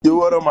Yo,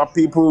 what up, my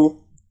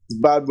people? It's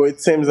Bad Boy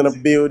Tim's in the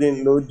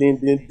building. Loading.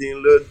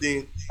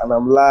 And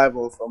I'm live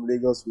on From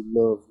Lagos with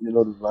Love. You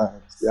know the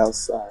vibes. We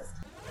outside.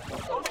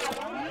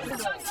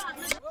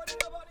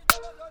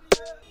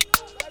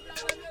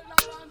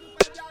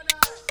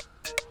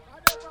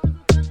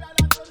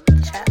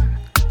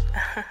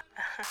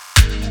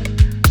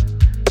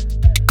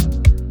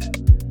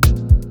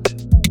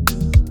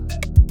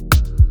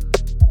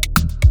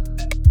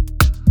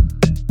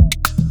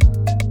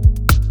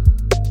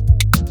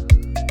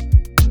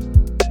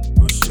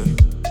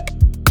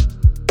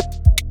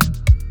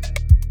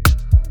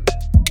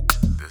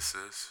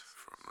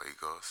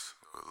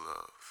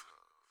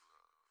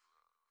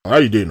 How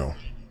you doing now?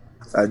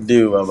 I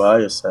do, about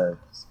your side.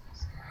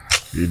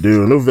 You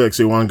do. No vex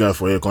say one guy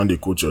for here can't they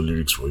quote your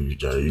lyrics for you,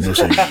 Jay. You know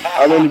say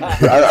I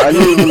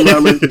don't even know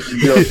how many people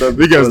be on top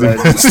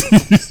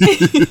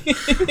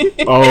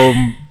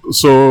like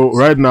so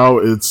right now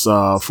it's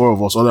four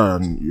of us, other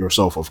than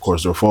yourself, of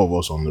course. There are four of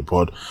us on the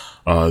pod.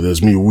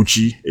 There's me,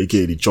 Wuchi,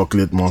 aka the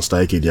Chocolate Monster,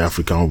 aka the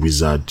African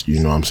Wizard.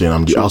 You know what I'm saying?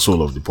 I'm the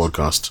asshole of the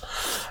podcast.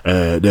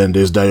 Then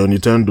there's Dio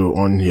Nintendo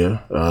on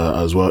here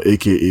as well,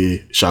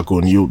 aka Shako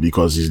New,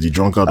 because he's the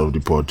drunkard of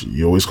the pod.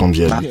 He always comes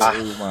here late.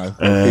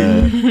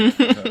 I'm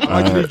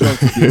actually drunk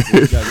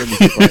today.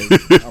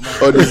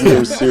 Oh, this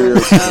is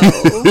serious.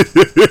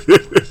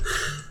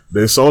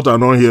 There's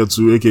Sultan on here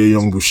too, aka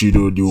Young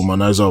Bushido, the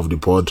womanizer of the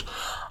pod.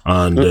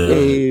 And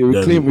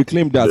we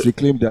claim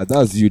that.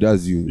 That's you.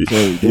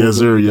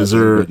 Sorry, yes,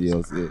 sir.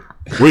 Else, yeah.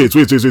 Wait.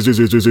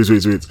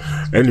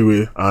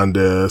 Anyway,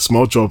 and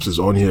Small Chops is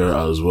on here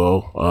as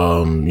well.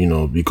 You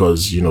know,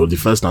 because the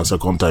first and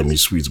second time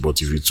is sweet,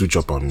 but if you two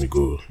chop on me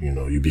go,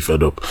 you be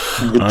fed up.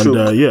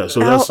 And yeah, so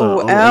that's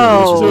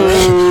wow.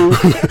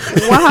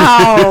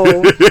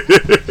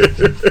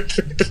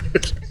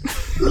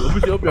 We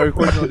hope you're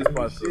recording on this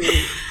part.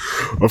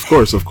 Of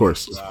course.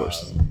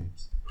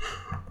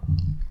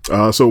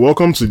 So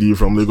welcome to the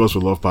From Lagos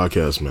with Love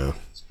podcast, man.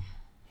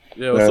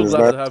 Yeah, we're so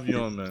glad to have you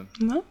on, man.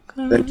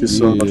 Okay. Thank you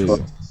so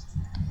much.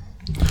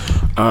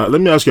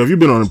 Let me ask you, have you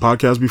been on a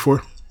podcast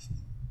before?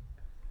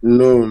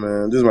 No,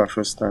 man, this is my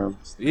first time.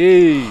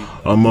 Hey,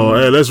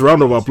 hey, let's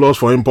round of applause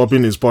for him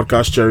popping his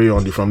podcast cherry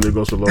on the From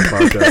Lagos with Love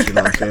podcast. You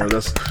know what I'm saying?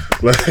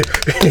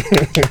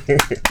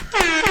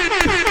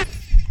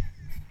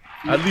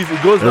 at least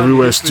it goes down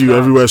Everywhere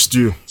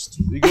stew.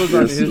 It goes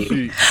down in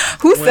history.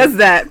 Who says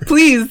that?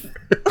 Please.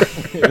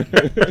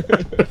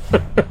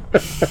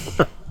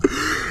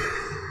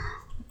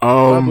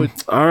 All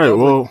right,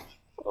 well,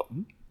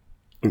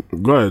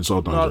 go ahead,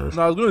 Sultan.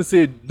 No, I was going to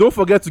say, don't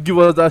forget to give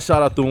us that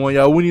shout out to when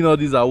you're winning all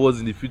these awards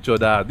in the future.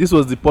 That this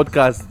was the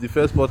podcast, the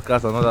first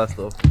podcast, and all that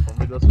stuff.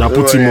 That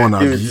put him on,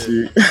 Give Abi. it to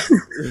you.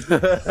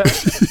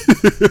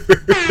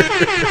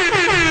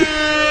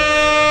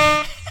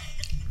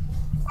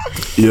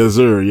 Yes,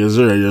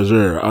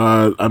 sir.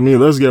 I mean,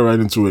 let's get right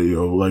into it,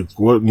 yo. Like,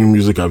 what new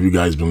music have you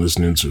guys been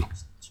listening to?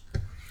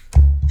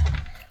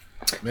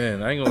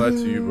 Man, I ain't gonna lie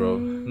to you, bro.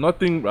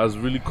 Nothing has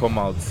really come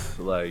out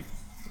like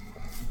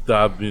that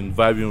I've been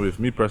vibing with.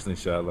 Me personally,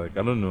 Sha. Like,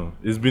 I don't know.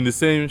 It's been the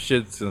same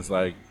shit since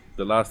like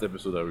the last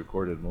episode I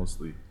recorded,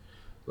 mostly.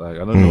 Like,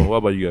 I don't know. What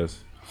about you guys?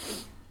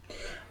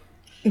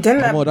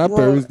 Then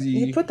Peruzzi.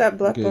 you put that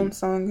Black Bone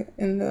song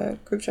in the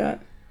group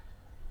chat.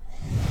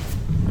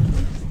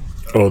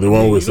 Oh, the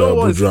one with You know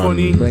what's Buju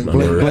funny? and Bling,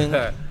 bling,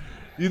 bling.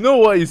 You know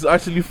what is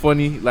actually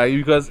funny? Like,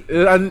 because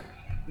and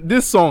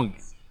this song,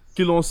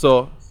 Kilon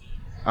Saw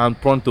and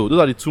Pronto, those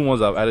are the two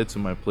ones I've added to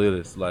my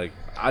playlist. Like,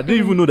 I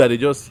didn't even know that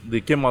they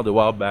came out a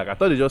while back. I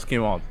thought they just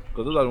came out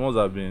because those are the ones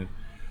I've been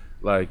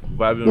like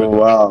vibing with.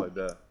 Wow. Like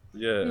that.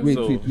 Yeah. Wait.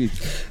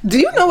 Do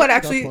you know what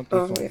actually? That's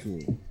Oh, one wait.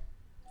 song too.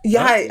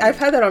 Yeah, I've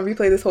had that on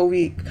replay this whole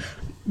week.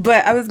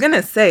 But I was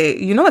gonna say,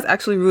 you know what's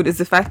actually rude is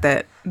the fact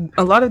that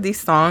a lot of these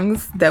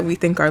songs that we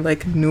think are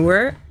like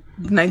newer,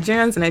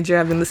 Nigerians in Nigeria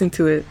have been listening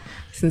to it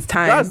since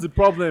time. That's the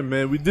problem,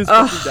 man. With this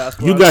fucking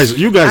diaspora. You guys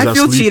I are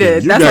feel sleeping.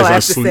 cheated. You That's guys all I are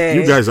have to say.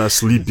 You guys are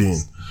sleeping.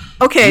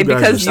 Okay, you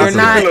guys because are you're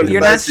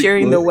not bicycle.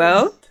 sharing the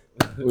wealth.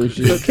 Oh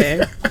shit.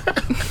 Okay.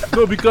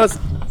 No, because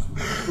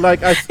like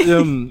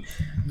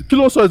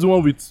Kilo Saw is the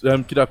one with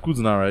Kida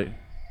Kuzna, right?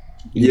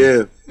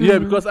 Yeah. Yeah,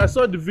 because I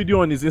saw the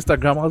video on his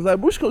Instagram. I was like,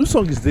 which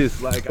song is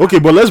this? Like, Okay,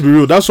 but let's be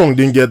real. That song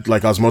didn't get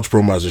like as much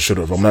promo as it should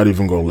have. I'm not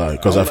even gonna lie,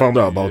 because I found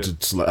out about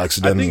it like I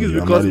accidentally. think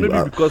it's because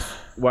because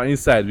we're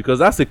inside, because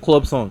that's a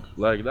club song.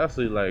 Like, that's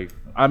a like.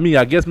 I mean,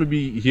 I guess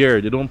maybe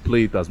here they don't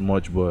play it as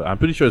much, but I'm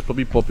pretty sure it's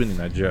probably popping in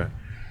Nigeria.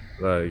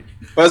 Like,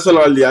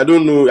 Personally, I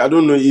don't know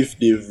if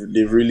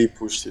they've really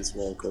pushed it,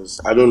 man.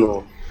 Because I don't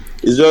know.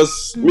 It's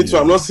just me too.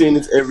 I'm not seeing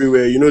it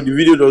everywhere. The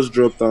video just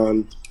dropped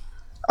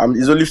and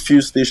there's only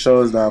few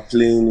stations that are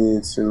playing it.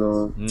 It's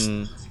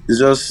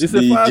just It's the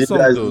a fire data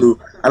song, is though. low,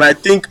 and I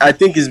think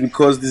it's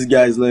because this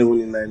guy is not even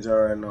in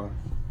Nigeria right now.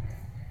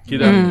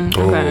 Kida.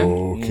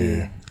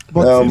 Okay.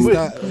 But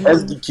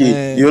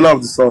SDK, the owner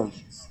of the song.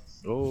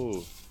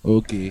 Oh.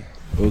 Okay.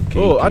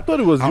 Oh, I thought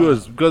it was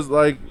yours because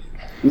like.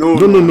 No,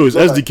 It's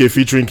SDK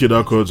featuring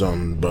Kida Codes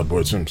and Bad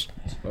Boy Sims.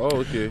 Oh,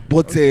 okay.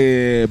 But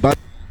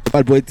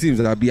bad boy teams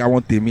that I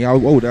want me.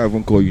 What would I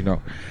even call you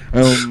now?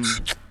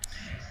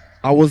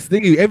 I was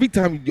thinking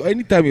anytime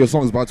your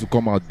song is about to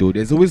come out, though,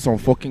 there's always some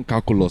fucking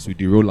calculus with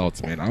the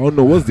rollouts, man. I don't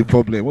know what's the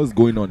problem, what's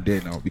going on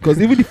there now.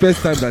 Because even the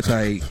first time that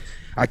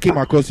I came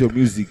across your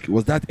music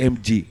was that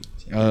MJ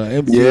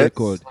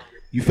record.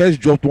 You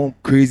first dropped one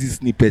crazy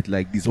snippet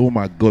like this. Oh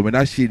my god, man,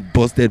 that shit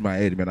busted my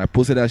head, man. I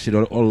posted that shit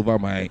all over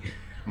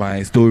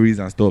my stories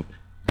and stuff.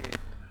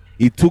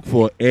 It took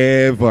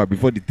forever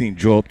before the thing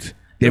dropped.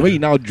 Then when you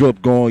now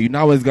drop, you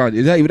now was gonna.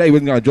 Is that you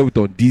wasn't gonna drop it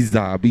on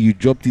Deezer? But you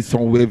dropped it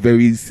somewhere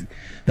very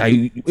that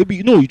you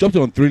dropped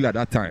it on Thriller at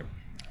that time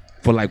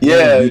for like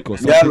 1 week or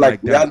something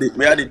like that.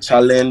 We had a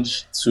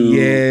challenge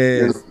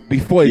to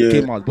before it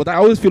came out. But I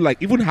always feel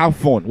like even Have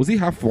Fun, was it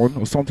Have Fun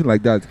or something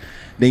like that?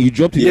 Then you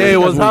dropped it. Yeah, it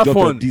was Have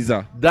Fun.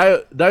 Deezer.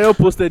 Dio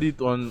posted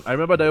it on. I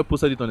remember Dio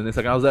posted it on the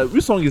Instagram. I was like,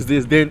 which song is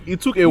this? Then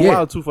it took a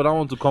while too for that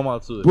one to come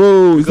out too.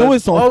 Bro, it's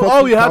always some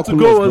all we had to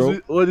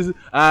go was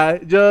I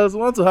just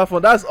want to have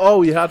fun. That's all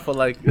we had for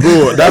like.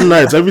 Bro, that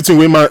night everything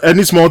we man,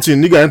 any small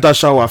thing, nigga enter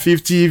shower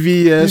 50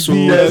 VSO.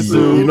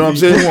 You know what I'm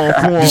saying?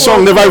 The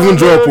song never even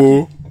drop.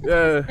 Oh.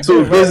 Yeah.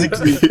 So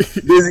basically,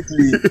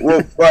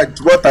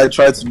 what I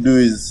try to do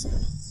is,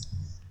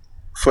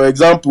 for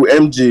example,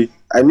 MJ.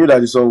 I knew that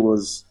the song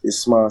was a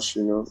smash,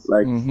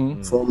 like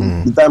from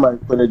the time I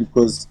recorded it,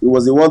 because it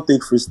was a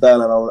one-take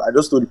freestyle, and I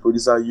just told the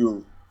producer,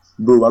 "Yo,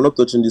 bro, I'm not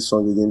touching this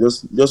song again.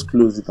 Just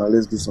close it and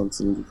let's do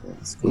something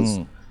different." Because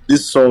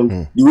this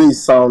song, the way it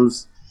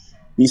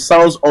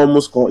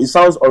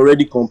sounds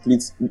already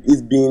complete.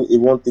 It being a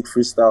one-take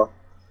freestyle,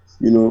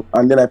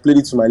 And then I played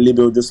it to my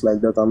label just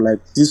like that. I'm like,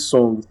 this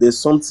song, there's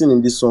something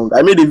in this song.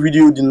 I made a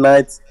video the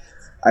night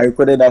I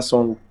recorded that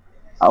song.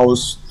 I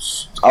was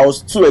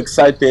too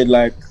excited,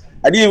 like.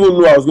 I didn't even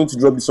know I was going to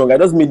drop the song. I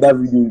just made that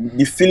video.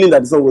 The feeling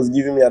that the song was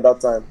giving me at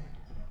that time,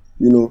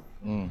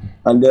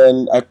 And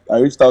then I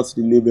reached out to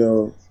the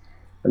label,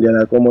 and they're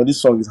like, "Oh, man,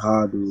 this song is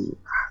hard.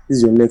 This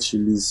is your next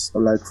release."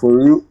 I'm like, "For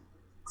real?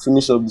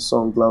 Finish up the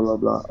song, blah blah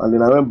blah." And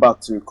then I went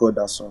back to record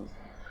that song.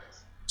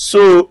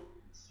 So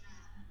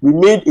we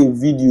made a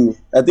video.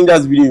 I think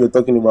that's the video you're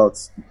talking about.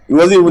 It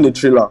wasn't even a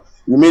trailer.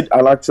 We made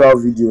an actual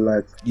video,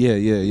 like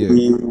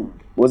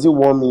was it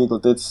 1 minute or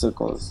 30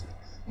 seconds?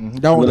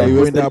 That one that you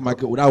wearing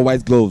without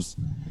white gloves.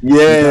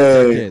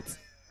 Yeah.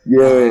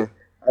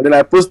 And then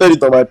I posted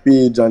it on my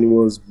page, and it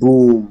was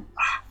boom,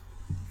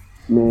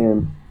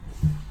 man.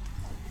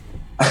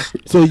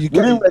 So we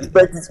didn't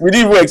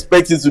even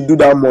expect it to do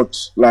that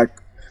much. Like,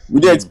 we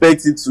didn't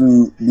expect it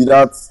to be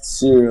that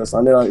serious.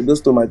 And then I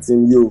just told my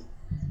team, "Yo,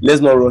 let's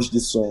not rush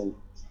this song.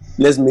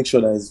 Let's make sure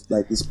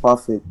that it's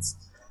perfect."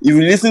 If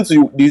you listen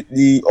to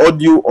the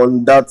audio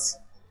on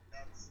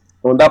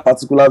that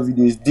particular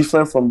video, is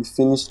different from the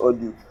finished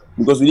audio,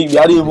 because we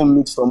hadn't even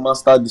mixed or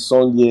mastered the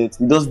song yet.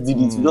 We just did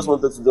it. We just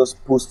wanted to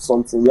just post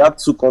something. We had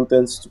 2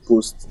 contents to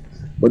post,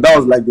 but that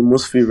was like the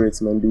most favorite,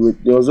 man.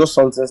 There was just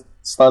something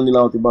standing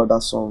out about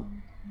that song.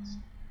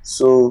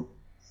 So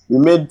we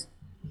made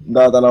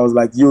that, and I was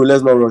like, "Yo,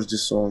 let's not rush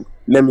this song.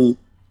 Let me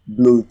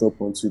blow it up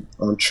on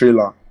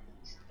Trailer."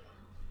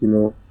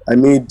 I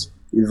made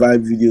a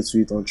vibe video to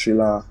it on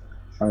Trailer,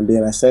 and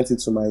then I sent it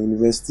to my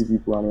university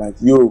people. I'm like,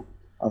 "Yo,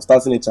 I'm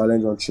starting a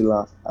challenge on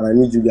Trailer, and I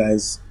need you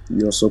guys,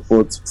 your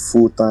support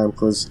full time,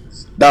 because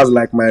that's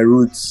like my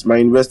roots. My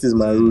university is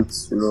my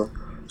roots,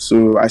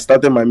 So I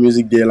started my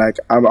music there. Like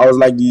I was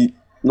like the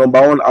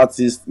 #1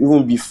 artist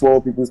even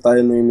before people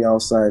started knowing me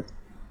outside.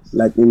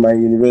 Like in my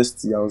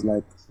university, I was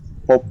like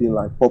popping.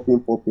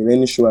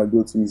 Any show I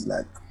go to is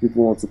like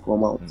people want to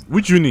come out.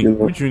 Which uni?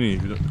 Which uni?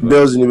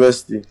 Bells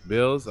University.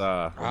 Bells?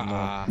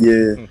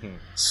 Yeah.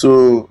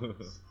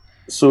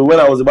 So when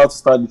I was about to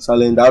start the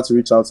challenge, I had to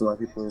reach out to my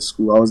people in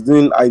school. I was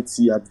doing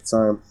IT at the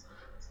time.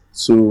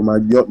 So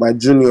my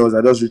juniors,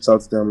 I just reached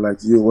out to them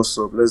like, "Yo, what's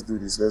up? Let's do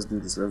this.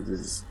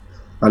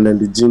 And then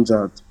they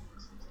gingered.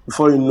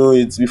 Before you know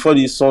it, before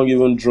the song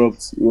even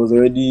dropped, it was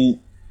already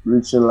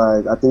reaching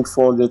like, I think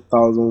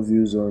 400,000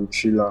 views on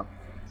Triller.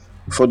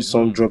 Before the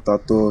song dropped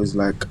at all, it's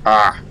like,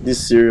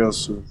 this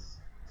serious.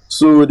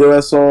 So there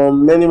were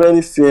some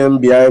many film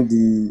behind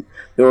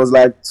there was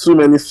like too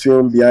many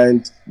film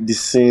behind the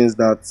scenes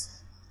that,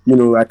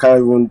 I can't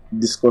even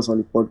discuss on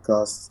the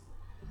podcast.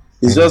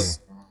 It's just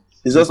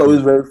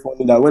always very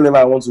funny that whenever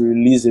I want to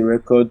release a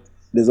record,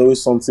 there's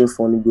always something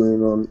funny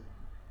going on,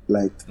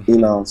 like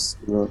in-house,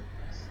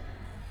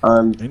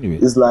 And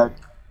It's like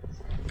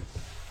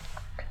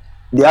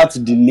they had to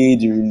delay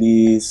the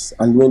release,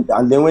 and when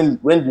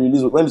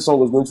the song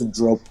was going to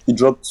drop, it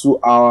dropped 2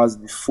 hours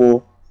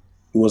before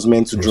it was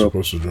meant to drop.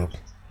 Supposed to drop.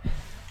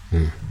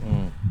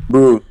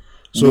 Bro,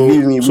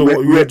 believe me,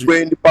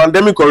 we're in the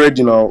pandemic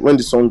already now when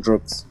the song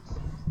dropped.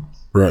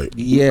 Right.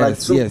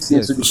 Yes.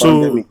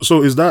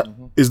 So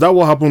is that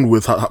what happened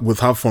with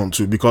Have Fun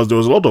too? Because there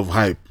was a lot of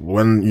hype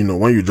when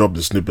you dropped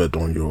the snippet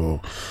on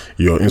your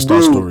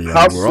Insta story,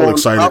 and we're all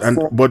excited.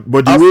 But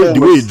the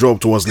way it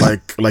dropped was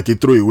like a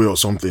throwaway or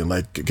something.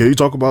 Like, can you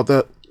talk about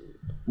that?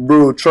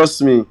 Bro,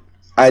 trust me,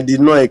 I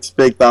did not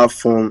expect Have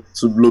Fun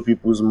to blow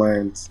people's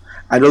minds.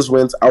 I was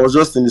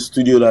just in the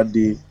studio that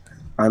day,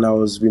 and I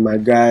was with my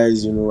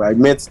guys. You know, I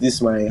met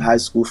this my high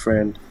school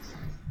friend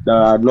that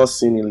I had not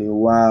seen in a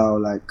while.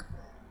 Like,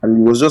 and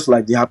he was just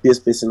like the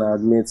happiest person I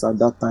had met at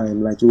that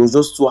time. Like, he was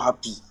just so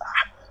happy.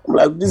 I'm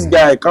like, this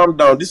guy, calm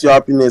down. This is your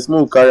happiness.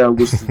 More carry and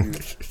go studio.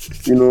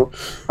 You know,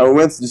 and we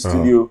went to the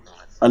studio.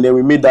 And then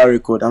we made that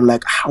record. I'm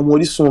like,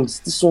 this song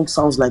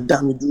sounds like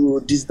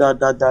Damido, this,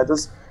 that. I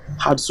just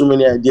had so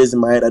many ideas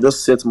in my head. I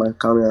just set my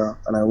camera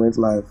and I went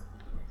live.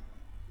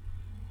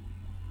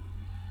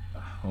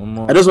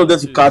 I just wanted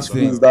to catch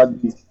things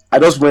that day. I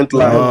just went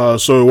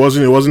live. So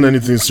it wasn't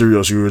anything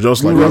serious. You were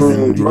just like you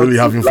were really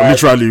having fun.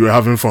 Literally, you were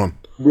having fun.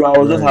 Bro, I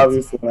was just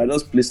having fun. I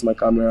just placed my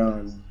camera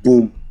and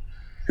boom.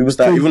 People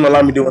started. Even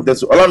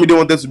Olamide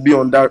wanted to be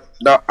on that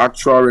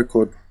actual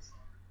record.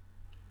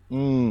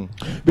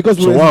 Because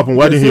so what happened?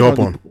 Why didn't he hop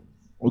on?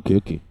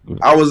 Okay. Good.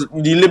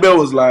 The label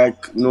was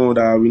like, no,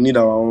 that we need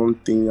our own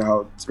thing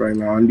out right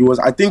now, and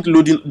I think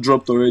loading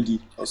dropped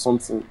already or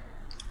something.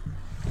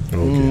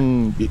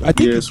 Okay. I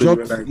think it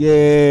dropped.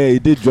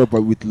 It did drop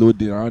with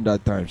loading around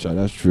that time. Sure,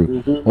 that's true.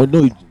 Mm-hmm. Oh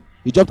no,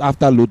 it dropped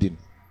after loading.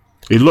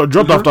 It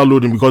dropped after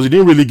loading because it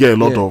didn't really get a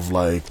lot of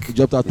like. It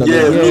dropped after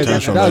loading.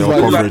 Attention. That's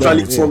why we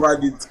actually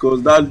covered it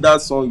because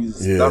that song is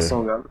that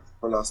song. I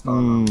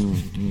understand.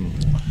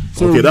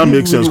 So okay, that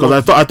makes sense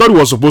because I thought it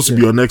was supposed to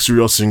be your next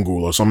serious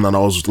single or something, and I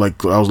was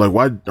like,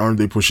 why aren't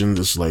they pushing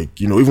this? Like,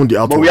 you know, even the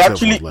album. But we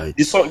actually like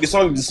the song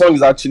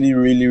is actually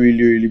really,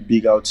 really, really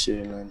big out here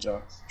in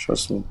Nigeria.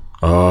 Trust me.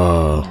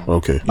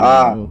 Okay.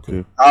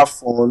 Okay. Have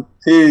fun.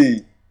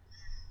 Hey,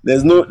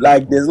 there's no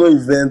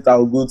event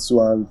I'll go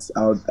to and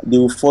they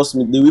will force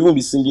me. They will even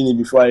be singing it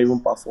before I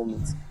even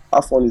perform it.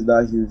 Have fun is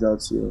that huge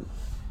out here.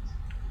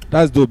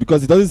 That's dope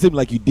because it doesn't seem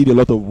like you did a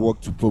lot of work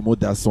to promote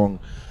that song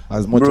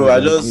as much. Bro,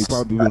 as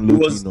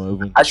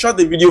I shot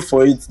the video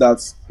for it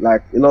that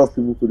like a lot of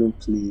people couldn't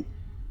play.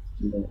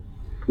 You know,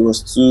 it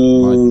was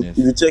too. Madness.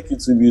 If you check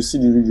YouTube, you see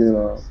the video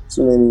now.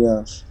 Too many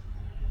years.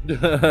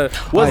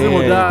 What's the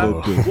name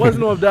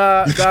of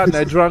that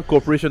Nigerian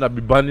corporation that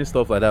be banning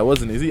stuff like that?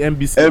 Wasn't it? Is it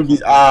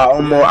NBC? I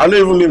don't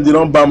even know if they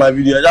don't ban my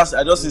video.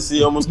 I just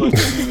see almost not the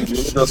video.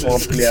 Just one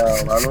player.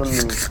 I don't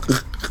know.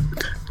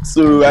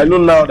 So I know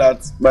now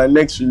that my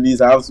next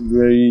release, I have to be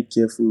very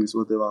careful with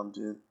whatever I'm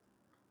doing.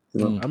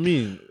 You know? I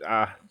mean,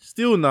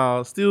 still,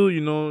 you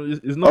know,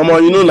 it's not.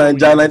 Nigeria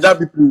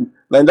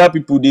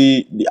people,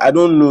 they I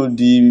don't know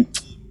this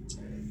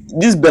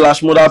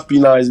Belash Moda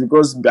Pina is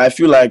because I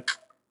feel like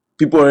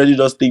people already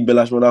just take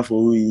Belash Moda for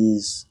who he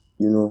is.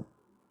 You know,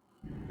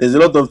 there's a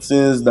lot of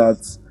things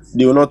that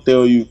they will not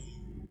tell you.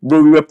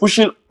 Bro, we were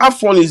pushing.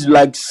 Afon is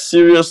like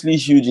seriously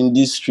huge in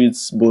these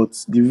streets,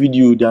 but the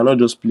video they are not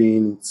just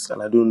playing it,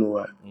 and I don't know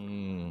why.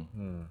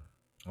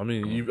 I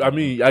mean,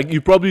 you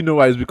probably know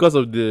why. It's because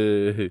of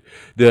the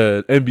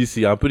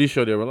NBC. I'm pretty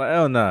sure they were like,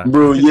 oh nah,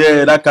 bro.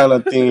 Yeah, that kind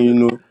of thing, you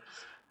know.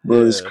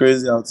 Bro, it's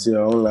crazy out here.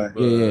 Online.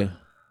 Yeah.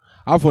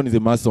 Afon is a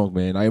mad song,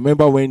 man. I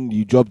remember when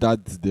you dropped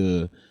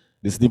the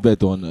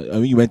snippet on.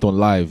 You went on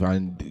live,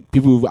 and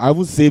people. I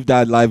haven't saved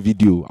that live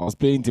video. I was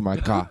playing it in my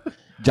car.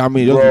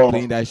 Jamming, just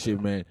playing that shit,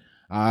 man.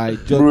 I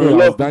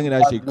was banging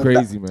that shit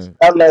crazy, man.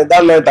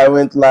 That night I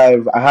went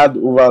live. I had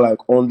over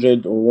like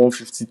 100 or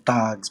 150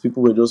 tags.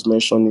 People were just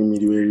mentioning me.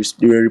 They were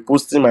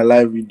reposting my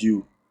live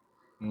video.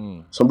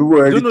 Some people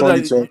already turned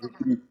it to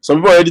MP3. Some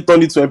people already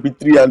turned it to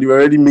MP3 and they were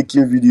already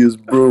making videos,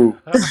 bro.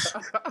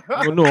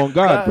 Oh no, on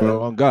God,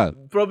 bro, on God.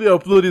 Probably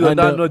uploaded on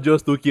that not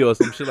just okay or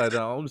some shit like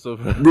that. I'm so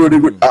bro,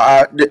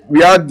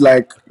 we had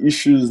like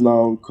issues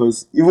now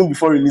because even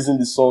before releasing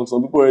the song,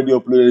 some people already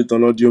uploaded it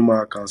on Audio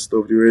Mac and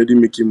stuff. They were already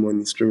making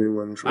money, streaming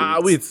money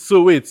from it.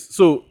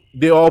 So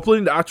they are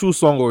uploading the actual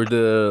song or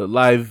the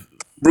live?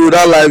 Bro,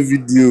 that live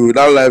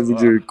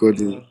video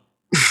recording.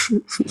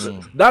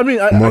 That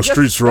means more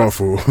streets rough.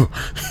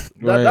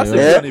 That's a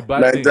good and a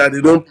bad thing.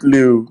 They don't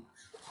play.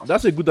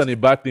 That's a good and a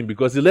bad thing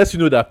because it lets you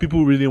know that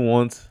people really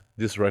want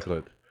this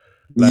record.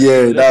 Like,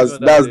 yeah, that's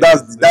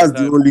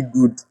the only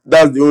good.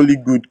 That's the only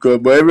good cause.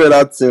 But every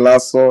other thing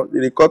last song,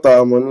 they cut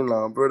our money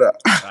now, brother.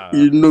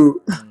 You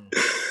know.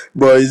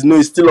 But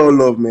it's still all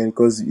love, man,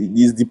 because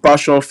it's the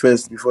passion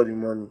first before the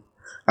money.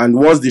 And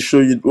once they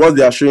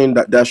are showing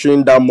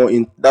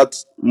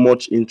that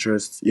much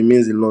interest, it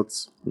means a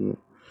lot. You know?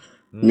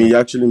 It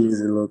actually means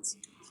a lot.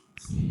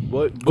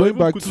 But going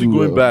back.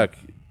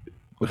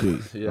 Okay.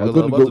 Yeah, I'm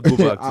going to go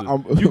back.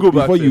 You go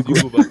back. Before you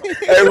go back.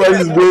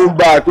 Everybody's going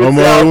back.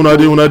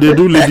 Una they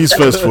do ladies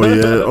first for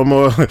you.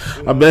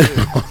 I bet.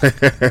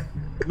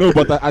 No,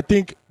 but I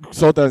think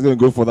Sultan is going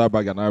to go for that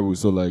bag and I will.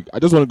 So like, I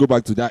just want to go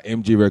back to that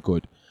MJ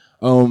record.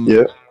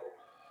 Yeah.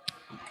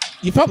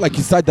 You felt like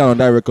you sat down on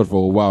that record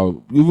for a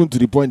while, even to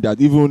the point that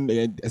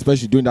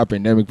especially during that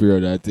pandemic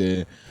period,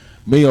 that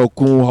Mayor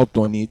Kun hopped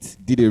on it,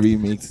 did a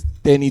remix.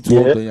 Tenny hopped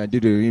on it and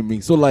did a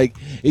remix. So like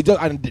it just,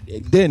 and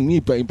then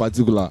me in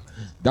particular,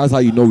 that's how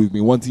you know we've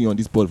been wanting you on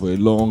this pod for a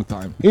long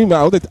time. Even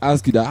I wanted to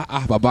ask you that,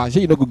 Baba,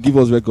 sure you not gonna give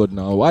us record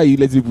now? Why are you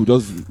letting people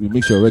just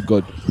remix your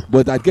record?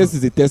 But I guess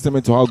it's a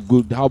testament to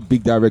how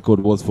big that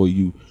record was for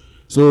you.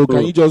 So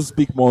can you just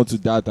speak more to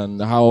that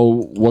and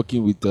how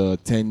working with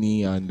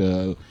Tenny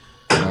and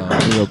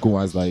Mayor Kuma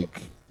was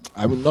like,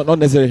 I mean, not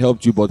necessarily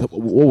helped you, but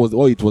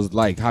what it was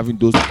like having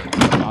those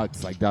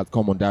acts like that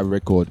come on that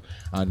record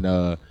and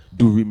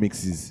do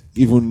remixes,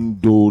 even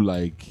though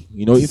like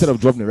instead of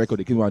dropping a record,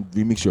 they came and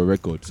remix your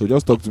record. So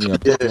just talk to me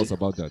about us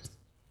about that.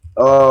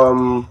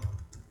 Um,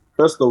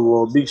 First of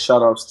all, big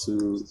shout outs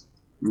to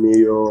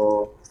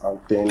Mayor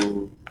and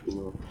Penny.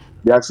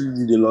 They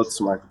actually did a lot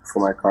for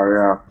my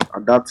career.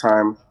 At that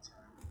time,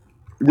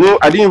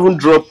 I didn't even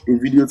drop a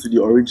video to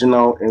the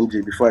original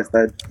MJ before I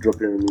started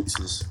dropping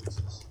remixes.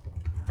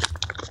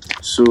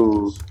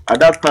 So at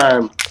that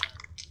time,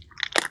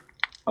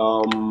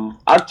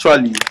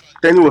 actually,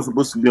 Penny was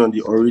supposed to be on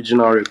the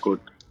original record.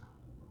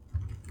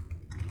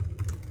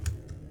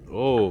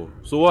 Oh,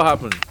 so what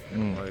happened?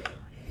 Like,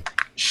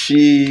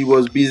 She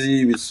was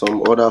busy with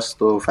some other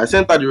stuff. I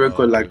sent her the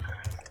record. Like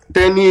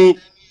Penny,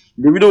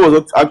 the video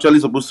was actually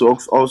supposed to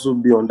also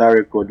be on that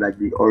record, like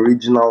the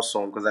original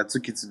song, because I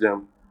took it to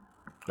them.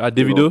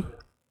 Davido?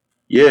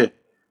 Yeah.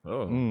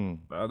 Oh,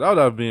 that would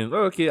have been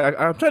okay.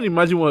 I'm trying to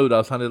imagine what it would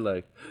have sounded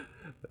like.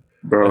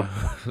 Bro,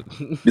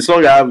 the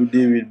song I have with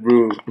David,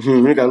 bro,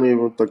 I can't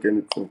even talk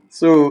anything.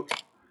 So,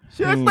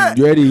 You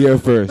already here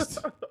first.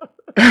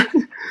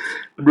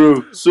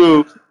 bro,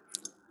 so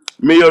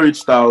Mayor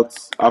reached out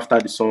after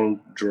the song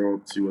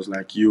dropped. He was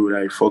like, "Yo,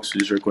 like fucks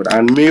with this record,"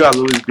 and Mayor has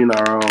always been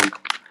around,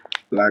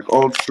 like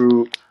all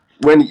through.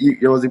 When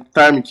there was a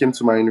time he came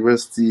to my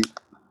university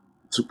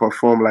to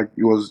perform, like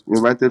he was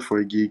invited for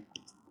a gig,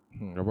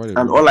 and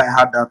all I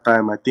had that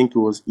time, I think it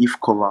was If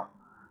cover.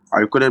 I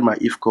recorded my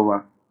If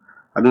cover.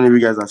 I don't know if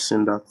you guys have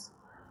seen that.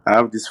 I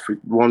have this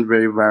one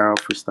very viral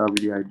freestyle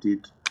video I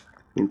did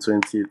in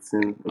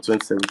 2018 or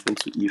 2017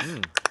 to If.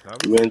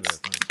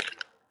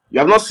 You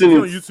have not seen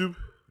Is it it? on YouTube?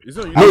 Is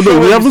it on YouTube? No,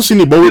 we haven't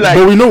seen it, but we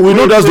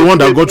know that's the one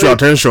that got your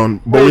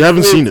attention, but we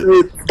haven't seen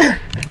it.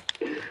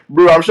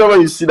 Bro, I'm sure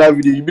when you see that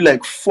video, you'll be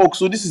like, fuck,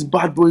 so this is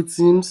Bad Boy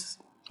Teams?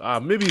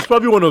 Maybe it's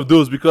probably one of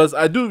those because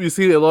you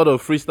see a lot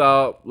of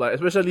freestyle, like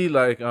especially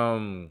like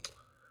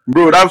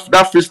Bro,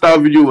 that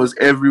freestyle video was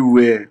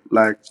everywhere.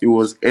 Like it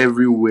was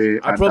everywhere.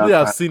 I probably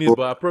have seen it,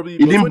 but I probably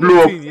it didn't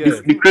blow up. 2018,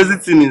 yeah. The crazy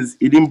thing is,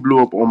 it didn't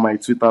blow up on my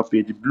Twitter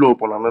page. It blew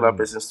up on another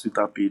person's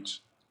Twitter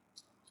page.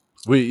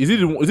 Wait, is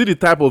it the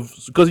type of,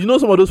 because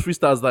some of those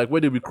freestyles like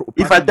where they be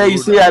if I tell you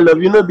say I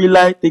love you, no be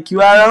lie. Take you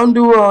around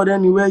the world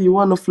anywhere you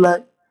wanna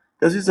fly.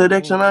 Cause it's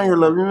addiction and your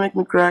love you make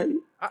me cry.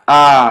 You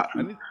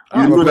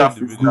know that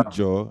freestyle. Good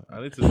job.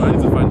 I need to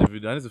find the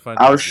video.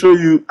 I'll show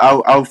you.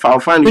 I'll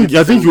find it.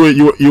 I think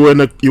you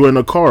were in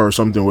a car or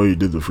something where you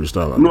did the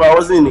freestyle. No, I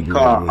wasn't in the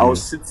car. I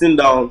was sitting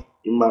down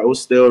in my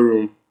hostel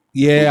room.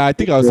 Yeah, I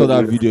think I saw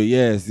that video.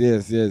 Yes.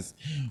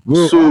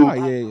 Bro,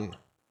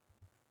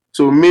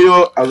 So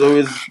Mayo has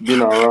always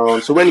been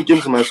around. So when he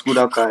came to my school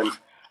that time,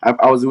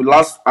 I was the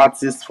last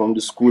artist from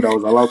the school that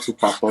was allowed to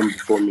perform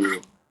before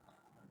Mayo.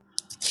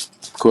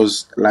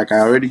 Because like I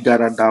already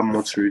gathered that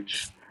much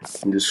reach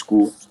in the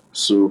school.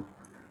 So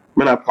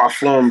when I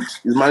performed,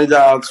 his manager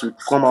had to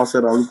come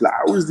outside and look like,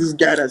 who is this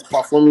guy that's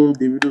performing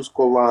Davido's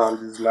cover? And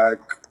he's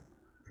like,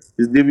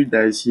 it's David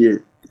that is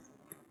here.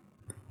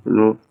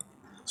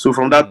 So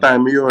from that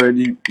time, Mayo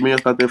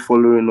started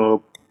following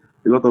up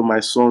a lot of my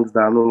songs that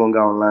are no longer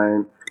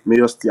online.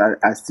 Mayo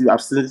I've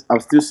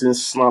still seen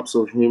snaps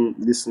of him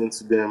listening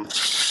to them.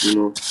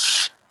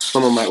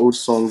 Some of my old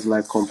songs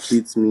like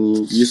Complete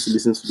Me. He used to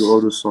listen to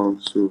all those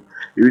songs. So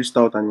he reached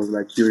out and was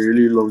like, he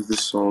really loves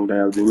this song that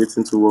I've been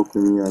waiting to work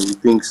with me, and he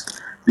thinks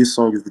this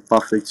song is the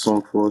perfect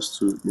song for us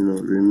to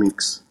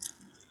remix.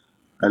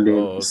 And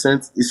then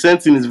he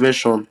sent in his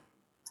version.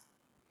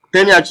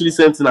 Penny actually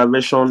sent in a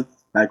version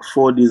like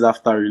 4 days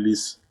after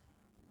release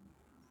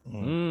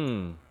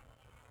of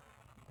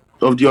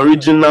the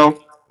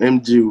original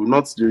MJ,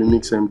 not the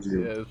remix MJ.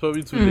 Yeah, it's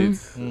probably too late.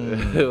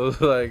 It was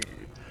like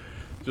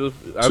just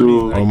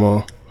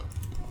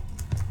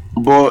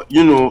but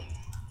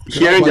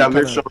hearing their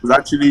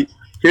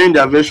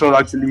version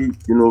actually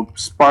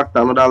sparked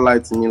another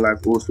light in me, like,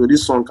 oh, so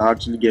this song can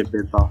actually get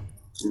better.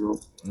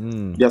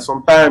 There are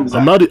sometimes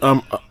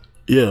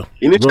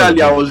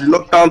Initially I was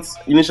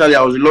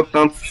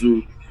reluctant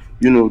to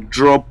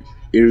drop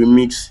a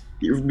remix.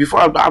 Before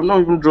I've not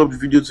even dropped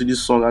video to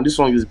this song, and this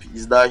song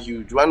is that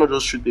huge. Why not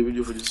just shoot the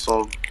video for this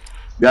song?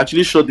 We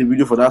actually shot the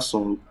video for that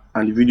song,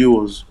 and the video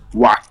was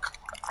whack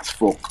as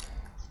fuck.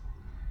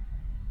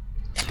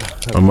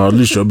 At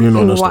least you're being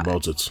honest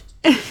about it.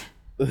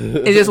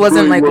 It just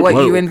wasn't like what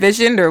you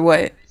envisioned, or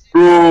what?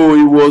 Bro,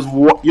 it was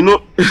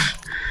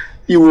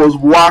it was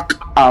whack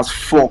as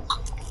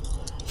fuck.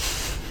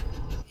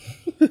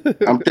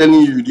 I'm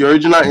telling you, the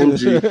original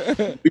MJ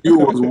video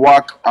was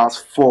whack as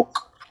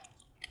fuck.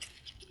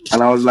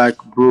 And I was like,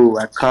 bro,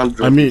 I can't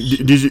drop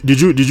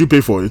did you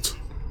pay for it?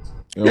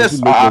 Yes,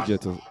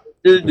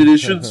 they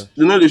shoot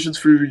they shoot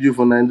free video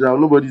for Nigeria.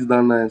 Nobody's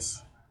that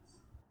nice.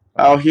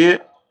 Out here,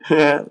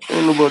 ain't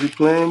nobody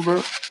playing,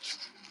 bro.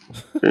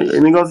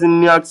 And he got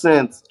in the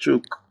accent,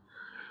 choke.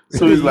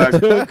 So it's like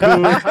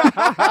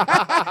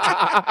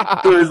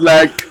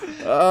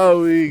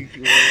oh weak.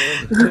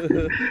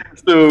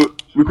 so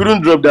we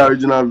couldn't drop the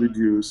original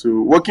video.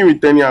 So working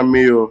with Tenny and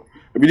Mayo,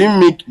 we didn't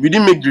make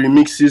the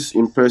remixes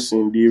in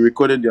person. They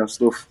recorded their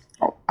stuff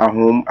at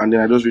home, and then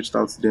I just reached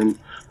out to them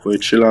for a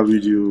trailer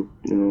video.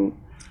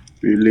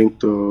 We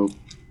linked up,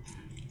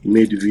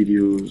 made the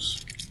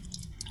videos,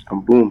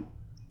 and boom,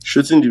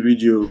 shooting the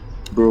video,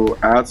 bro.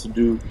 I had to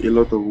do a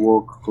lot of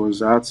work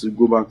because I had to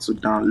go back to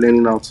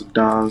learning how to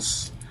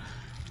dance,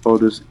 all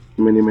those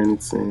many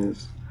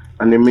things.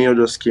 And the mayor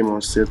just came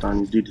on set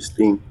and he did his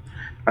thing.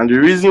 And the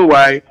reason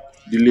why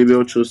the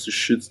label chose to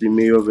shoot the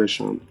mayor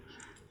version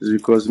is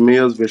because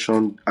mayor's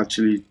version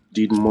actually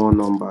did more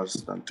numbers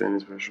than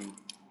Tenny's version.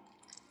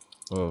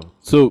 Oh.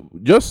 So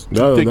just to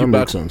That take you back,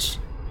 makes sense.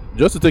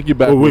 just to take you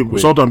back. Oh real wait,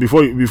 quick. Sultan,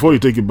 before you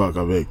take it back,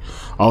 I beg.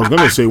 I was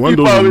gonna say when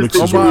People those always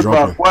remixes take were it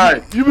dropping. back. Why?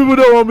 You people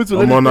don't want me to,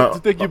 I'm on a- to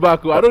take you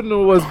back. I don't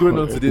know what's going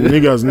on today.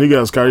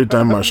 Niggas carry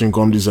time machine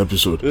come this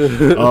episode.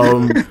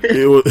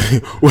 It was,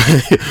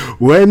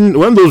 when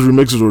those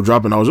remixes were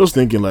dropping, I was just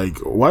thinking like,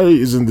 why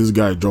isn't this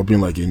guy dropping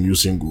like a new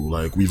single?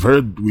 Like we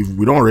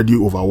don't already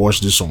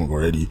overwatch this song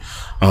already.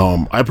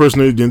 I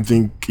personally didn't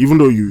think, even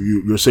though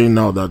you're saying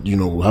now that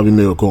having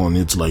Miracle on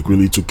it like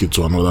really took it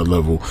to another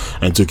level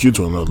and took you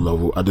to another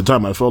level. At the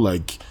time, I felt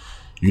like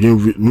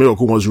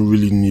Miracle wasn't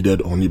really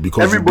needed on it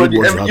because Everybody,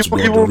 you did what you had to do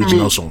on the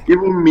original song.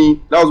 even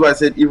me. That was why I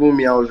said even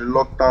me. I was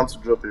reluctant to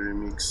drop a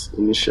remix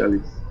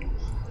initially.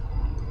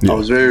 Yeah. I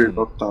was very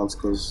reluctant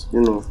because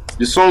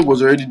the song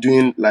was already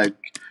doing like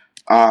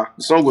the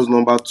song was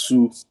number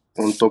 2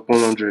 on top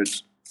 100.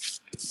 It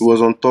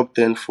was on top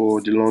 10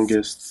 for the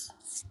longest.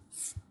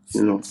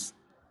 Hello.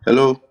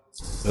 Hello?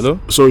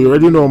 So you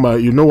already know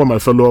what my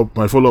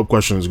follow-up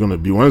question is gonna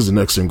be. When's the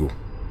next single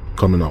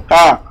coming out?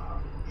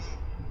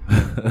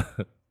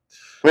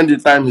 When the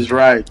time is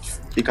right,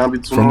 it can be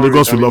tomorrow. From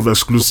Lagos it can We Love be,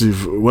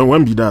 exclusive.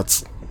 When be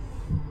that?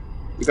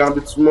 It can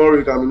be tomorrow.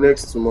 It can be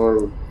next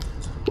tomorrow.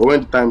 But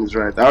when the time is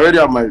right, I already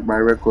have my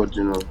record.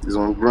 It's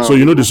on ground. So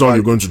you know the song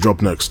you're going to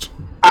drop next.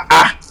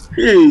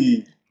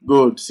 Hey,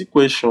 God, see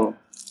question.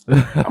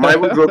 I might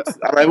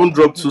even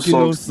drop 2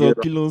 songs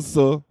together.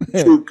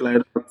 Joke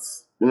like that.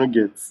 You don't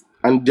get.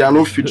 And there are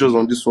no features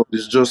on this one.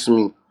 It's just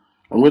me.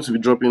 I'm going to be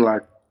dropping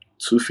like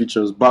 2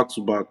 features back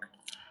to back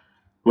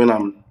when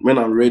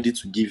I'm ready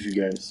to give you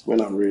guys.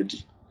 When I'm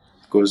ready,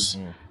 because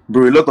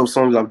bro, a lot of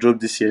songs I've dropped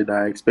this year that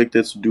I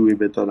expected to do way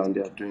better than they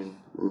are doing.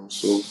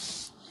 So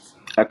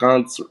I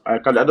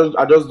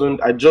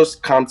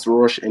just can't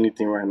rush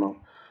anything right now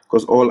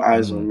because all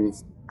eyes on me.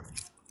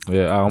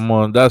 Yeah, I'm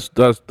on. That's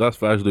facts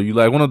though. You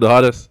like one of the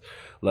hottest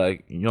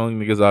like young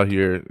niggas out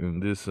here in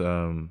this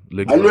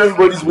Lagos. I know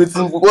everybody's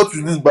waiting. What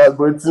is this bad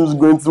boy team's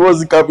going to?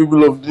 What's he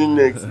capable of doing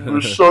next?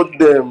 We'll shock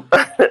them.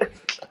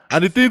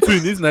 And the thing too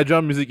in this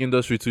Nigerian music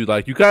industry too,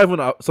 like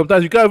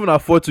sometimes you can't even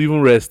afford to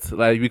even rest,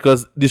 like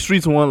because the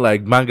streets want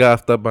like banger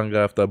after banger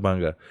after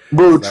banger.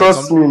 Bro, Like,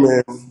 trust me,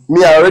 man.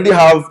 Me, I already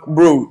have.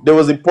 Bro, there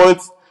was a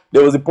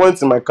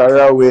point in my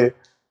career where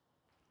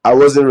I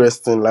wasn't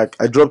resting. Like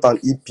I dropped an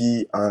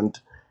EP and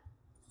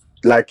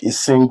like a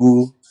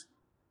single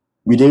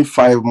within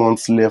 5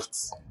 months left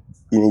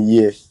in a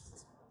year.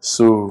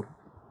 So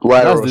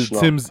why That's rush the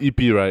now? Tim's EP,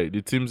 right?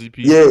 The Tim's EP.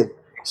 Yeah.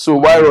 So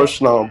why rush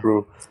now,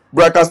 bro?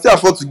 Bro, I can still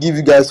afford to give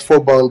you guys 4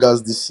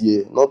 bangers this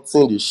year.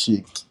 Nothing the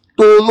shake.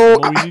 Don't know.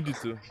 No, we need it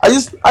to.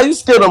 Are you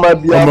scared on my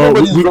behalf?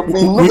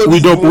 We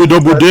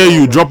double dare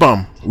you, drop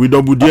 'em. We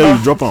double dare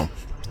you, drop 'em.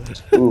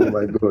 Oh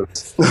my god.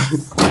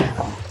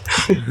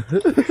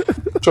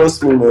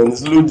 Trust me, man.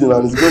 It's loading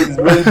and it's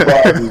very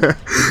bad.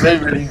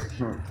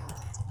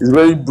 It's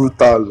very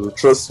brutal. Bro.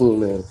 Trust me,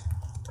 man.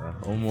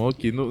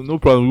 Okay, no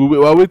problem.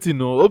 We're waiting.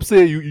 No, hope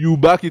say you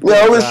back it. Yeah,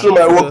 I always show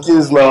my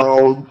workings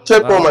now.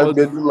 Check on my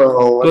bedroom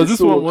now. Because this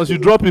one, once you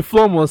drop it,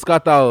 floor must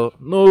scatter.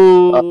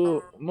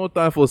 No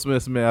time for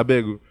smell. I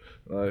beg you.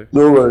 Like,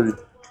 Don't worry.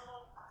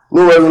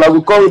 No worry. I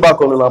will call you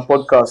back on our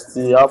podcast.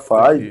 See how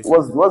far.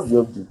 What's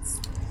the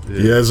update?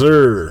 Yes,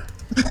 sir.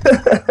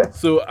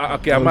 so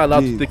okay, am I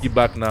allowed to take it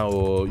back now,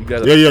 or you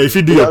guys? Yeah. If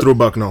you do your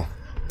throwback now.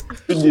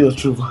 You do your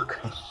throwback.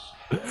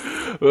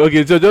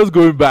 Okay, so just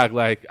going back,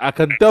 like I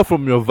can tell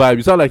from your vibe,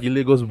 you sound like a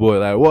Lagos boy.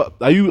 Like, what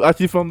are you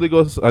actually from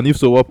Lagos? And if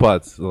so, what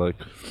parts? Like,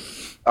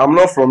 I'm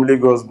not from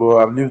Lagos, but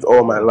I've lived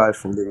all my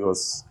life in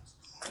Lagos.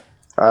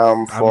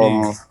 I'm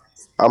from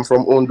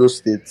Ondo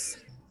State.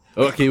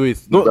 okay, wait,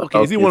 no,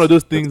 okay. Is it one of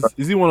those things?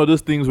 Is it one of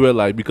those things where,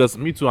 like, because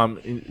me too, I'm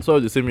sort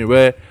of the same way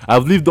where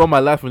I've lived all my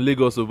life in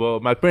Lagos,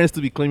 but my parents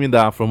still be claiming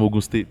that I'm from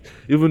Ogun State,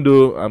 even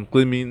though I'm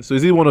claiming. So,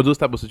 is it one of those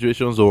type of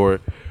situations, or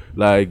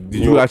like,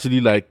 did you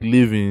actually like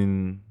live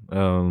in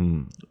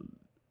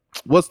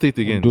what state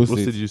again? Ondo What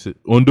State. state did you say?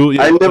 Ondo.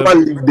 Yeah, I never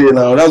lived there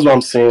now. That's what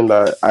I'm saying.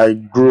 That I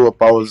grew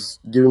up. I was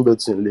giving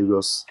birth in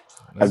Lagos.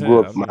 I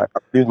grew up. I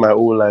lived my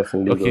whole life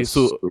in Lagos. Okay,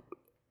 so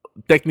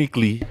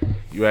technically,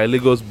 you are a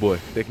Lagos boy.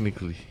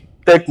 Technically.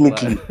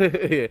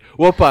 technically,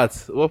 What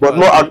parts? but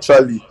not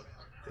actually.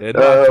 Yeah,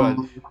 not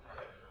actually.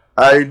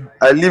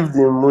 I lived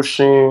in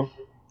Mushin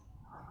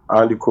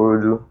and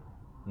Ikorodu.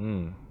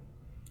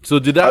 So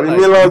did I that be like,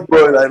 mainland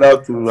boy like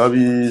that too. I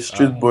be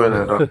street boy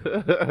like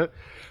that.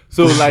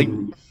 so like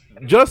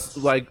just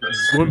like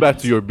going back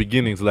to your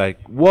beginnings, like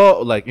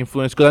what like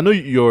influence? Because I know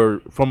you're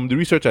from the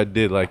research I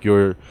did, like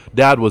your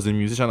dad was a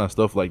musician and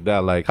stuff like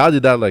that. Like, how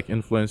did that like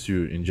influence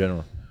you in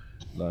general?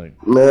 Like,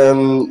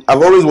 Man,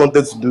 I've always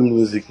wanted to do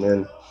music,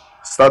 man.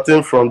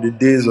 Starting from the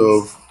days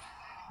of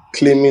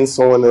claiming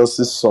someone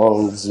else's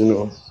songs,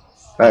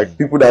 like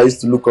people that I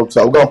used to look up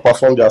to. I'm gonna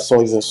perform their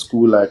songs in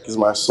school, like it's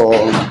my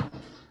song.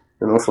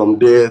 From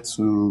there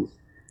to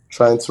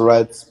trying to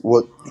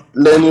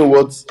learning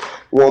what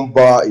one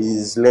bar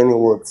is, learning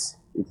what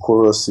a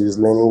chorus is,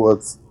 learning what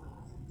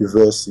the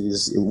verse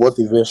is, what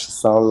the verse should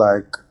sound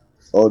like,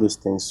 all those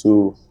things.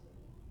 So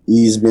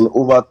it's been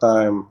over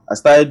time. I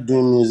started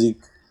doing music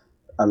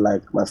at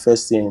like my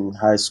first year in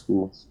high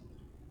school.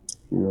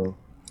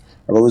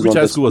 I've always which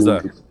high wanted school to was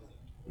do that?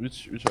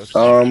 music. Which high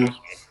school?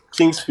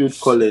 Kingsfield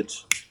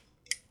College.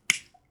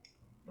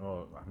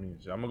 Oh, I mean,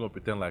 I'm not gonna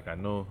pretend like I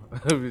know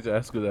which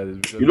high school that is.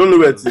 Because You don't know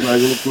where it is, man.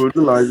 It's in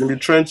Ikorodu now. It's in the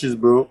trenches,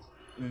 bro.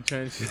 in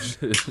trenches.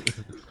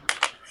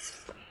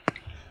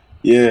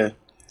 Yeah.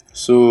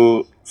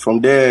 So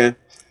from there,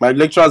 my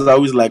lecturers are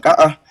always like,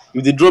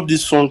 if they drop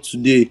this song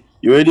today,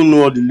 you already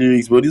know all the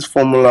lyrics, but this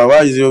formula,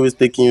 why is it always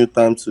taking you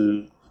time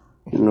to,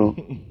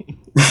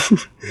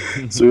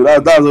 So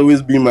that's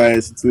always been my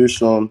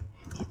situation.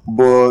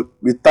 But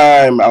with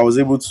time, I was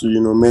able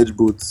to, merge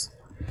both.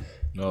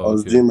 I Oh,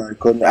 was okay. doing my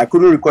recording. I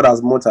couldn't record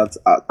as much as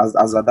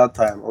at that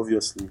time,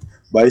 obviously.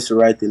 But I used to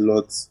write a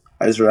lot.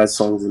 I used to write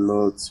songs a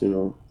lot,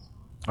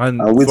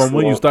 And And from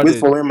when you wait started,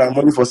 for when my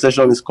money for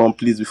session is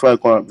complete before I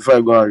go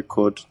and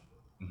record.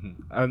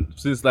 and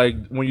since like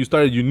when you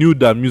started, you knew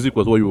that music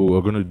was what you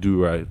were gonna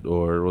do, right?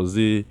 Or was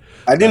it?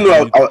 I didn't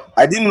know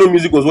I didn't know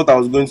music was what I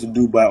was going to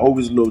do, but I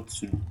always loved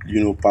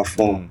to,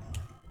 perform,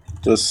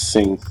 just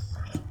sing.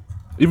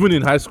 Even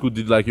in high school,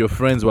 did like your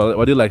friends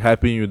were they like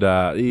hyping you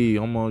that hey,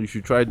 you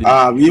should try this?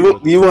 We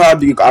even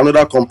had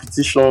another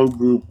competition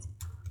group.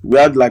 We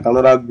had like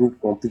another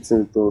group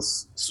competing with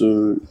us.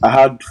 So I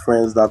had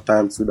friends that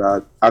time too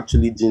that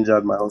actually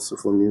gingered my hustle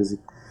for music.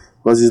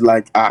 Because it's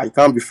like, it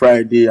can't be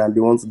Friday and they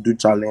want to do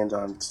challenge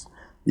and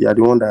yeah,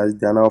 the one that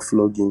they are now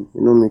flogging.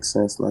 Makes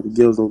sense. Now the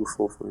girls don't go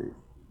fall for it.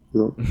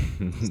 So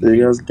the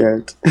girls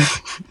can't.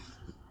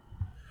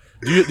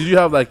 Did you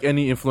have like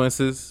any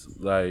influences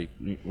like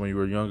when you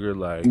were younger?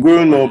 Like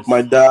Growing up,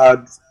 my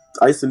dad,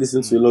 I used to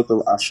listen to a lot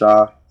of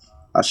Asha's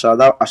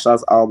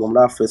album,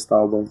 that first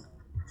album.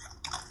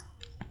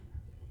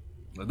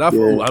 that.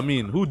 Yeah. I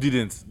mean, who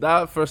didn't?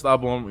 That first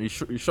album, it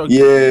shook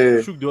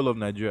Yeah. the whole of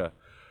Nigeria.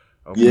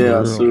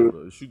 Yeah, It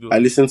so shook the I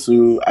listened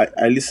to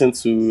I listened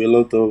to a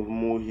lot of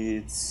Mo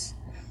hits,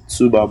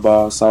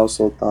 Subaba, South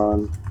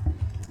Sultan,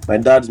 my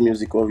dad's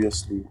music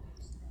obviously.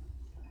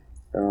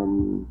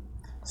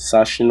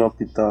 Sashino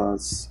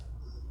Peters.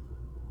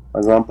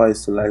 My grandpa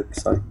used to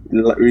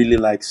really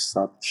like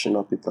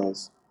Sashino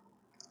Peters.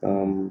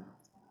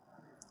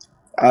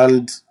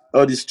 And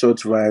all these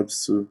church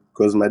vibes too,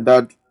 because my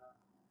dad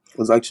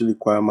was actually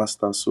choir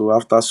master. So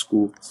after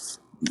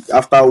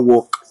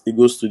work, he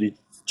goes to the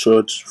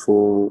church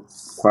for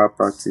choir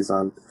practice,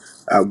 and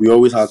we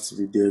always had to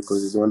be there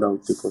because he's the one that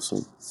would take us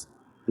home.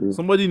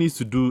 Somebody needs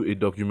to do a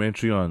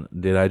documentary on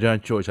the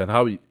Nigerian church and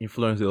how it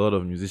influenced a lot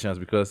of musicians,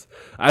 because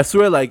I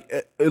swear, like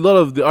a lot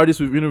of the artists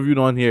we've interviewed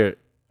on here,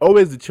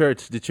 always the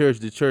church.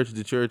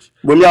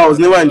 But me, I was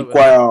never in the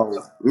choir.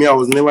 I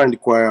was never in the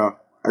choir.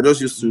 I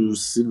just used to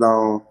sit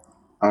down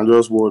and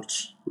just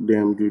watch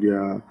them do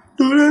their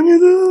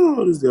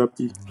all this their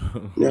P.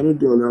 Me, I don't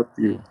do that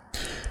P.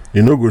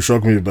 You know, go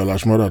shock me if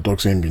Belash mother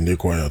talks in the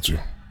choir too.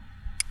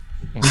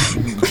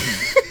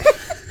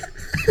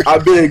 I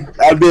beg,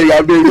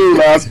 you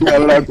will ask me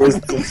another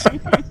question.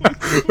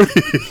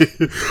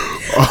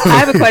 I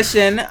have a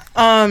question.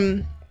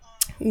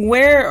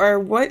 Where or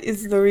what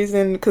is the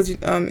reason? Because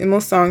in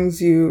most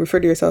songs you refer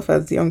to yourself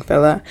as the young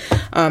fella.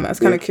 I was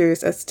kind of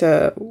curious as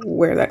to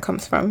where that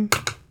comes from.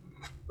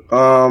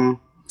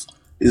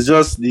 It's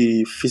just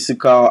the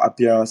physical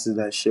appearances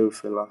that I share with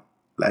fella,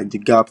 like the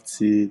gap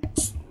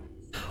teeth.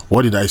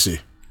 What did I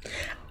say?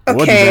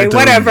 Okay,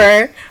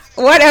 whatever.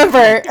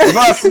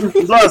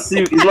 It's not as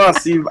if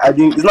I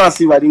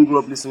didn't grow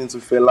up listening to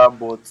fella,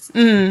 but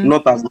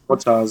not as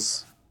much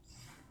as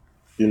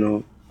I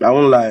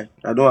won't lie.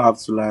 I don't have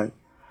to lie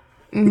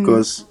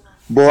because.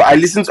 But I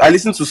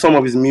listen to some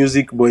of his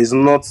music, but it's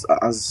not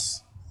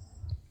as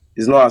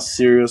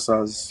serious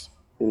as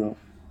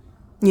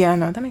Yeah,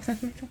 no, that makes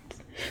sense.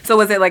 So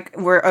was it like,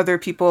 were other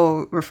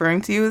people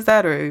referring to you as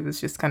that, or it was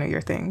just kind of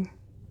your thing?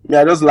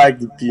 Yeah, I just like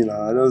the P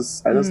now. I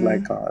just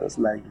like her. I just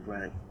like the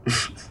vibe.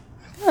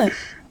 Good.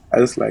 I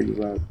just like the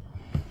vibe.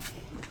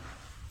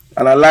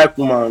 And I like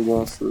woman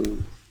girl, so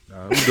Who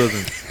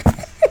doesn't?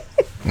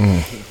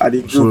 I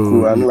did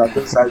joke. I know I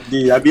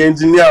be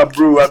engineer,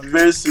 bro. I be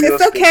very serious.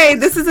 It's okay.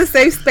 This is a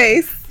safe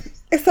space.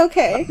 It's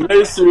okay.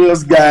 Very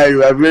serious guy.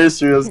 You are very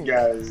serious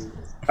guys.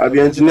 I be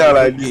engineer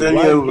like this.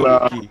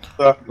 Engineering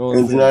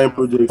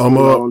project.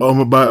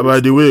 By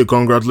the way,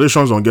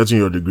 congratulations on getting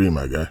your degree,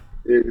 my guy.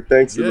 Yeah,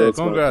 thanks a Yeah, lot.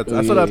 congrats. Man.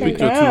 I saw that picture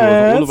too. It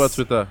was all over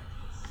Twitter.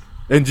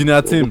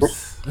 Engineer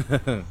teams.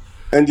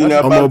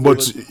 Engineer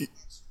But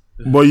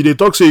Bante. you dey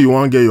talk say you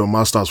want to get your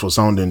masters for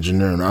sound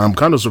engineering. I'm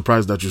kind of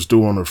surprised that you still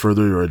want to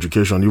further your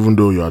education, even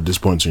though you're at this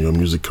point in your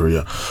music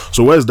career.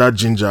 So where's that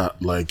ginger,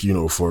 like,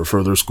 for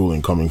further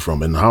schooling coming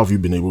from, and how have you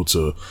been able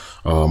to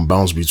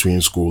bounce between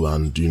school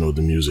and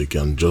the music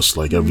and just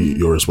like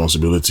your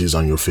responsibilities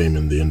and your fame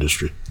in the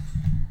industry?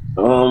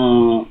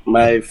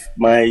 My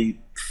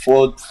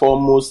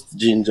foremost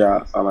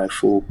ginger are my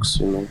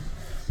folks.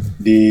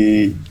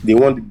 They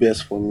want the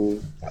best for me,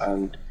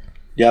 and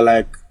they're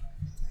like,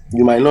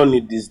 you might not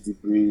need this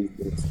degree,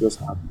 but just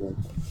have them.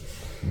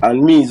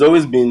 And me, it's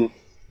always been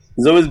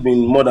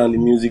more than the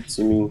music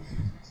to me.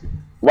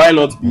 Why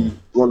not be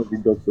one of the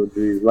Dr.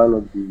 Dre's? Why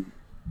not be, you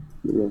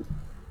know,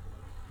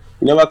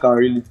 you never can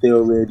really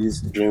tell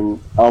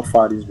how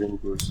far this dream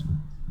goes.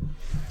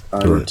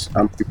 Right. And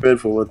I'm prepared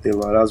for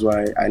whatever. That's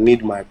why I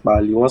need my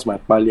pali. Once my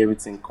pali,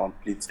 everything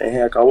complete. And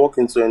here I can walk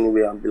into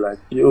anywhere and be like,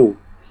 yo,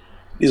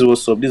 this is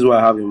what's up. This is what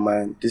I have in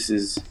mind. This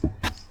is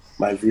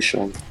my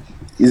vision.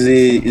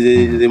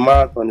 It's a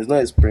marathon. It's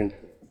not a sprint.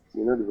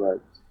 You know the vibe.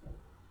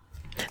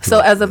 So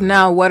as of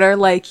now, what are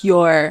like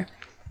your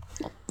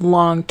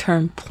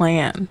long-term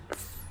plans?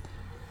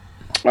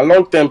 My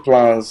long-term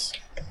plans,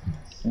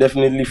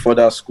 definitely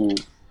further school,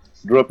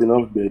 drop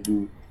enough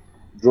bedu,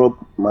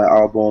 drop my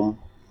album.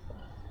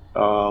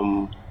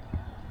 Um,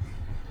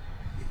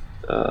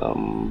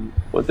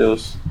 what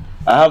else?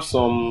 I have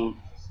some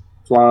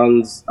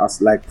plans as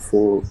like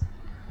for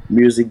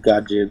music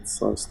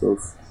gadgets and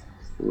stuff.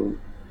 you know.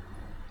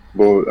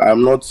 But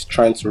I'm not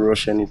trying to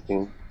rush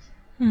anything.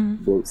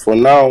 But for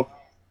now,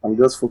 I'm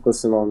just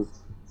focusing on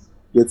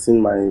getting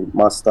my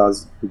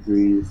master's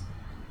degree,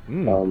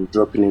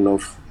 dropping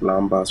enough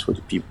lambas for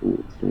the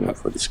people,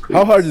 for the How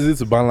screen. hard is it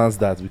to balance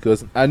that?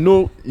 Because I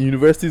know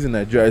universities in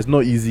Nigeria it's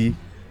not easy.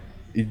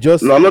 It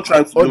just No, I'm not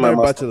trying to do my ordinary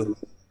master's.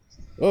 bachelor.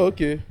 Oh,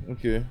 okay,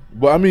 okay.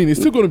 But I mean, it's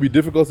still going to be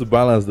difficult to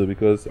balance though,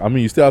 because I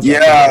mean, you still have to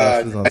attend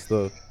Yeah, classes and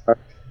stuff.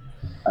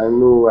 I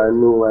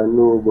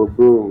know, but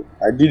bro,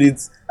 I did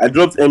it. I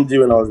dropped MD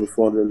when I was in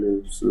 400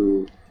 level,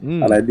 so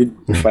and I did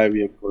 5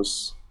 year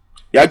course.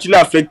 It actually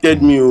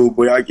affected me,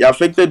 but it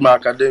affected my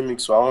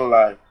academics, so I won't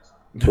lie.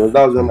 Because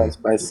that was when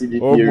my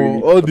CGPA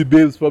really. All the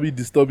babes probably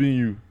disturbing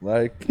you.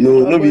 Like, No,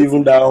 yeah, not be but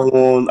even that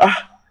one.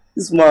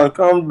 This man,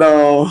 calm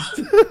down. Not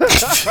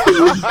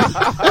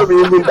be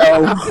even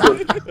that one.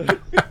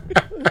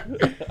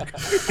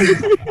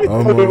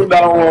 Not even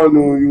that one.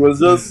 No. It was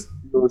just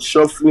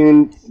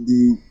shuffling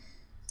the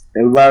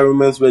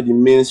environments where the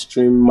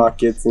mainstream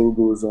marketing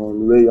goes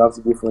on, where you have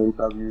to go for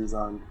interviews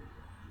and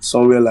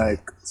somewhere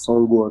like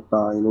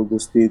Songwater in Ogun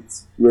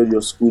State, where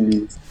your school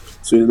is.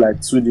 So it's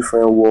like two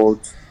different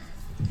worlds,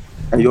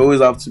 and you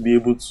always have to be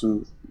able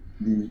to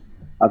be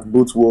at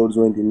both worlds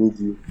when they need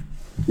you.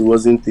 It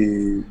wasn't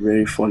a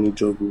very funny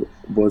job,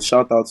 but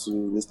shout out to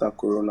Mr.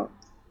 Corona.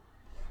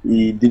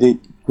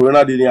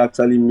 Corona didn't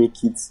actually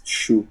make it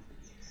show.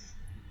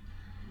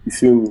 You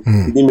feel me?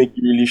 It didn't make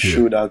it really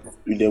show that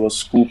there was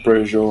school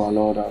pressure and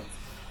all that.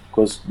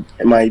 Because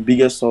my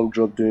biggest song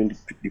dropped during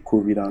the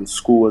COVID and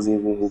school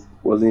wasn't even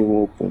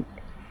open.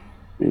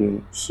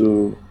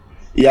 So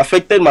it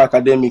affected my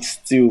academics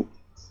still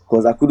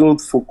because I couldn't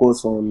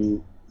focus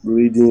on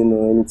reading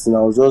or anything.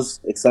 I was just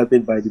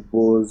excited by the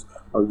buzz.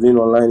 I was doing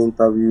online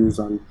interviews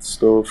and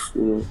stuff.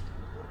 But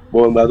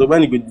when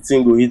the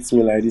thing go hit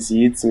me like this, it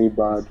hits me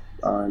bad,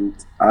 and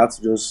I had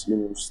to just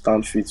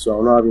stand fit. So I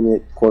will not have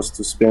any cost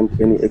to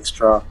spend any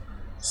extra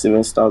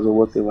semesters or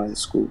whatever in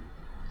school.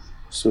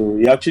 So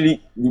the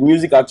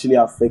music actually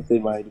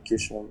affected my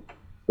education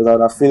because I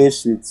would have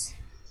finished with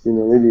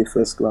maybe a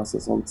first class or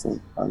something,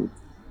 and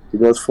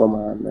it just for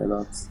my hand like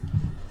that.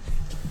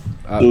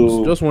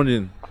 So just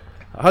wondering,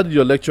 how did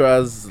your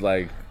lecturers,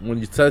 like, when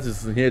you started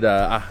to hear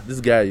that this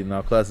guy in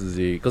our class is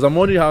a? Because I'm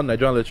wondering how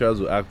Nigerian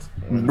lecturers will act.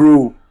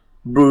 bro,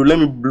 let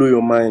me blow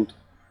your mind.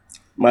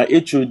 My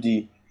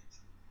HOD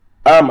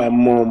and my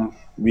mom,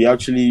 we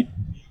actually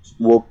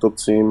walked up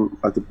to him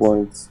at the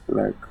point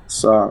like,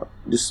 sir,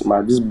 this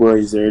boy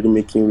is already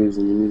making waves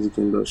in the music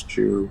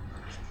industry,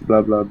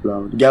 blah blah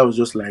blah. The guy was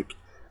just like,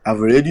 I've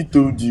already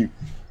told you,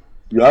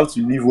 you have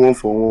to leave one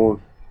for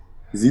one.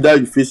 It's either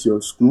you face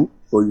your school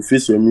or you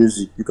face your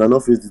music. You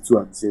cannot face the two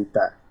at the same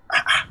time.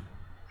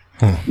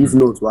 If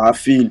not, well, I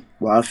feel.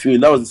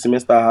 That was the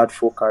semester I had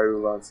 4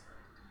 carryovers.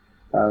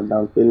 And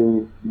I'm telling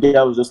you, the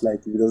guy was just like,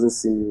 if he doesn't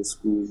see me in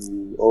school,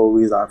 you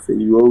always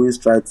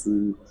try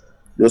to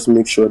just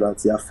make sure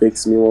that he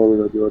affects me one way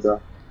or the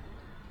other.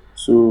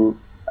 So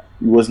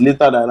it was later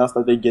that I now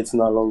started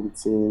getting along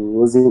with him. It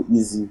wasn't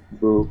easy,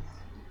 bro.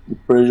 The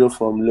pressure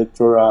from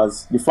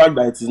lecturers, the fact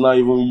that it is not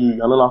even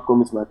you're not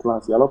coming to my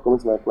class,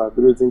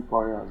 everything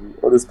pouring,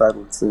 all those type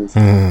of things.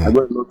 I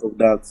got a lot of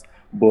that.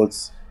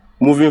 But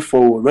moving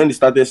forward, when they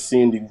started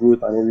seeing the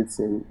growth and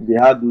everything, they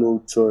had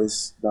no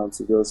choice than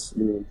to just,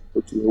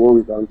 okay, what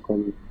we can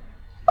come.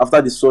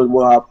 After they saw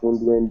what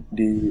happened when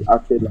they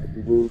acted like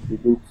they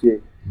didn't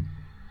care,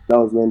 that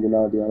was when they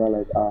were not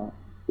like,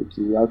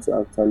 okay, we have to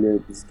actually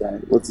help this guy.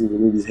 What if we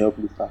need his help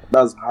later?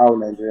 That's how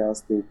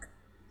Nigerians think.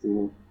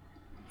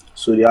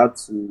 So they had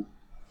to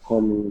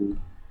coming,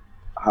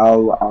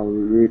 how I'll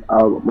read,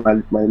 how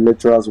my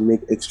lecturers will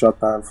make extra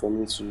time for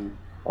me to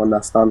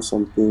understand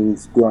some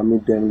things, go and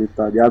meet them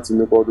later. They had to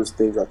make all those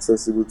things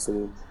accessible to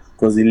me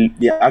because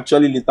they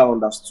actually later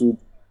understood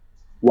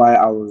why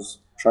I was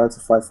trying to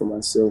fight for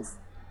myself.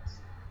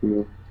 You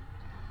know,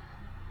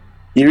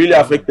 it really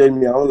affected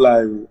me. I won't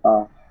lie.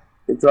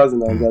 Lecturers in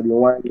Nigeria, they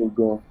want me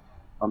go.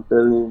 I'm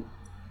telling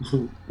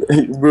you,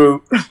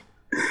 bro.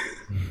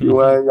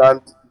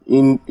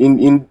 And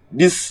in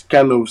this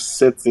kind of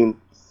setting,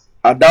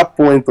 at that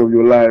point of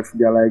your life,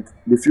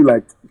 they feel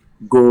like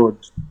God.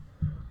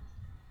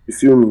 You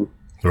feel me?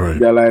 Right.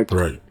 They're like,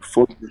 Right.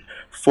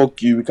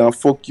 fuck you, we can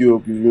fuck you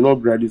up. If you're not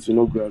graduate, you're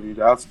not graduate.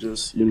 That's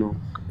just,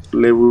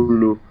 level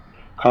low,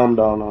 calm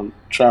down and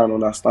try and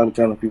understand the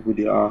kind of people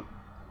they are.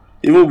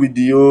 Even with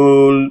the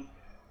whole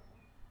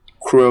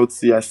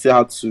cruelty, I still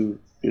had to,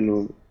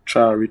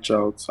 try and reach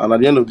out. And at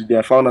the end of the day,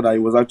 I found out that it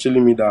was actually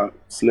me that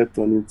slept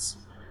on it.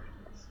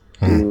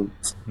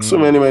 So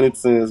many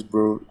things,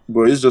 bro.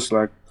 But it's just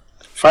like,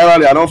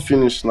 finally, I don't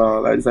finish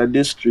now. Like, it's like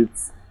this street.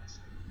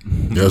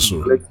 Yes,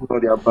 sir. Collecting all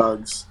their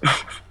bags.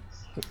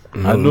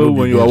 I know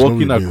when you are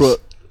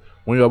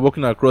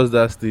walking across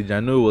that stage,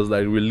 I know it was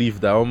like relief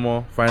that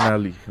almost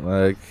finally,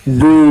 like,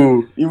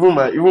 bro.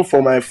 Even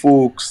for my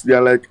folks, they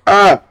are like,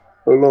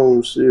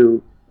 hello,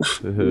 shit.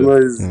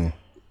 Noise.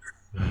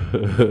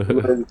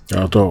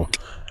 At all.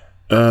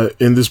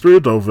 In the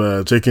spirit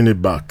of taking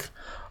it back,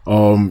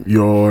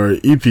 your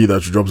EP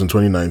that you dropped in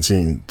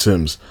 2019,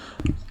 Tim's,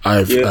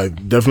 I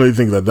definitely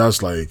think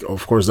that's like,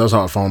 of course, that's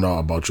how I found out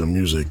about your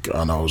music,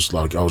 and I was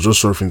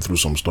just surfing through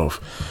some stuff,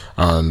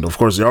 and of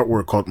course the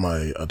artwork caught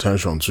my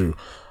attention too.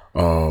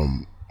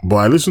 But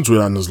I listened to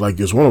it and it's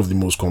one of the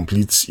most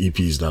complete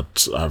EPs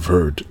that I've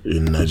heard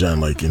in Nigeria,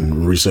 like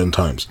in recent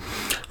times,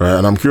 right?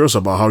 And I'm curious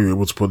about how you're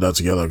able to put that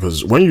together,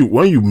 because when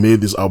you made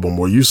this album,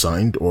 were you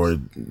signed or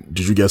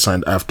did you get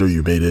signed after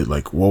you made it?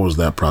 Like, what was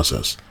that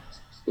process?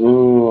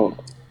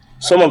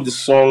 Some of the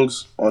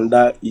songs on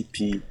that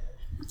EP,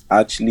 I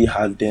actually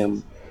had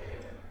them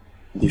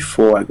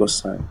before I got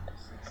signed.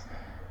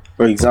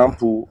 For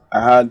example,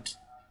 I had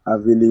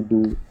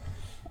Available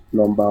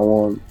number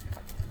 1.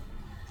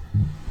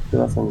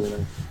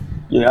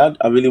 Yeah, I had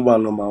Available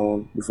and number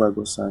 1 before I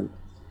got signed.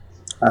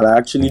 And I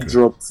actually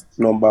dropped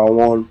number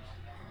 1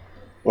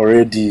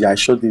 already. I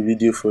shot the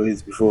video for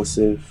it before,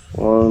 say,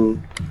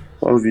 one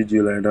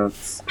video like that.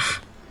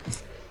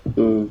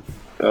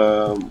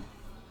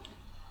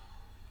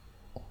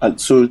 And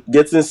so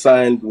getting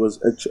signed was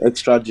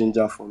extra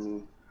ginger for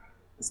me.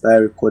 I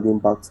started recording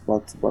back to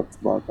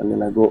back, and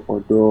then I got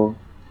Odo,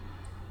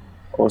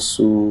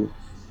 also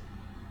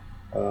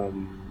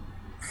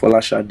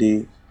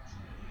Folashade.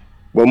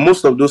 But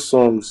most of those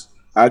songs,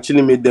 I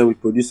actually made them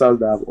with producers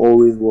that I've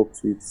always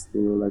worked with,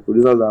 like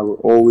producers that I've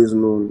always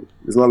known.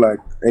 It's not like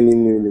any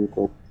new link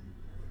up.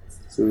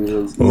 So it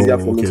was easier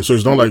for me. So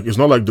it's not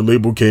like the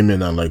label came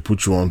in and like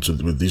put you on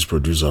with these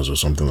producers or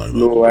something like that.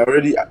 No,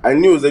 I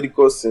knew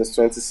Zediko since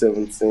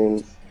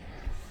 2017.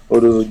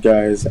 All those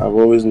guys, I've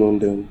always known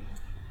them.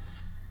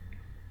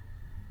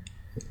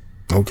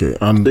 Okay,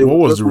 and what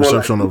was the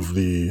reception of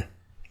the?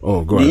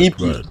 Oh, go ahead.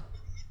 It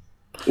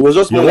was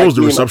just more what was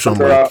the reception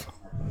like?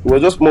 It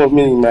was just more of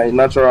me in my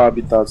natural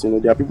habitat.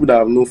 There are people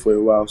that I've known for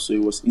a while, so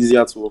it was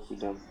easier to work with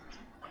them.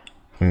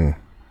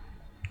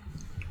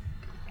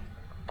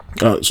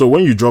 So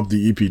when you dropped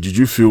the EP, did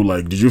you feel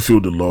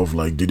the love?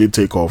 Like, did it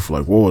take off?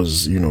 Like, what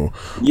was what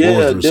was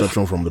the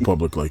reception from the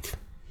public like?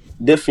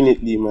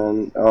 Definitely,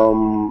 man.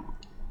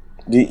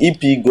 The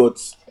EP got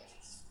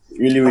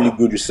really, really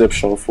good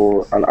reception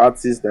for an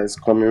artist that's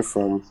coming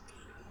from,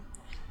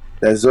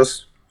 that's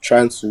just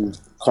trying to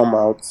come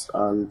out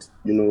and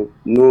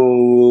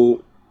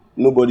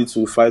nobody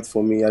to fight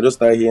for me. I just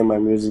started hearing my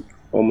music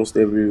almost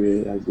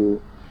everywhere I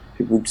go.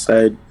 People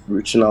started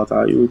reaching out.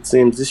 You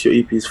Tim, this your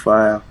EP is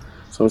fire.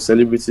 Some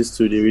celebrities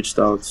too, they reached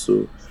out.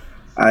 So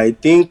I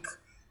think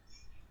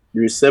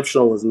the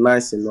reception was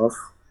nice enough,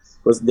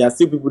 because there are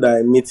still people that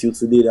I meet you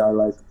today that are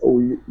like, oh,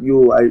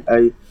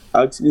 I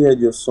actually heard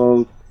your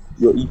song,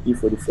 your EP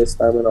for the first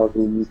time when I was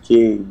in the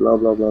UK, blah,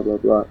 blah, blah, blah,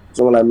 blah.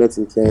 Someone I met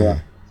in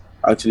Kenya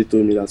actually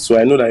told me that. So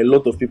I know that a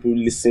lot of people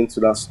listened to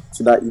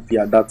that EP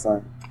at that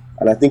time.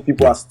 And I think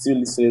people are still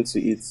listening to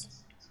it.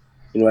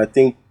 I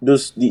think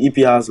the EP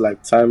has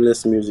like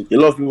timeless music. A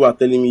lot of people are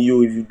telling me,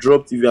 if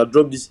you had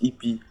dropped this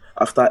EP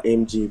after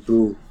MJ,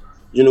 bro,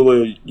 you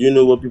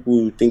know what people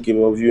will think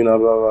about you, and blah,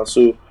 blah, blah.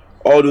 So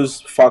all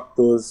those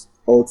factors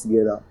all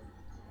together.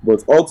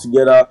 But all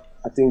together,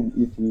 I think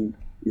the EP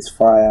is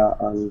fire,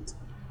 and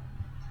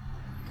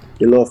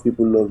a lot of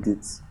people loved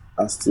it.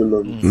 I still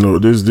love it. No,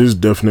 this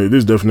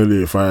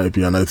definitely a fire EP,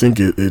 and I think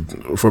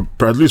for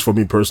at least for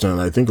me personally,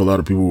 and I think a lot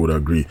of people would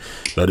agree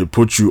that it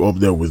puts you up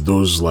there with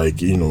those,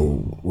 like,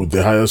 with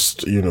the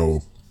highest,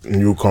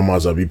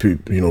 newcomers,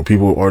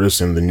 people,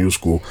 artists in the new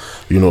school,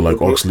 like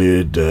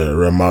Oxlade,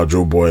 Rema,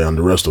 Joe Boy, and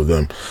the rest of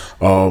them.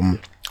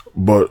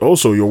 But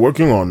also, you're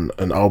working on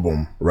an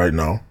album right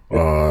now.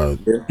 that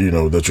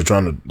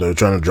they're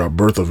trying to drop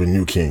Birth of a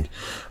New King,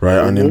 right?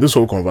 And in this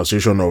whole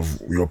conversation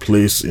of your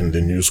place in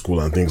the new school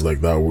and things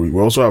like that, we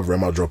also have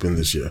Rema dropping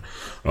this year,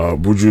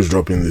 Buju is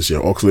dropping this year,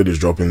 Oxlade is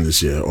dropping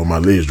this year, or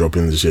Malay is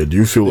dropping this year. Do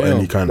you feel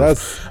any kind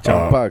that's of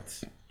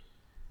jam-packed.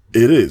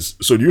 it is.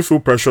 So do you feel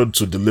pressured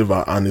to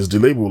deliver, and is the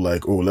label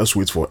like, oh, let's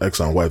wait for X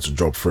and Y to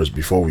drop first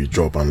before we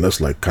drop, and let's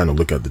like kind of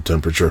look at the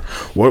temperature?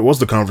 What's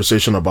the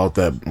conversation about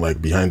that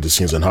like behind the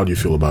scenes, and how do you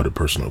feel about it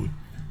personally?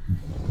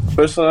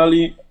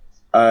 Personally,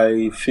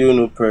 I feel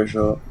no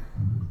pressure,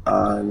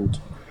 and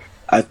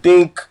I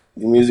think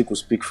the music will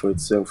speak for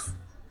itself.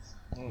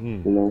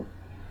 You know,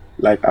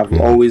 like I've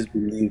always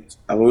believed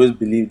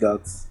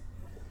that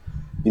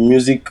the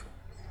music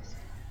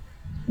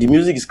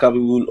is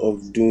capable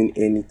of doing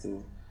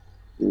anything.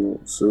 You know,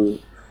 so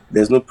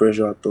there's no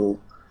pressure at all.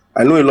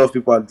 I know a lot of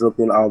people are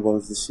dropping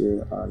albums this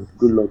year, and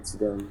good luck to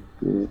them.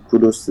 You know,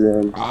 kudos to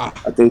them.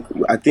 I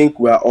think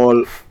we are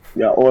all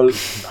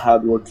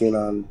hardworking,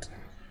 and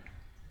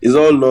it's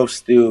all love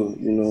still.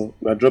 You know,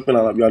 we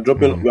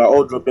are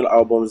all dropping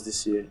albums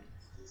this year.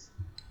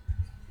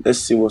 Let's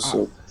see what's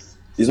up.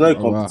 It's not a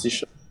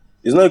competition.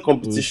 It's not a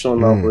competition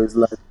now, but it's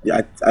like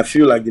I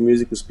feel like the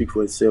music will speak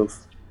for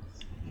itself.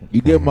 You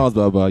get mouths,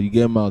 Baba. You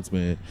get mouths,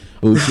 man.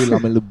 Oh shit,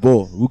 I'm in the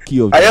ball. Rookie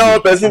of. I am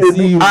one person they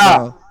do.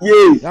 I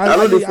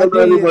know they follow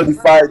anybody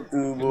fight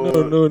too,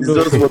 but No. it's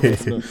just what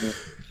it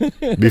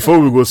is. Before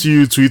we go see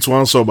you tweet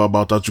one sub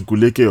about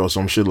Achukuleke or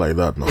some shit like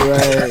that, no?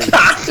 Right.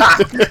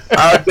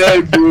 I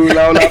beg you,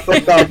 now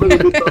talk down, bring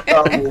it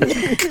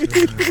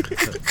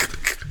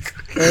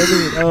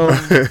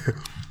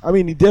I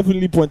mean, he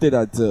definitely pointed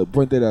at the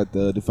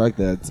fact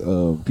that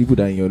people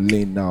that are in your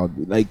lane now,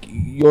 like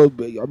people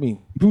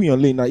in your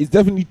lane now, it's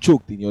definitely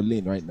choked in your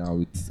lane right now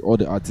with all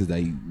the artists that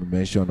you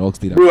mentioned,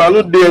 Oxlade. Bro, I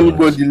don't dare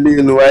anybody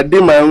lane, no. I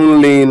did my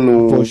own lane,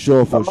 no. For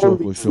sure.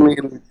 With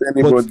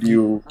anybody,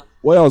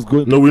 What else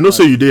going? No, we don't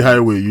say you did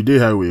highway. You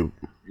did highway.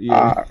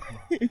 Yeah.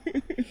 I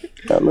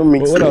don't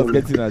mix What I was it.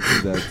 getting at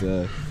is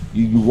that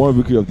you won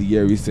Rookie of the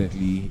Year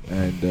recently,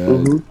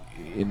 and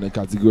in the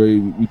category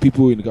with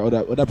people in the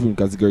other people in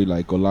the category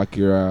like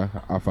Olakira,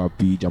 Alpha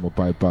P, Jamo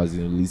Pipers,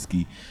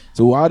 Liski.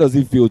 So how does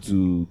it feel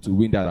to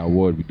win that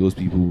award with those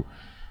people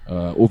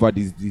over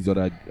these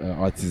other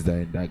artists that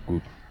are in that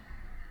group?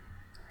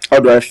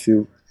 How do I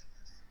feel?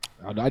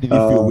 How did you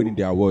feel winning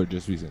the award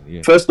just recently?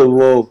 Yeah. First of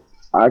all,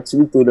 I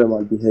actually told them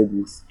at the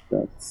headies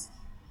that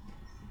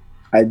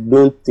I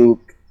don't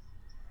think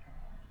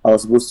I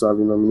was supposed to have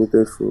been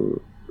nominated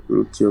for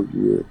Rookie of the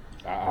Year.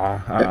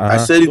 I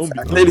said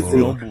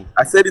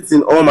it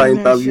in all my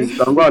interviews.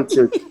 You can go and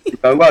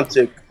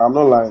check. I'm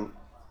not lying.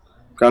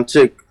 You can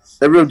check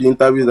every of the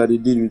interviews that they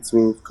did with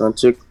me. You can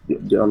check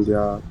on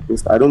their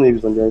I don't know if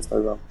it's on their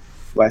Instagram,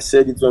 but I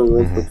said it when we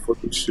went for the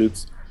photo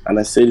shoot, and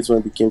I said it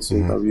when they came to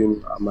interview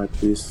me at my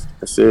place.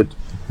 I said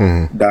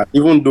that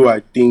even though I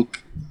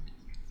think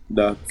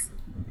that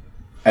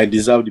I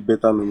deserve the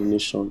better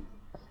nomination,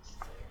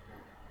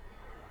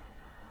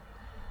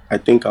 I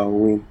think I'll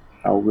win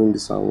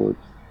this award.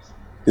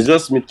 It's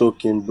just me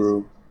talking,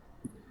 bro.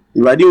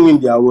 If I didn't win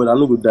the award, I'm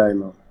not gonna die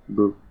now,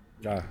 bro.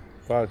 Yeah,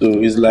 facts. So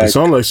it's like It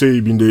sounds like say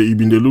you been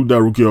the look that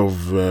rookie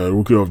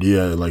of the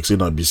year, like say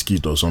that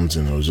biscuit or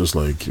something. It was just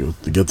like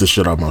to get this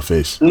shit out of my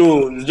face.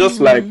 no, it's just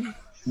like,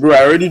 bro.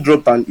 I already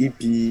dropped an EP,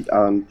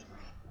 and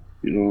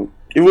you know,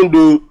 even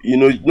though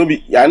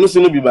I know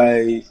say no be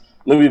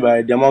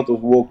by the amount of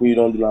work we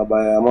don't do, now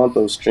by the amount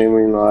of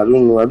streaming. I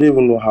don't know. I don't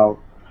even know how,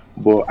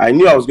 but I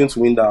knew I was going to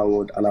win that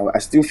award, and I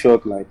still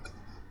felt like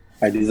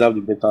I deserve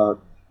the better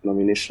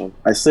nomination.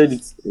 I said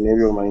it in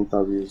every of my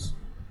interviews.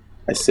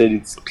 I said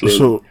it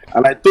clearly,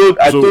 and I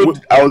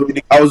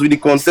was with the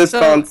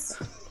contestants.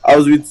 I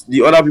was with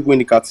the other people in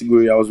the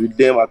category. I was with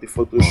them at the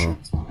photo shoot,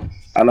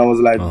 and I was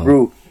like,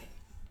 bro.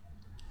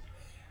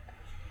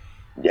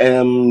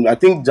 I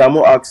think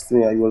Jamo asked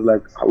me. He was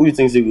like, "Who do you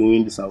think is going to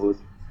win this award?"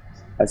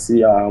 I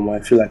say, I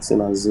feel like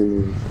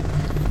saying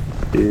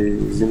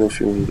Zeno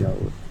should win the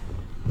award.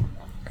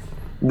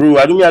 Bro,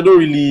 I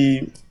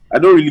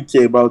don't really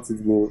care about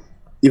it, bro.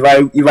 If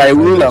I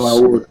win an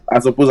award, I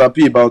suppose I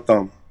pay about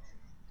them.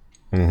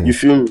 You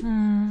feel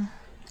me?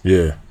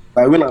 Yeah. If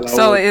I win an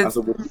award, I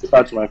suppose to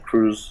start my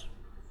cruise.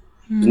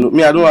 You know,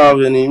 me, I don't have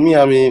any.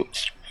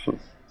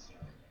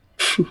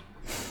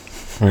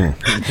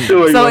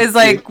 So it's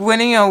like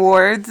winning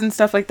awards and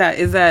stuff like that.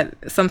 Is that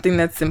something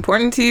that's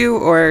important to you,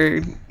 or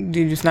do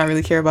you just not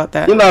really care about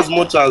that? In as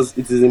much as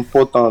it is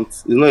important,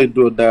 it's not a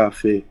do or die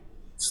affair.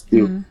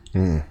 Still.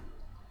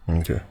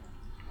 Okay.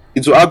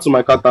 It will add to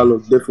my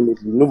catalog,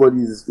 definitely.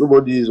 Nobody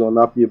is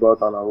unhappy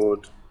about an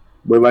award.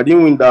 But if I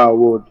didn't win that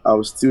award, I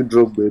will still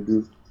drop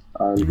Bedu.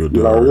 And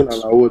if I win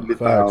an award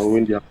later, I will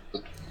win the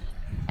award.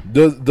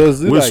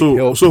 Does it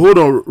help? So hold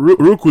on,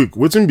 real quick.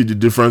 What's be the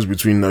difference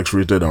between Next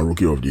Rated and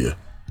Rookie of the Year?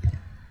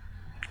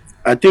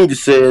 I think they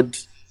said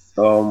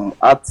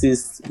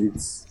artists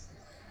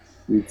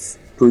with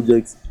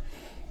projects,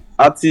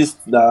 artists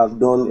that have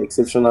done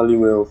exceptionally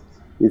well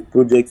with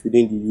projects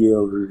within the year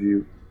of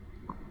review.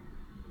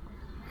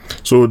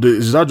 So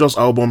is that just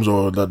albums,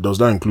 or does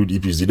that include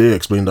EPs? Did they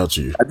explain that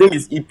to you? I think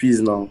it's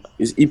EPs now.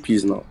 It's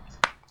EPs now.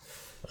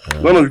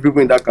 None of the people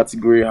in that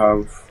category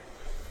have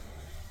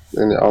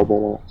any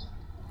album out.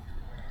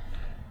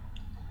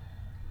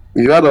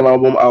 If you had an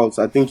album out,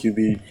 I think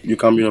you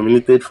can be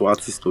nominated for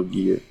Artist of the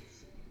Year.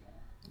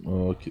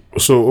 Okay.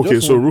 So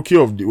Just so one- Rookie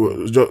of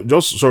the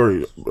just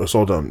sorry,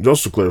 Sultan.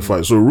 Just to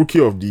clarify, so Rookie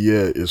of the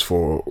Year is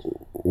for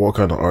what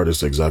kind of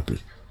artist exactly?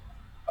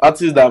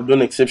 Artists that have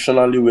done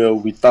exceptionally well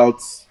without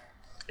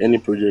any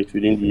project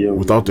within the year.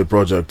 Without a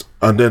project,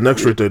 and then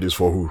next rated is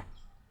for who?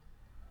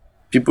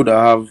 People that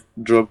have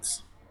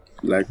dropped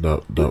like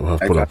That have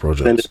put out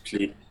projects.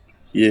 independently.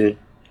 Yeah.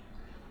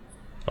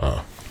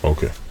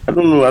 Okay. I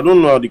don't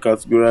know how they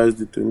categorized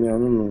it to me. I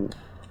don't know.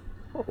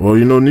 Well,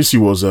 Nisi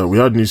was we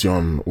had Nisi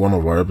on one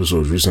of our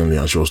episodes recently,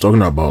 and she was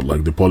talking about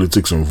like the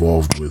politics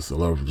involved with a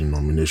lot of the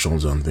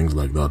nominations and things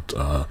like that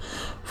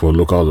for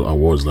local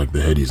awards like the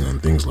Headies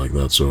and things like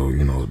that. So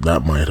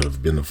that might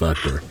have been a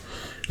factor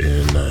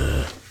in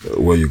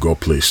where you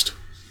got placed.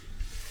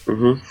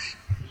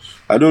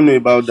 I don't know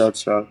about that,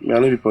 Sha. Me, I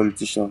know be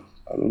politician.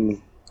 I don't know.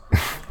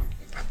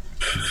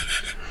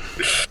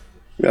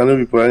 Me, I know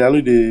be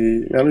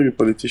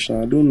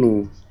politician. I don't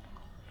know.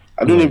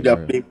 I don't know if they are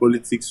playing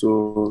politics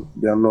or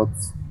they are not.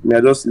 Me,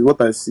 it's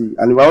what I see.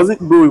 And if I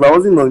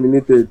wasn't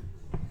nominated,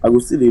 I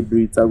would still they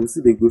breathe. I would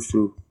still they go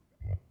show.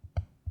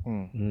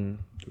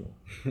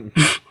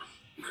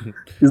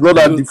 It's not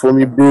that deep for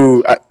me,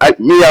 bro. I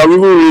will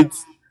even rate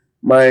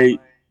my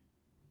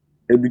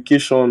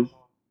education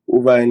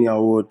over any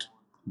award,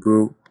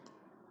 bro.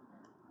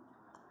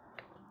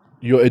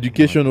 Your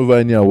education over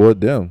any award,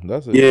 damn.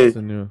 That's a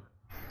new.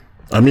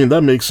 I mean,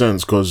 that makes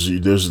sense because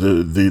there's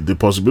the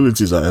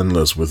possibilities are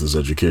endless with his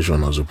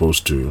education as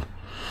opposed to.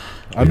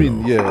 I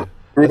mean, yeah.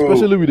 Bro,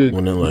 Especially with the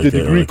winning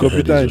degree in like a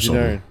computer Headies or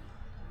engineering.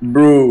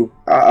 Bro,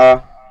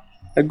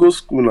 I go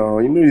school now.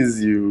 It's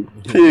you.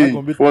 Hey,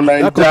 for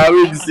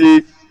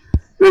Nigeria,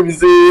 we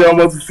say I'm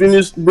about to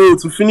finish, bro.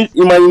 To finish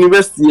in my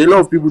university, a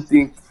lot of people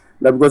think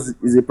that because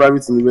it's a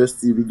private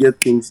university, we get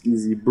things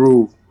easy,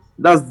 bro.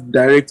 That's the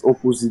direct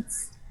opposite.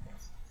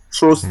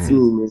 Trust me,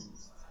 man.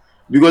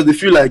 Because they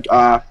feel like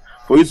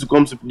for you to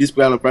come to this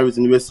kind of private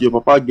university,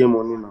 your papa get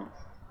money now.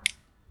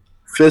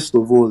 First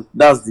of all,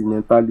 that's the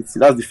mentality.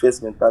 That's the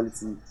first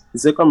mentality. The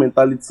second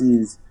mentality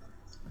is,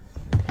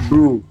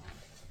 bro,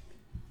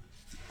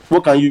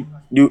 what can you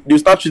do? They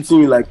start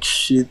treating you like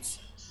shit.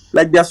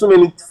 Like there are so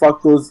many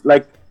factors.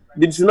 Like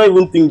they should not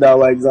even think that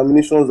our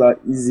examinations are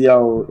easier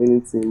or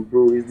anything,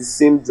 bro. It's the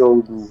same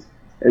jungle.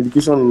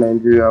 Education in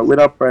Nigeria,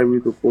 whether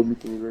private or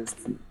public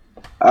university.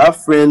 I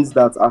have friends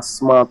that are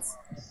smart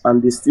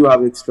and they still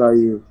have extra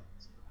year.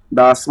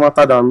 That are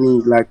smarter than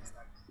me, like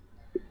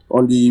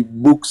on the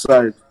book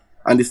side,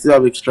 and they still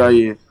have extra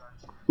year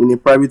in a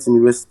private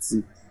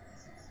university.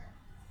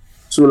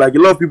 So like a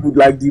lot of people,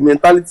 like the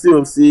mentality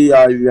of say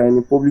if you are in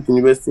a public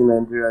university in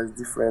Nigeria is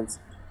different.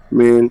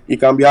 Man, it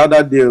can be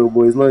harder there,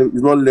 but it's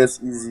not less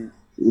easy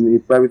in a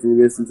private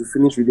university to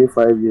finish within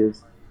 5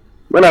 years.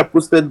 When I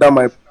posted that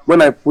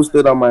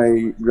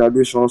my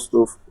graduation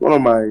stuff, one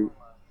of my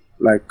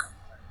like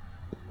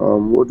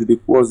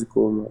what's it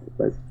called now?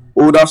 Like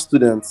older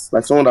students,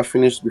 like someone that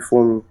finished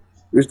before me,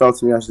 reached out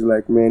to me and she's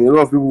like, man, a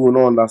lot of people will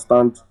not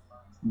understand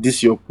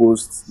this your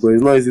post, but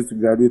it's not easy to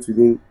graduate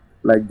within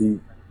like the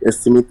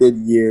estimated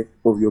year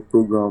of your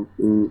program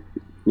in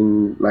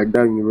like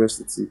that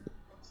university.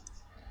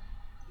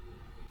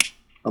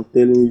 I'm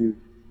telling you,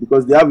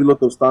 because they have a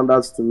lot of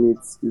standards to meet.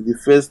 It's the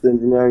first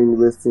engineering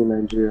university in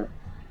Nigeria,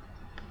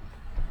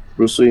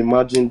 bro. So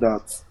imagine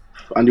that,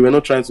 and they were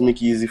not trying to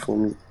make it easy for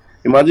me.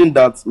 Imagine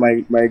that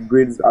my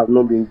grades have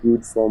not been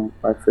good from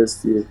my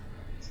first year.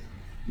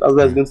 That's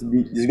why it's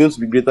going to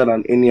be greater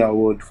than any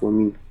award for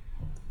me.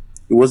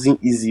 It wasn't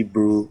easy,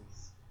 bro.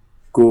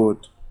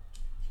 God.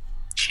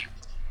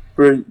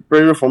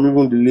 Pressure from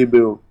even the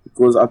label,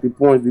 because at the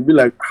point they'll be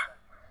like,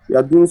 you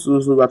are doing so,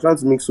 we are trying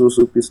to make so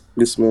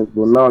placement,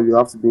 but now you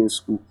have to be in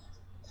school.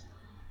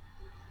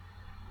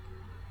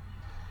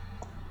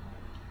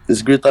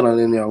 It's greater than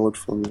any award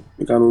for me.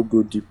 We cannot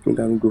go deep, we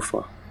cannot go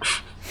far.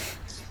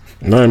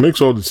 No, it makes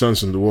all the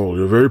sense in the world.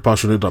 You're very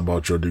passionate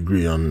about your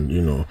degree, and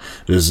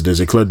there's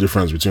a clear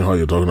difference between how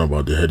you're talking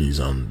about the Headies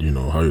and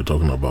how you're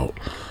talking about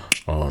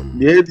the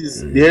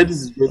Headies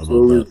is going to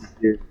always be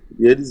there.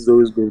 The Headies is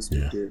always going to be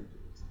there.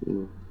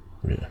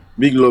 Yeah.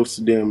 Big love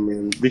to them,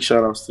 man. Big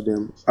shout outs to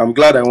them. I'm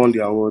glad I won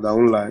the award, I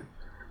won't lie.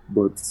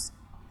 But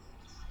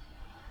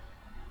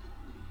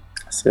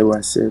I said what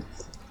I said.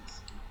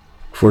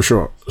 For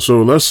sure.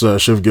 So let's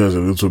shift gears a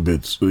little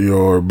bit.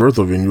 Your Birth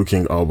of a New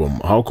King album,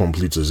 how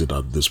complete is it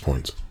at this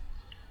point?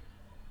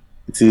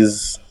 It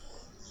is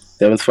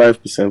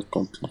 75%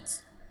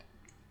 complete.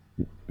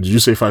 Did you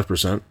say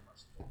 5%?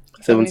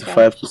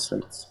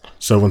 75%.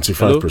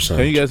 75%.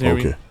 Can you guys hear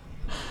me? Okay.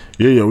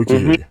 Yeah, we can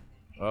hear you.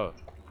 Oh.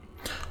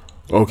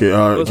 Okay,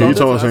 can you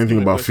tell us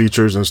anything about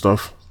features and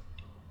stuff?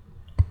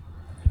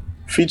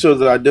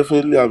 Features, I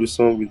definitely have a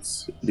song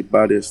with the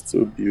baddest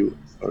OBO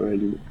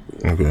already.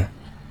 Okay.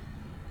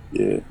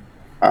 Yeah.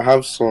 I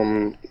have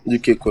some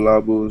UK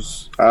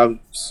collabos. I have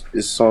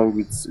a song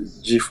with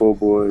G4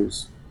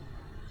 Boys.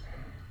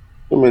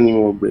 So many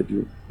more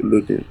already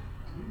loading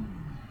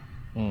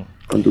on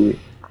the way.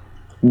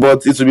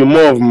 But it will be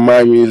more of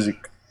my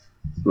music,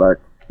 like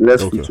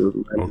less Okay. features,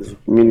 my Okay.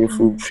 music,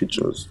 meaningful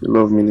features. I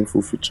love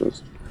meaningful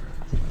features,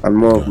 and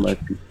more of my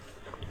Gotcha. people.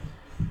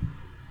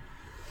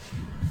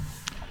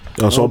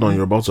 So hold on,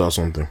 you're about to ask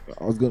something.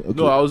 I was gonna. Okay.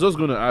 No, I was just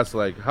gonna ask,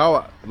 like,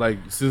 how, like,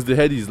 since the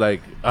head is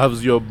like,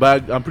 has your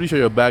bag? I'm pretty sure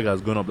your bag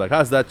has gone up. Like,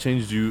 has that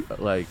changed you,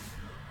 like,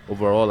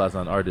 overall as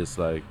an artist?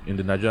 Like, in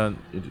the Nigerian,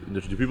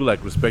 do people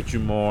like respect you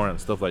more and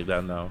stuff like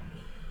that now?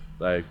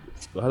 Like,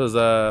 how does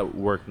that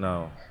work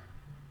now?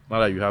 Now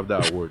that you have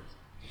that award.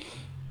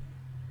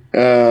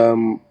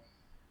 Um,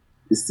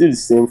 it's still the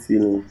same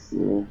feeling. You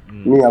know,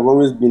 me, I've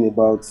always been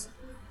about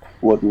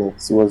what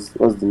next. What's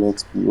the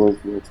next?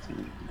 What's the next?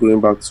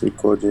 Going back to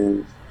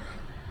recording.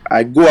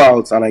 I go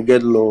out and I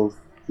get love,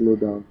 no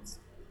doubt.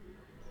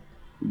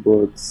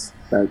 But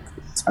like,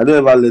 I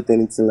don't ever let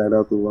anything like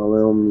that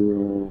overwhelm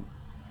me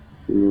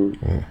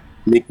or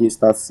make me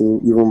start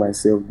seeing even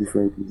myself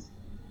differently.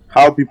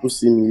 How people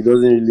see me, it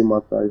doesn't really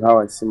matter. It's how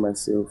I see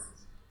myself.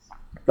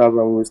 That's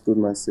what I've always told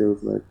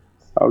myself. Like,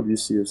 how do you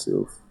see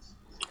yourself?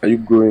 Are you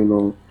growing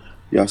or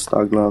you are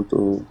stagnant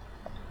or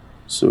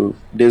so?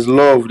 There's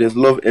love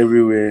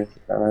everywhere,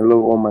 and I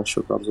love all my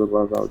shock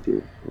absorbers out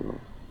there.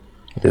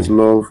 There's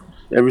love.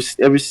 Every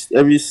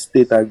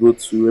state I go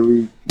to,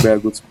 everywhere I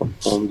go to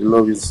perform, the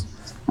love is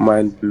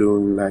mind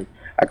blowing. Like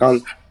I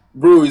can't,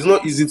 bro. It's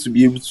not easy to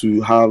be able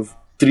to have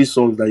 3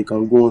 songs that you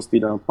can go on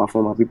stage and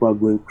perform, and people are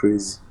going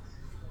crazy.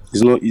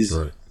 It's not easy.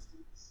 Right.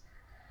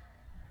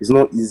 It's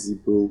not easy,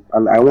 bro.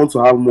 And I want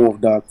to have more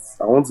of that.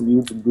 I want to be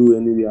able to go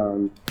anywhere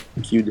and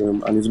kill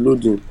them, and it's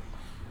loading.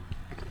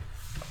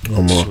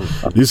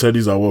 These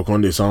headies I work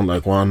on, they sound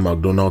like one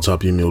McDonald's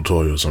Happy Meal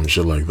toy or some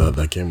shit like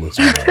that came with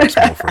some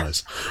small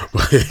fries.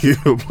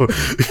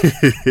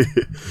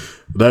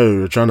 That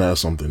you're trying to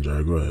ask something,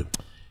 Jerry. Go ahead.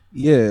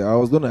 Yeah, I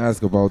was gonna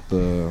ask about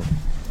the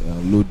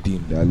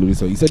loading.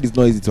 So you said it's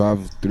not easy to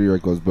have 3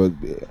 records, but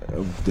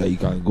that you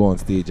can go on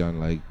stage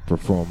and like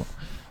perform.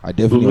 I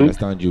definitely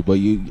understand you, but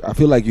I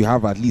feel like you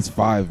have at least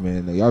 5,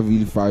 man. Like, you have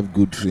really 5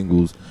 good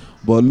singles,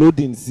 but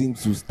loading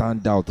seems to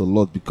stand out a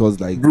lot because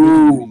like Bro.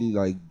 really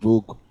like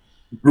broke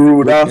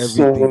That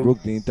everything, song.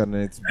 broke the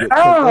internet,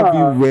 broke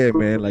everywhere,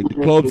 man. Like the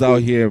clubs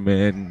out here,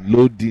 man,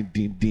 loading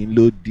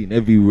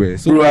everywhere.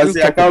 So Bro, I just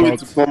say I talk can't wait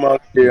about to come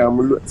out there.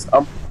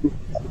 I'm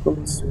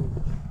coming soon.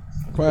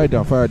 fire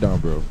down,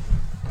 bro.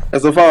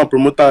 As a fan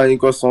promoter, I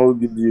ain't got some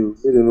video.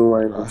 I don't know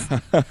why not.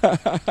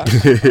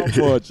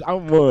 How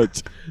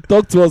much?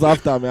 Talk to us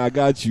after, man. I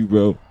got you,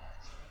 bro.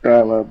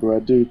 Alright, my bro, I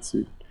do it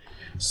too.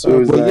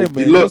 So it's But like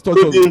yeah, man, just talk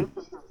to us.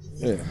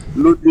 Yeah.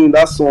 loading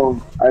that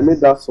song. I made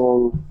that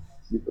song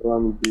with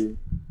Olamide.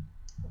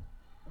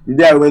 The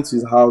day I went to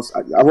his house,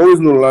 I've always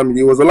known Olamide.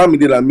 It was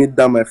Olamide that made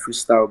that my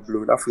freestyle,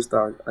 bro. That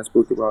freestyle I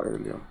spoke about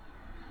earlier.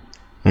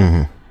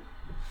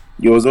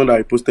 He was the one that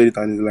I posted it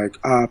and he's like,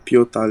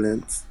 pure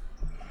talent.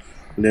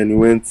 And then he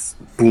went,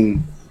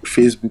 boom,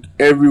 Facebook,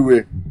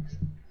 everywhere.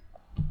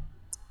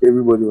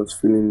 Everybody was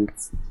feeling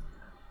it.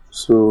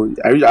 So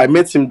I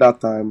met him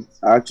that time.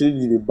 I actually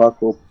did a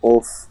backup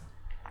of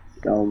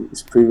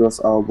his previous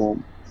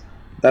album.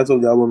 The title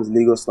of the album is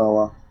Lagos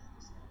Tower.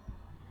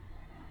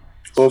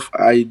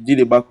 I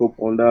did a backup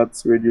on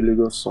that Radio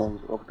Lagos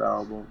song of the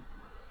album.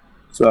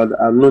 So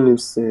I've known him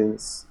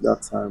since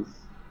that time,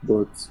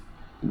 but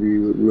we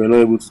were not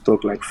able to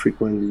talk like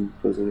frequently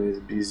because he's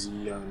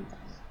busy and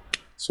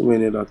so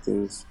many other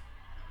things.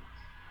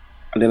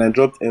 And then I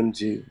dropped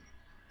MJ.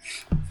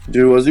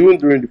 It was even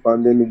during the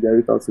pandemic that he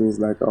reached out to me. He's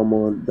like,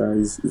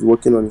 that he's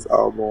working on his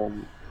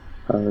album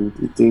and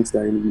he thinks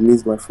that he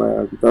needs my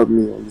fire. Without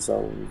me on this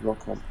album, it's not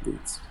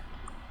complete.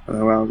 And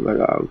I was like,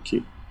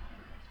 okay.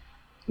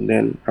 And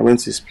then I went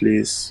to his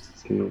place,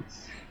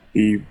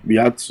 we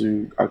had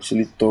to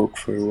actually talk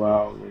for a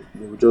while.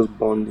 We were just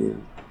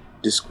bonding,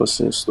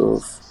 discussing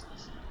stuff.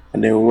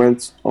 And then we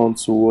went on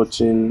to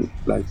watching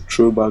like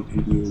throwback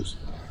videos.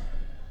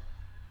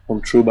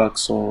 Throwback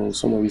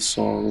songs, some of his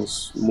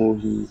songs, more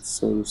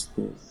hits, all those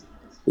things.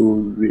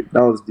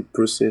 That was the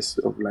process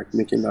of like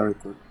making that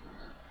record.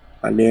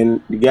 And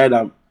then the guy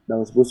that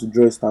was supposed to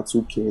draw his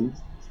tattoo came,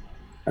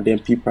 and then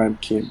P Prime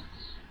came.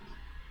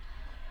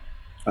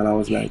 And I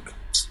was like,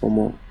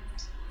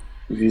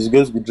 if he's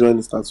going to be drawing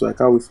his tattoo, I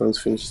can't wait for him to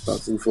finish his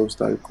tattoo before we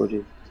start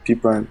recording. P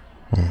Prime,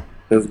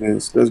 let's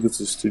go to the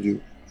studio.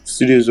 The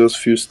studio is just a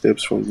few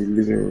steps from the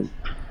living room.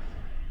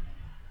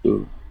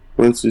 So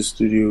went to the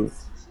studio.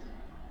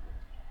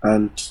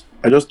 And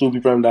I just told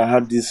people that I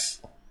had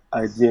this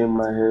idea in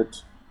my head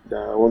that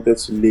I wanted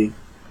to lay.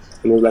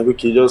 And I was like,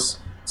 okay, just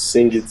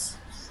sing it.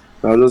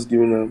 And I was just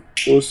giving them,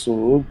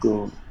 oh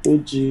God,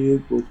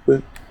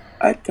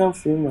 I can't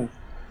feel my.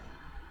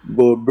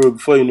 But bro,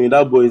 before you know,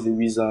 that boy is a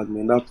wizard,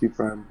 man. That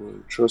people, boy,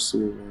 trust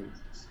me, man.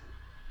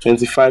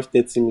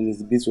 25-30 minutes,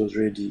 the beat was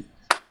ready.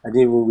 I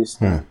didn't even waste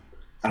time.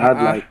 I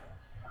had like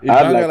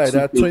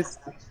that 2 takes.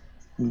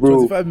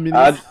 Bro, 25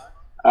 minutes.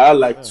 I had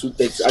like two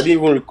takes. I didn't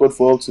even record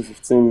for up to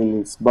 15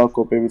 minutes. Back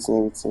up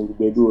everything. The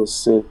baby was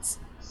set.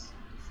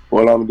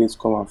 All I'm to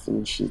come and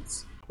finish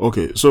it.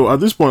 Okay, so at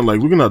this point, like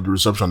looking at the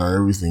reception and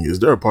everything, is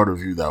there a part of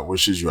you that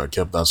wishes you had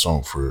kept that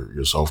song for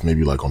yourself,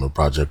 maybe like on a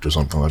project or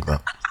something like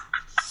that?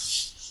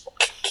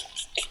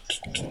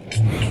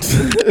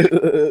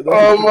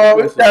 Oh man,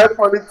 which kind of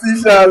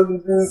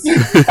politicians is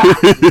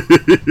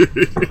this?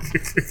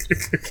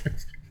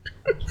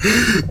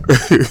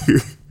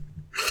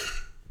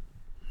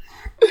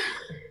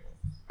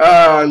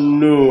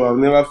 No, I've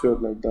never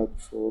felt like that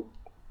before.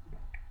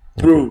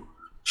 Bro,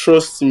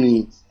 trust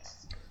me.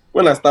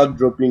 When I start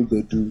dropping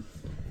the do,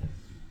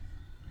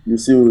 you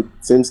see what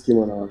same skin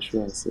on our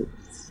show and said.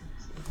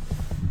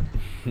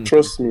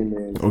 Trust me,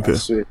 man. Okay. I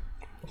swear.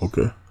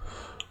 Okay.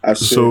 I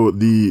swear. So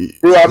the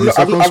Bro, I've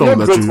second not song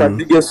that dropped my you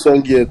biggest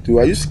song yet too.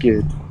 Are you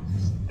scared?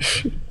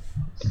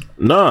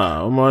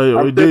 nah, my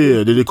I'm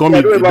did they call me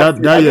I don't ever that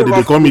feel- that I year? don't Did they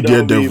ever call me feel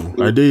that way, Daredevil?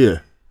 bro. I did, yeah.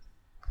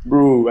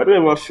 Bro, I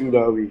don't ever feel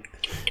that way.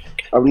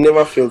 I've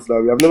never felt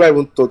that way. I've never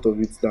even thought of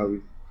it that way.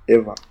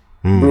 Ever.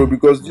 Bro,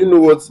 because do you know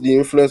what the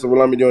influence of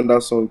Olamide on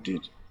that song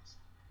did?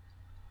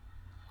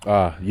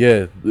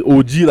 Yeah, the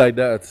OG like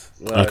that.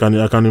 I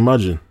can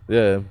imagine.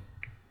 Yeah.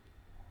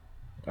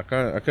 I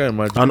can't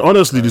imagine. And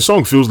honestly, the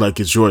song feels like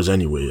it's yours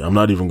anyway. I'm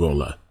not even gonna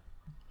lie.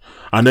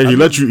 And then he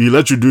let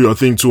you do your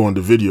thing too on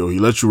the video. He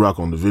let you rock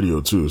on the video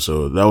too.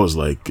 So that was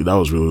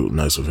real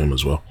nice of him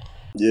as well.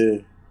 Yeah.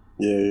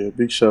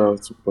 Big shout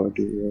out to Pado.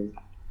 Yeah.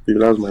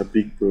 That was my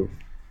big bro.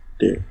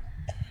 There.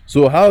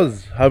 So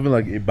how's having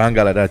like a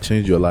banger like that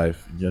changed your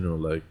life in general?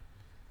 Like,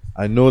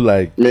 I know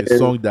like Man, a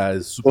song that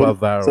is super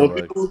viral. Some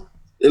Like, people,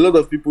 a lot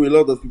of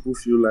people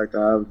feel like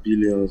I have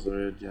billions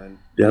already, and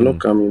they are not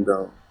coming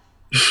down.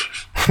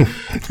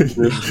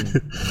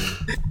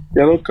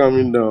 They are not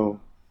coming down.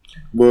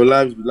 But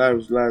life's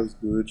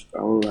good.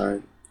 I won't lie.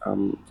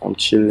 I'm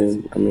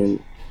chilling. I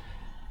mean,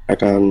 I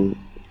can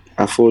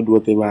afford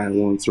whatever I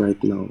want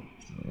right now.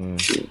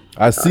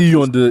 I see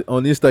you on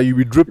Insta. You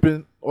be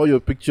dripping all your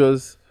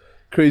pictures,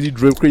 crazy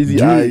drip,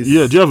 crazy eyes. Do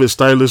you have a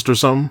stylist or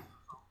something?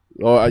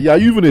 Or you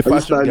even a I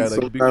fashion guy,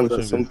 understand like a big fashion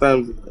guy.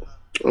 sometimes,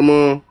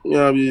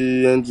 I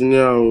be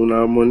engineer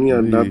now money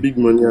and that big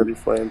money I dey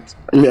find.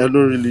 I mean, I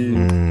don't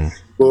really.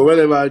 But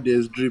whenever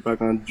there's drip, I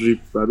can drip.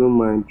 I don't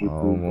mind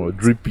dripping.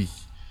 Drippy.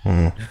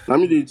 I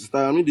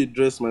mean, they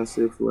dress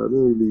myself. I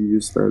don't really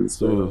use stylist.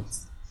 So,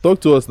 talk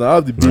to us now.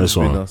 How's the babes Nice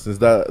been one. now since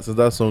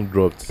that song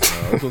dropped?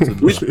 I just want to know.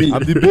 Which babe?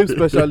 I'm the babe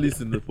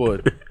specialist in the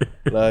pod.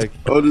 Like,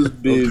 All these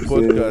babes,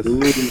 podcast.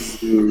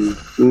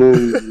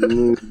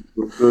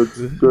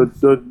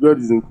 God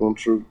is in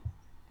control.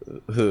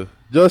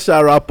 just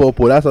shall wrap up.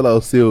 That's all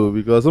I'll say.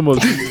 Because some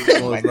of these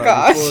songs now,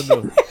 gosh.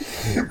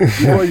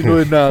 before you know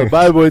it now,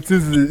 Bible it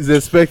is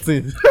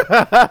expecting.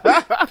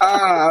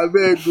 I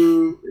beg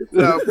you. It's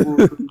early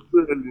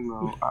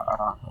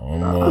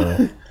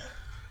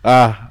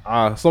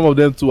now. Some of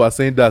them too are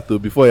saying that though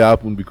before it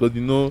happened because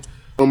you know.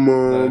 Come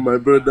on, my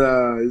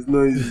brother. It's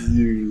not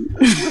easy.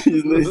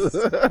 It's not easy.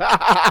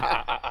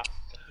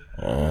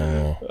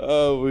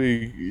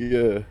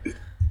 Yeah.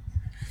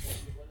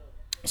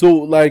 So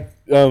like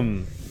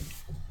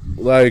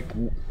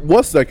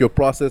what's like your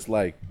process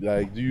like?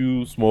 Like, do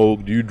you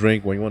smoke? Do you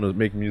drink when you want to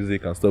make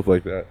music and stuff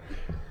like that?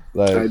 I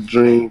Like,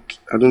 drink.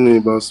 I don't know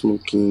about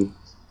smoking.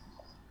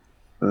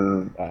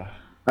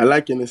 I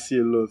like NSC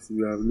a lot.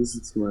 You have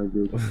listened to my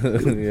girl.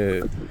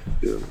 yeah.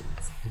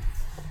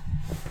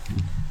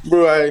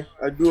 Bro,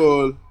 I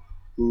do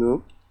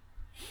all,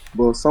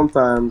 but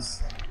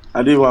sometimes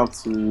I don't have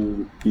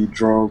to be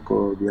drunk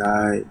or be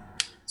high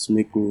to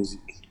make music.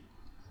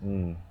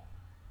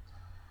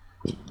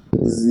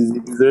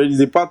 It's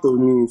a part of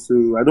me,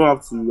 so I don't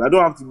have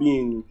to be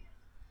in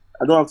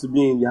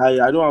the high.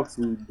 I don't have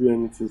to do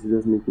anything to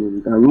just make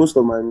music. And most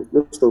of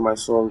my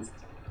songs,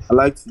 I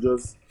like to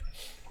just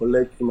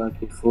collect the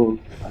microphone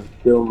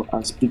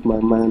and speak my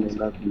mind on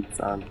that beat.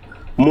 And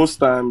most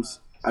times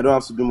I don't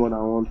have to do more than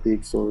one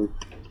take. So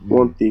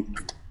one take,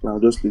 I'll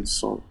just leave the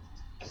song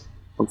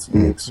until the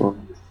next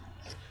song.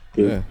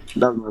 Yeah,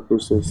 that's my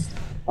process.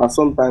 And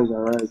sometimes I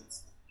write,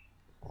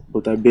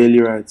 but I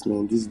barely write,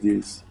 man. These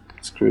days,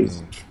 it's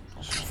crazy.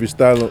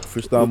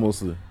 Freestyle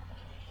mostly.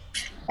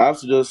 I have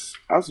to just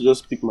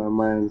speak my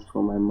mind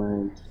from my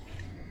mind.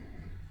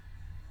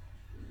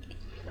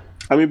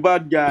 I'm a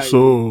bad guy.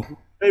 So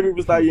Maybe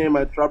people start hearing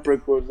my trap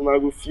records and I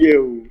go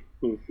fear. You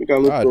can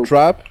look up.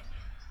 Trap?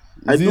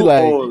 I Is do it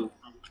like all.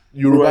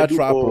 Yoruba Bro, I do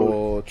trap all.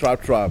 or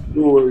trap?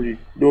 Don't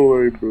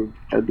worry, bro.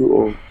 I do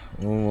all.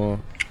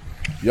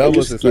 You're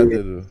almost just scared.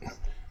 excited though.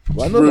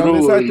 Why not? Bro, I'm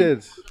don't worry.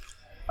 excited.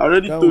 I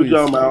already Can't told you wait.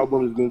 how my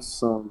album is going to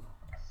sound.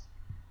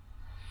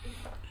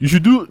 You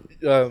should do.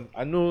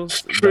 I know.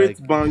 Straight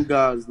Like,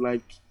 bangers,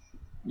 like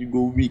you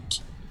go weak.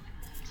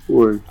 Don't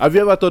worry. have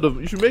you ever thought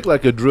of? You should make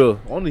like a drill.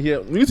 I want to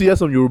hear. We need to hear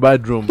some Yoruba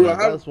drum. Bro, Man.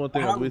 That's one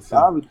thing I'm waiting.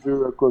 I have a drill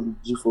record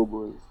with G4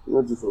 Boys.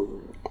 Not G4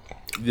 Boys.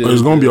 Yeah, but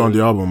it's gonna be on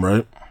the album,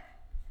 right?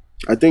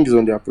 I think it's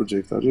on their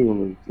project. I don't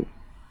even know.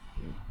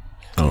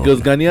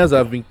 Because Ghanaians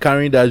have been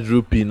carrying that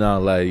droopy now,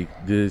 like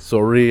the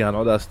soiree and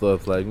all that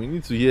stuff. Like we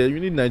need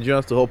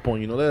Nigerians to hop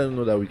on, let them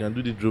know that we can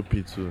do the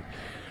droopy too.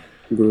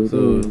 Bro,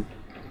 So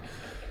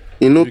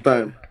in no if you can-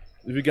 time.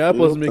 If you can help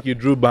us make a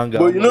Drew banger,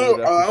 But you know,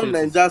 we'd our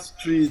appreciate it.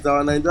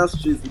 Niger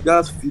streets, we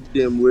guys feed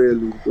them well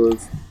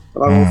because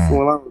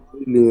now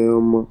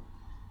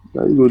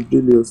you go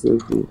drill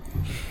yourself.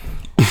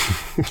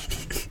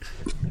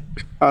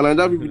 And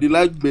Niger people, they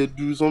like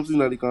do something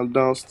that they can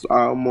dance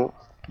to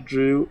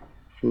drill.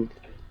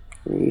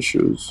 Any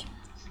shows.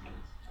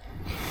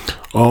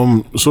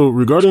 So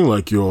regarding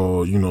like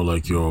your,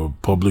 like your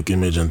public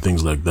image and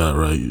things like that,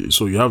 right?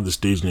 So you have the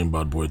stage name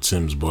Bad Boy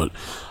Timz, but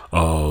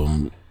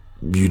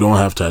you don't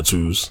have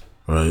tattoos,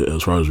 right?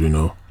 As far as we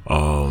know.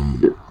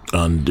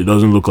 And it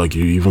doesn't look like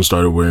you even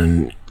started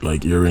wearing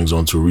like earrings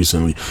until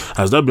recently.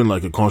 Has that been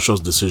like a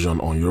conscious decision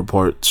on your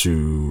part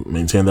to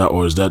maintain that,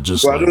 or is that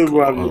just But like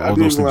all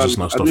those things just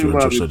not stuff you're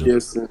interested in?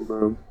 Piercing,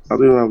 bro. I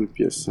don't even have a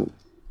piercing.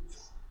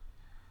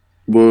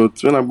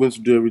 But when I'm going to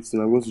do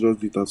everything, I'm going to just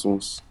do it at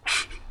once.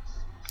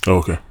 Oh,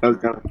 okay. That's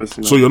the kind of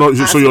person. So you're not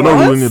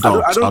ruling it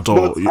out at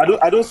all.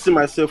 I don't see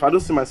myself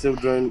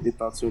drawing a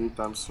tattoo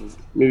anytime soon.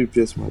 Maybe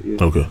pierce my ear.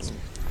 Okay.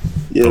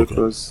 Yeah, Okay.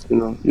 because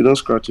you don't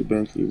scratch a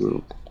Bentley,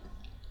 bro.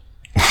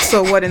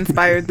 So what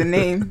inspired the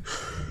name?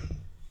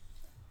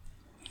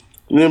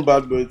 Name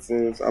Bad Boy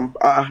Timz.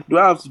 Do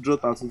I have to draw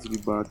tattoo to be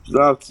bad? Do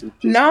I have to?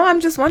 No,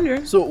 I'm just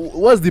wondering. So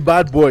what's the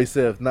bad boy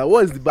self? Now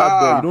what is the bad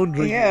boy? You don't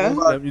drink,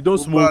 Yeah. you don't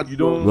smoke, you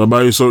don't.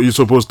 But you're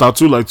supposed to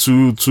tattoo like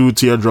two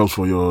teardrops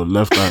for your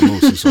left eye. No,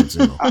 see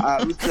something. No.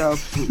 Which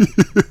have to.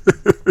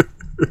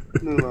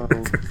 No.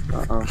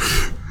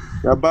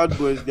 They are bad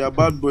boys. They are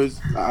bad boys.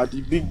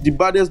 The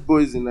baddest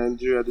boys in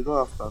Nigeria. They don't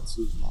have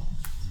tattoos, man.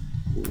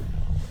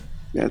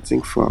 Yeah, I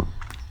think far.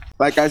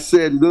 Like I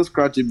said, you don't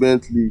scratch a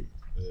Bentley.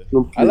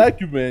 Don't I play.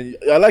 like you, man.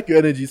 I like your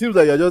energy. It seems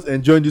like you're just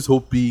enjoying this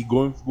whole pee,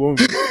 going with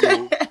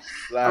the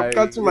flow. I'm Like,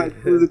 catching my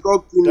cruise. They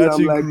call me.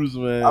 catching cruise,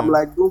 man. I'm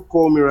like, don't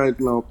call me right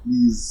now,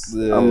 please.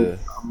 Yeah.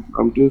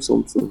 I'm doing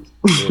something.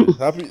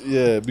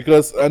 Yeah,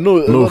 because I know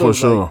No, for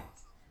sure.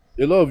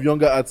 a lot of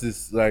younger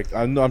artists, like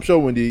I'm sure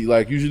when they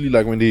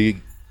when they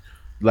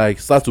like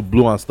start to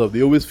blow and stuff,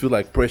 they always feel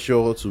like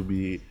pressure to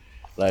be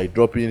like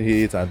dropping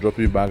hits and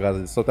dropping bangers,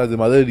 and sometimes they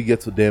might already get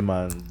to them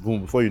and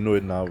boom, before you know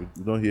it now, you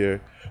don't hear.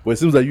 But it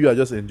seems like you are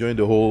just enjoying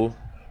the whole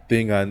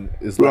thing, and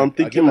it's Bro, like I'm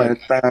taking my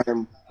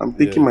time. I'm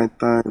taking my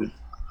time.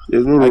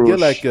 There's no rush. I get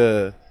like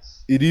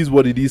it is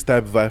what it is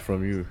type vibe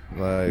from you,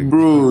 like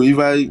Bro, if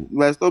I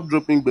stop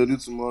dropping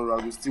Bedu tomorrow,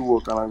 I will still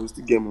work and I will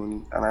still get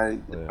money.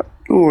 And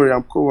don't worry,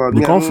 I'm covered.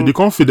 The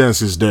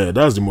confidence is there.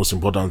 That's the most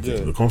important thing.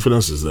 Yeah. The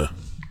confidence is there.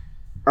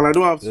 And I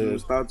don't have to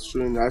start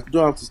showing. I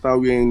don't have to start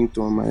wearing it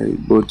on my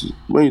body.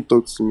 When you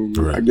talk to me,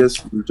 Right. I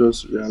guess you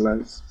just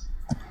realize.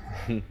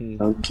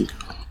 Okay.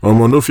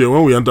 No fear.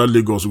 When we enter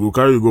Lagos, we go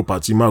carry you go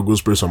party, ma go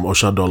spray some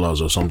Usher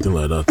dollars or something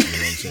like that. You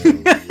know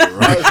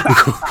what I'm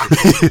saying?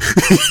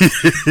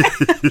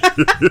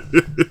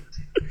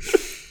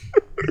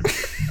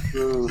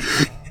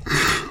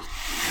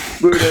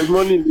 Bro, there's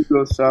money in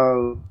Lagos.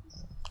 I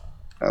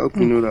hope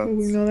you know that.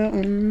 We know that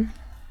one.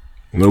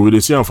 No, we dey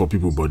see am for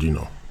people body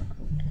now.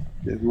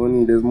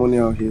 There's money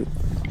out here.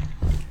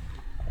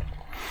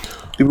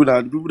 People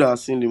that are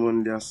seeing the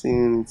money, they are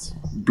seeing it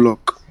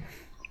block.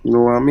 You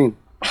know what I mean?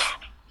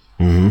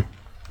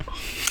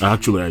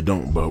 Actually, I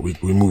don't, but we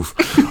move.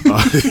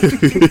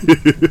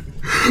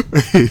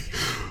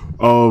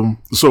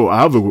 So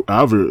I have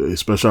a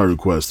special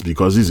request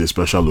because this is a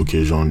special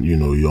occasion.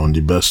 You're on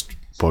the best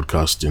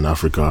podcast in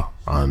Africa,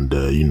 and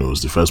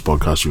it's the first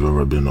podcast you've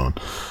ever been on.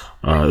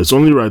 It's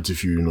only right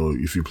if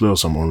you play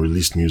us some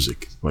unreleased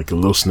music, like a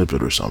little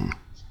snippet or something.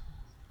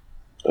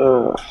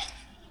 I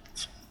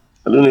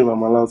don't know if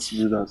I'm allowed to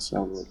do that,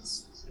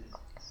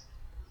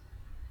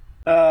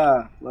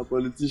 but my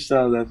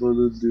politicians I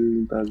follow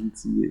do interview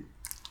today.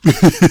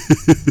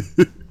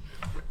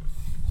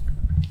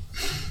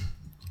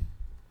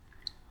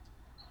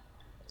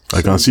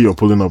 I can see you're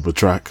pulling up a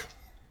track.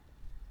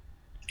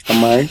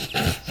 Am I?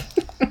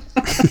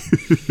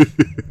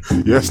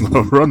 Yes,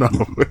 now run out.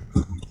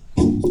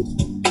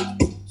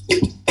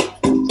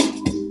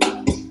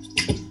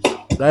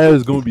 that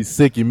is gonna be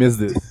sick. You missed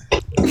this.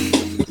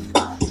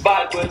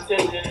 Bad boy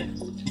singing,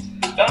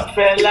 young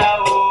fella,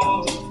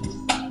 oh.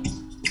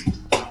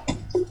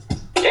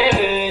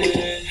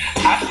 Hey,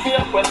 ask me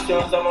a question,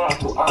 I'm gonna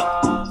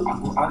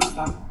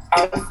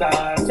answer.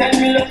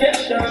 Send me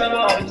location, I'm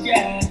gonna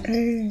get.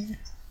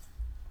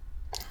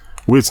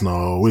 Wait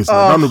now.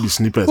 That no be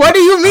snippet. What do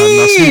you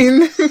mean?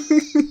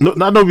 No,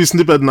 that no be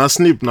snippet. Now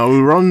snip. Now we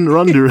run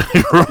run a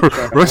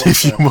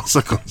few more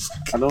seconds.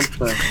 I don't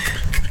try.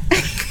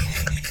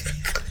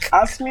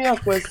 Ask me a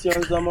question,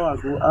 I'm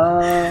gonna go.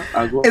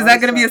 I go. Is that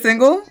gonna be a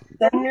single?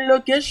 Send me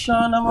location,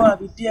 I'm gonna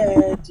be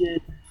there.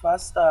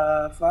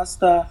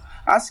 Faster.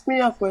 Ask me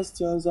your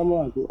questions, I'm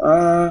gonna go.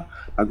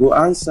 I go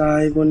answer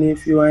even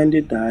if you are in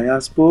the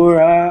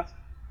diaspora.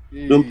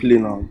 Don't play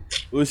now.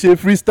 We say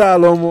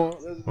freestyle,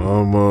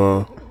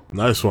 Omo.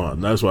 Nice one,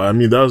 nice one. I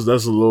mean, that's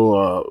a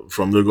little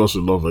from Lagos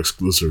with Love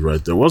exclusive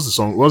right there. What's the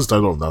song? What's the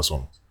title of that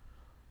song?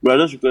 But I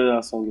just recorded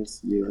that song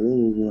yesterday. I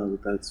don't even have the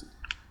title.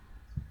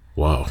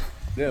 Wow.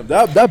 Damn,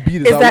 that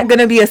beat Is that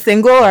gonna be a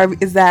single or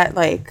is that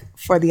like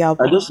for the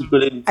album? I just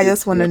recorded it. I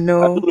just want to I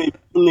know. don't know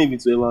if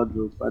it will ever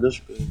drop. I just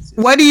recorded it.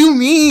 What do you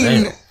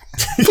mean?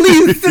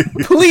 Please,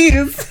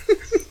 please.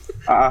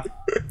 I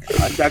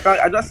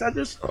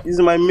just it's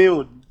in my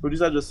mail.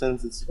 Producer just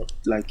sent it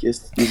like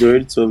yesterday. He's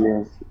already told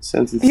me.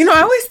 Sent it. You know,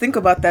 I always think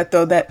about that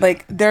though. That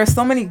like there are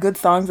so many good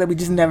songs that we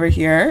just never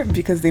hear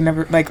because they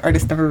never like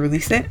artists never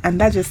release it, and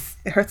that just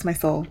it hurts my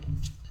soul.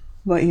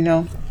 But you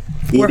know,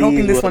 we're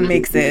hoping this one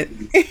makes it.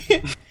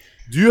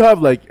 Do you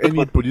have like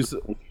any producer?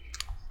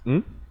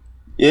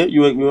 Yeah,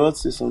 you want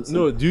to say something?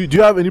 No, do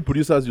you have any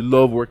producers you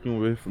love working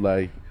with?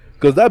 Like,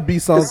 because that beat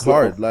sounds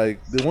hard. Like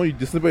the one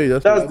the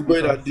snippet. That's the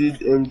boy that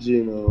did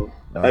MJ now.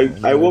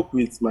 I work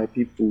with my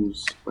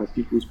peoples. I work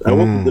with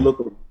a lot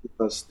of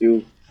people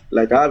still.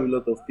 Like I have a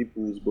lot of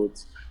peoples,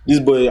 but this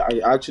boy I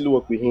actually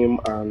work with him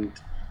and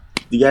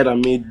the guy that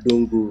made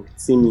Dongo,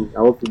 Timmy.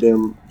 I work with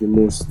them the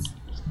most.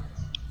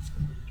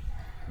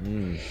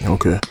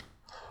 Okay.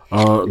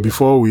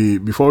 Before we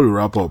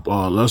wrap up,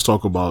 let's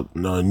talk about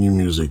new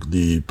music.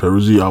 The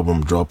Peruzzi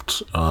album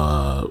dropped.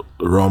 Roma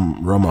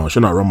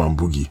and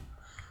Boogie.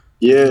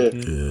 Yeah.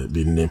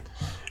 Be the name.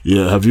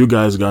 Yeah, have you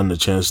guys gotten a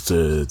chance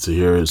to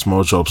hear it?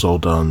 Small Chop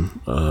Sultan,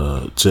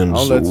 Tim.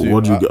 I'll So let you-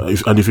 what do you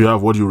if you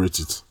have, what do you rate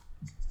it?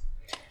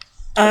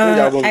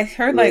 I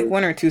heard like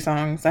one or two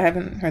songs. I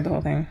haven't heard the whole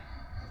thing.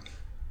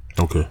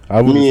 Okay. I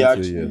wouldn't Me say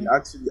actually,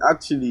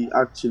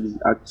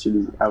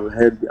 I've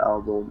heard the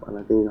album and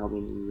I think the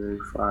album is very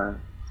fire.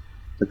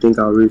 I think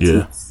I'll rate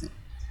Yeah.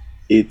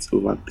 it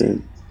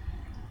 8/10.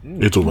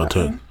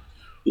 8/10.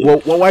 Well,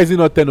 why is it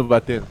not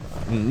 10/10?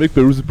 Make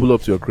Peruzzi pull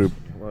up to your crib.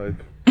 Like,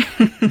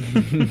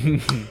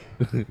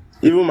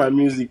 Even my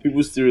music,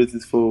 people still rate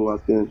it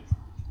 4/10.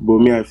 But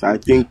me, I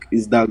think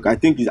it's that. I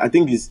think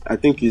it's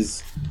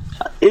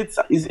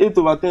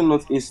 8/10,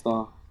 not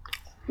 8-star.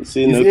 It's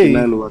saying It's okay, 8.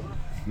 9/10.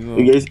 no.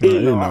 Okay, it's 8 Yeah,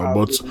 now. now,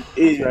 but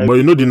right?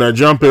 you know the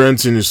Nigerian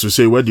parenting is to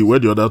say where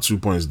the other 2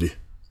 points they.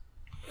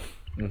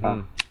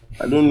 I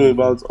don't know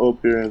about all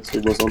parents,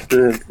 but some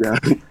parents, they are.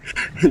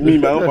 Me,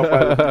 my own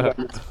papa,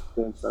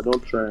 80%. I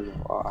don't try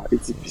now.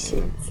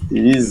 80%.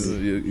 It is.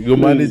 You go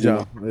manage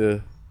am. Yeah.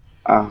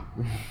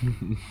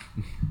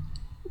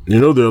 You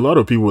know, there are a lot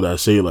of people that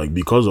say like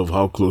because of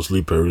how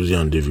closely Peruzzi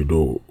and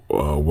Davido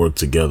work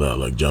together,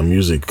 like their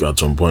music at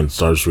some point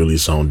starts really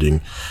sounding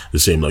the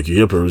same. Like you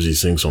hear Peruzzi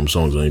sing some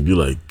songs and you'd be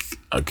like,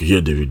 I could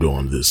hear Davido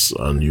on this,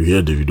 and you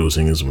hear Davido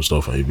singing some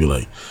stuff and you'd be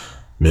like,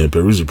 man,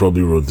 Peruzzi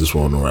probably wrote this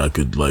one, or I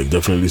could like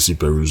definitely see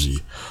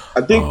Peruzzi.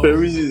 I think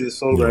Peruzzi is a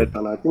songwriter,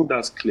 and I think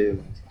that's clear.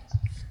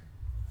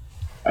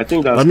 I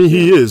mean,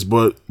 he is,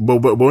 but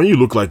when you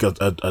look like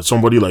at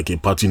somebody like a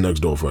Party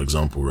Next Door, for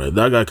example, right?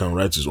 That guy can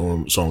write his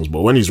own songs,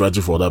 but when he's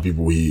writing for other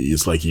people,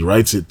 it's like he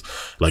writes it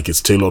like it's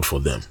tailored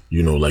for them.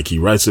 You know, like he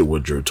writes it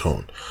with your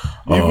tone.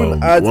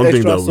 Even adds one thing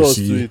extra that we sauce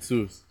see, to it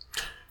too.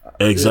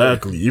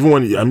 exactly. Even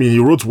when he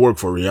wrote work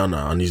for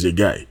Rihanna, and he's a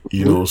guy,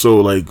 you know. So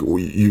like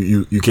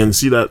you can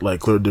see that like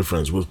clear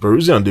difference with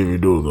Peruzzi and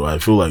Davido. Though I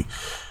feel like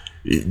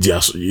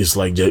it's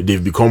like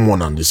they've become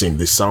one and the same.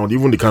 They sound,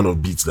 even the kind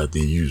of beats that they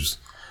use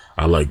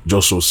are like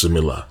just so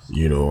similar,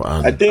 you know.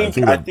 And I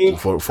think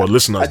for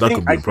listeners that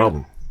could be a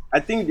problem. I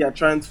think they are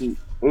trying to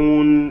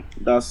own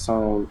that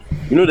sound.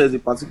 You know, there's a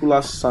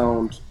particular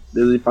sound.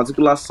 There's a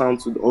particular sound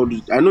to the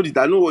audio. I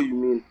know what you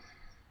mean.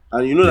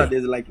 And you know that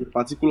there's like a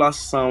particular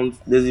sound.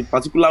 There's a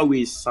particular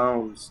way it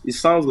sounds. It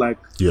sounds like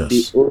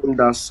they own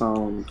that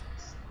sound.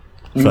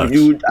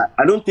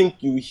 I don't think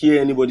you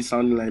hear anybody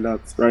sounding like that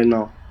right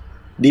now.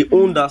 They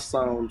own that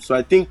sound. So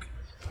I think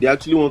they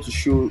actually want to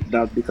show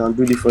that they can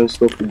do different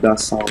stuff with that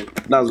sound.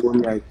 That's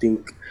one way I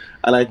think.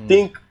 And I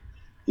think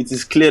it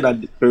is clear that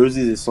Peruzzi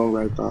is a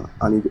songwriter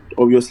and he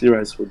obviously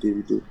writes for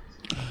Davido.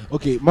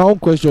 Okay, my own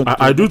question.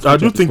 I do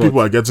think people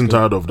are getting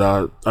tired of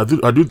that.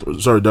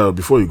 Sorry, Daryl,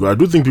 before you go, I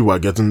do think people are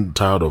getting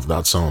tired of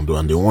that sound though,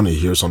 and they want to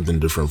hear something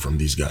different from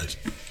these guys.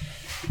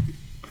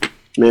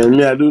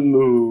 Man, I don't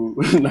know.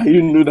 Now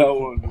you know that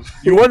one.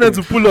 You want them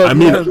to pull up. I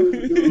mean,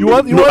 you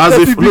want no.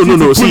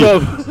 See,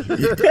 up.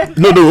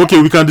 no.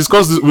 Okay, we can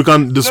discuss this. We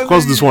can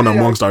discuss this one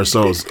amongst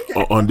ourselves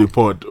on the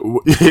pod.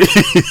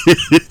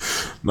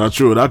 Not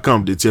true. That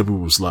camp they tell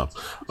people slap.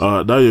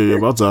 That you're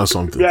about to ask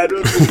something. Yeah, I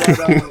don't know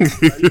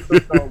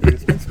that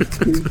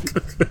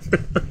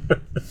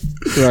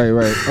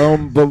Right.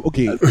 But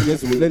okay,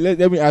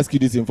 let me ask you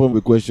this in form of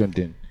a question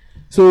then.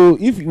 So,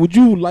 would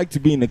you like to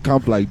be in a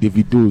camp like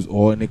Davido's,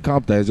 or in a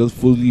camp that is just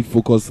fully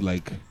focused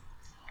like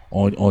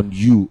on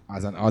you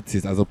as an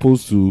artist, as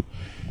opposed to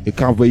a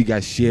camp where you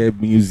guys share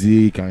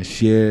music and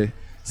share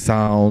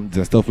sounds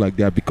and stuff like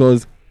that?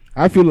 Because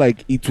I feel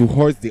like it will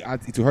hurt the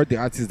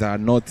artists that are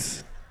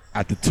not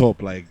at the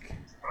top, like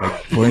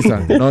for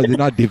instance, they're not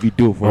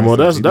Davido. For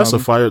instance,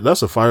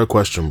 that's a fire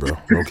question, bro.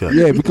 Okay.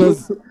 Yeah,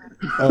 because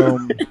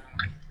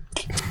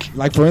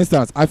like for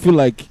instance, I feel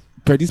like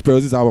This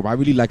Peruzzi's album, I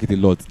really like it a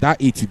lot.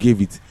 That 8 you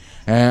gave it,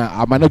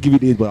 I might not give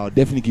it 8, but I'll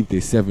definitely give it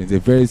a 7. It's a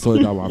very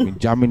solid album. I've been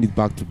jamming it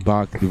back to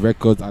back. The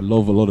records, I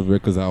love a lot of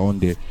records that are on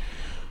there.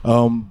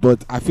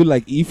 But I feel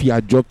like if he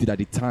had dropped it at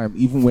the time,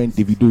 even when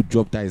Davido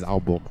dropped his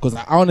album, because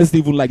I honestly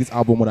even like this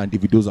album more than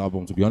Davido's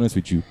album, to be honest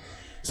with you.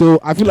 So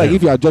I feel like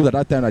if he had dropped at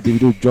that time that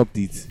Davido dropped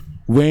it,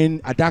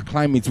 when at that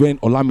climate when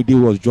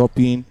Olamide was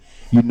dropping,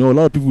 a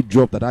lot of people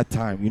dropped at that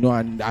time,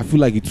 and I feel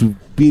like it would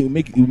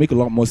make a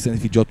lot more sense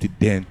if he dropped it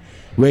then,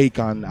 where he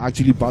can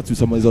actually battle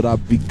some of these other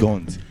big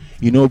guns,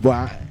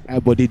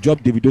 but they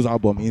dropped Davido's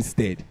album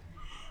instead.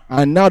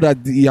 And now that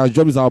he has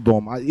dropped his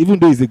album, even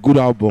though it's a good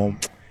album,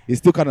 it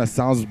still kind of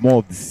sounds more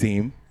of the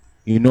same,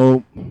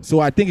 So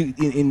I think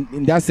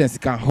in that sense,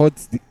 it can hurt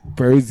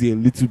Peruzzi a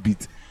little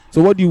bit.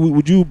 So what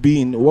would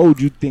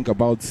you think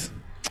about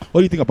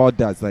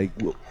that? Like,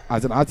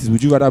 as an artist,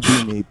 would you rather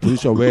be in a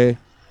position where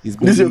it's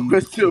This is a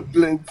question of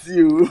plenty.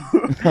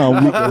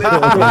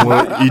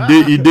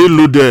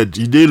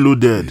 He did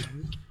loaded.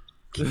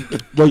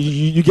 But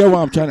you get what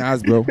I'm trying to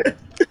ask, bro.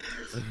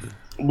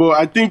 But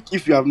I think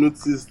if you have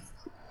noticed,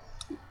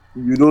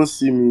 you don't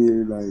see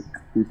me like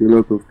with a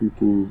lot of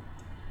people.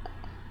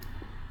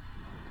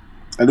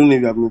 I don't know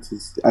if you have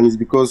noticed, and it's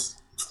because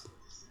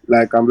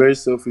like I'm very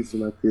selfish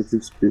in my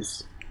creative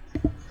space.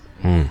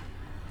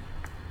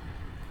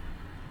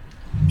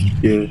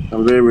 Yeah,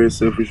 I'm very, very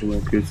selfish in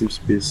my creative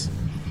space.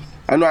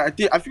 I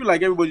feel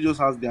like everybody just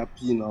has their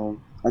P now.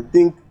 I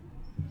think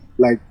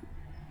like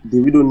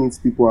Davido needs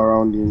people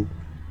around him.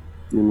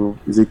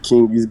 He's a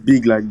king. He's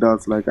big like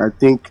that. Like I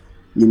think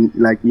he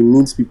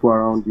needs people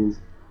around him.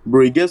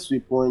 Bro, it gets to a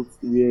point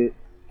where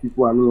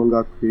people are no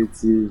longer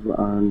creative,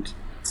 and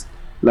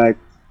like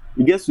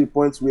it gets to a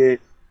point where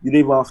you don't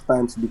even have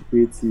time to be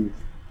creative.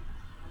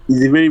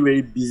 He's a very,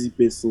 very busy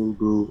person,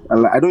 bro.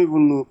 And like, I don't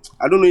know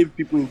if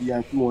people in the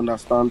Yankee will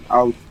understand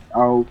how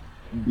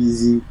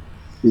busy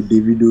the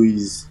Davido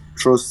is.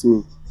 Trust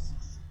me.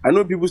 I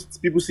know people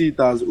see it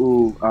as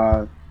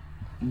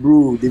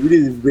bro, Davido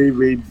is a very,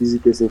 very busy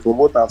person. From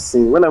what I've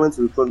seen, when I went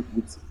to record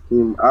with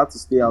him, I had to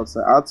stay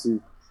outside. I had to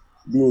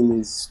be in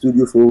his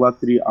studio for over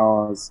 3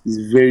 hours.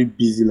 He's very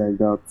busy like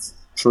that.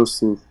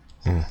 Trust me.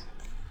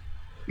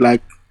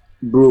 Like,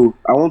 bro,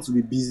 I want to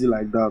be busy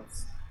like that.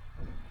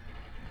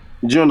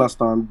 Do you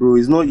understand, bro?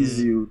 It's not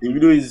easy. The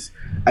video is,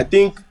 I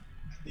think,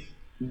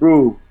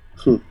 bro,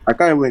 I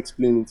can't even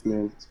explain it,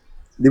 man.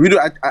 The video,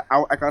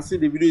 I can say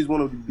the video is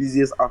one of the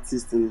busiest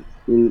artists in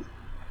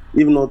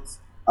if not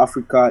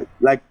Africa,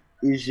 like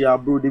Asia,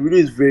 bro. The video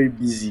is very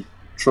busy.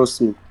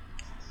 Trust me.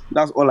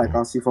 That's all I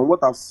can say. From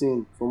what I've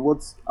seen, from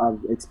what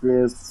I've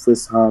experienced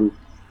firsthand,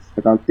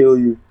 I can tell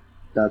you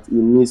that he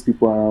needs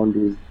people around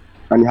him,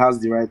 and he has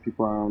the right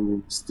people around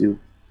him still.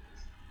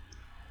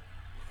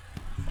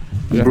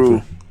 Yeah.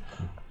 Bro,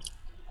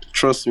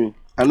 trust me.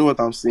 I know what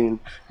I'm saying.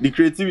 The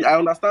creativity, I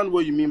understand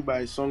what you mean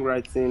by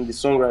songwriting, the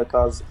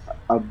songwriters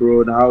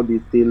abroad, how they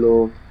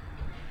tailor,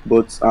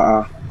 but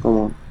come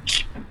on.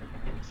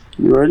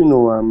 You already know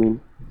what I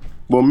mean.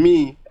 But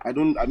me,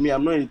 I'm not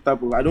the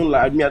type of, I don't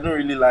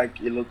really like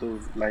a lot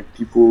of like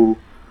people.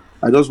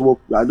 I just want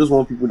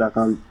people that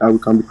we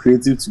can be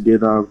creative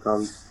together, we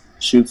can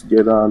chill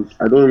together, and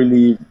I don't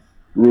really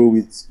roll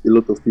with a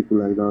lot of people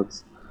like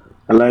that.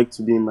 I like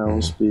to be in my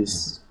own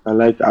space.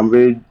 I'm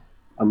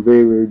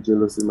very, very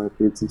jealous in my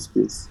creative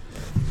space.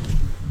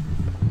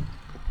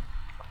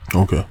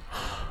 Okay.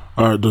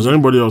 All right. Does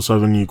anybody else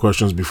have any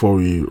questions before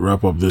we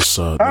wrap up this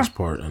this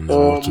part? And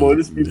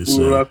these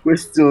people have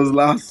questions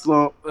last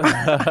song.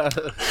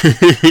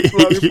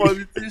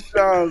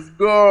 Politicians,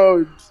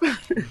 God.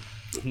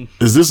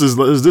 Is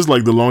this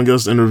like the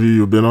longest interview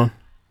you've been on?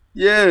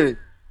 Yeah.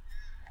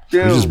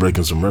 We're just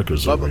breaking some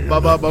records.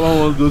 Baba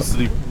wants to go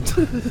sleep.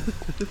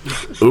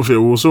 Okay,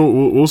 we'll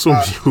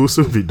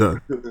soon be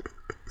done.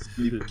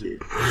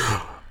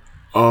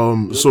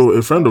 So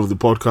a friend of the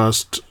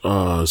podcast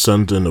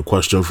sent in a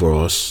question for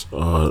us,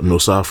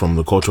 Nosa from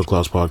the Culture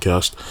Class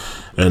podcast,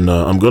 and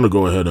I'm gonna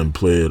go ahead and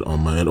play it on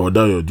my end. Or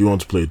Dayo, do you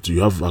want to play it? Do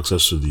you have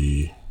access to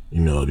the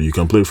email? You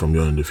can play it from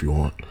your end if you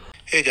want.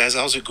 Hey guys,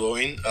 how's it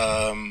going?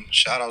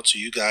 Shout out to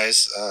you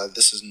guys.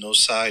 This is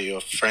Nosa,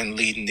 your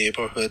friendly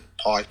neighborhood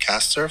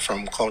podcaster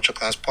from Culture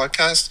Class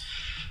Podcast.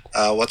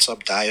 What's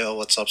up, Dayo?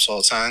 What's up,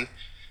 Sultan?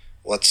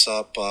 What's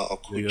up,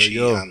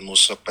 Okuchi and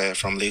Musope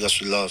from Lagos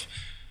We Love?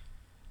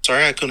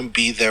 Sorry I couldn't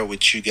be there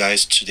with you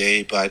guys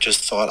today, but I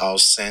just thought I'll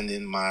send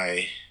in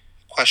my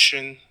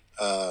question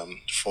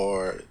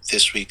for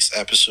this week's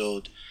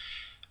episode.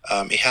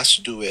 It has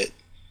to do with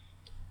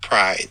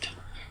pride,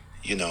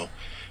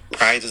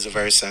 Pride is a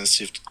very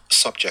sensitive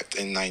subject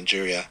in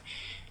Nigeria.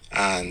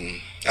 And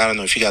I don't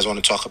know if you guys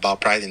want to talk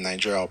about pride in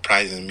Nigeria or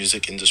pride in the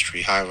music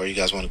industry, however you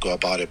guys want to go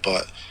about it.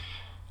 But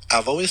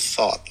I've always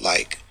thought,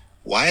 like,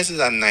 why is it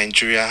that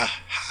Nigeria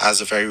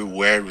has a very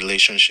weird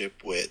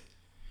relationship with,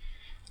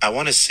 I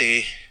want to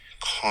say,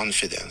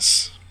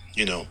 confidence?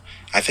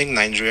 I think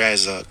Nigeria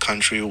is a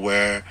country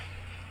where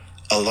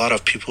a lot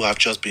of people have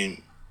just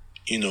been,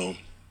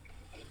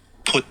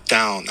 put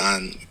down.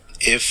 And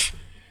if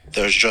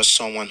there's just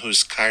someone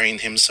who's carrying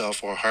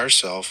himself or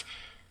herself.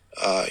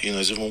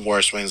 It's even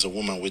worse when it's a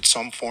woman with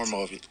some form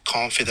of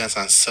confidence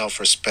and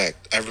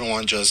self-respect.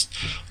 Everyone just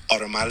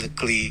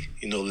automatically,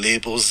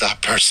 labels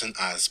that person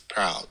as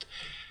proud.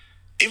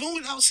 Even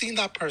without seeing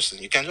that person,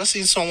 you can just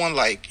see someone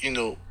like,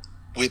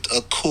 with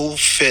a cool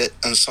fit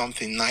and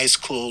something, nice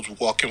clothes,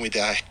 walking with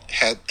their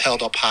head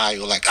held up high,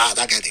 or like, that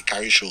guy, they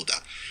carry shoulder.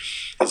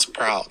 It's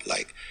proud.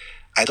 Like,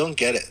 I don't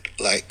get it.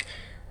 Like,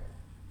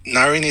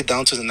 narrowing it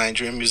down to the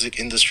Nigerian music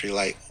industry,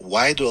 like,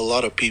 why do a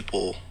lot of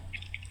people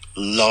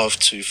love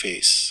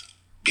Two-Face?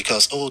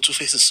 Because,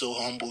 Two-Face is so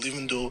humble,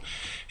 even though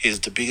he's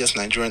the biggest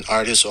Nigerian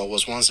artist or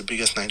was once the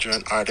biggest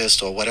Nigerian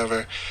artist or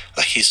whatever.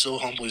 Like, he's so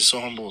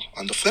humble.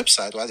 On the flip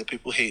side, why do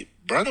people hate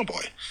Burna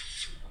Boy?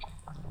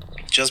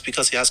 Just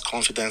because he has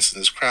confidence in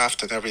his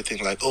craft and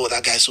everything, like,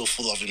 that guy's so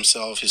full of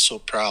himself, he's so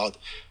proud.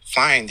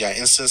 Fine, there are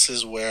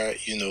instances where,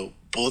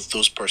 both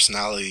those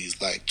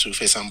personalities, like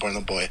Two-Face and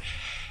Burna Boy,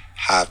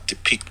 have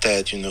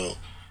depicted,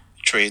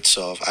 traits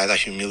of either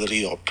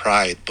humility or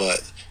pride,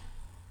 but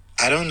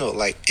I don't know,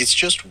 like, it's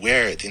just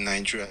weird in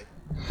Nigeria.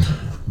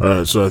 All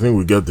right, so I think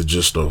we get the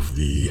gist of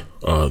the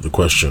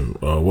question.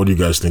 What do you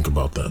guys think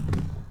about that?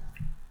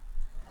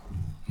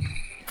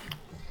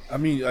 I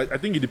mean, I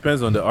think it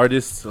depends on the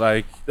artist.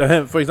 Like,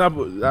 for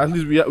example, at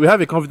least we have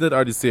a confident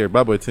artist here,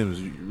 Bad Boy Timz.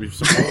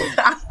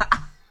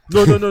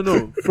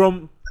 No.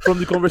 From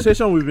the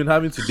conversation we've been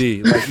having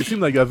today, like, you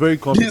seem like you're very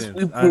confident.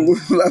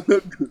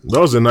 That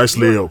was a nice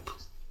layup.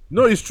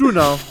 No, it's true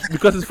now,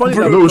 because it's funny.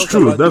 No, it's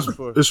true.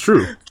 It's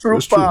true.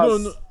 It's true.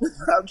 No.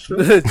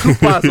 True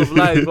pass of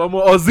life.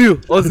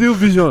 Ozil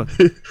vision.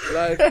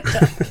 Like,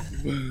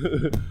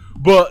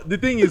 but the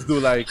thing is, though,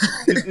 like,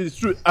 it's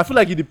true. I feel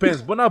like it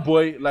depends. Burna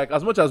Boy, like,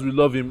 as much as we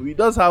love him, he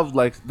does have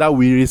like that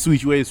weird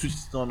switch where he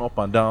switches it on up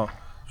and down,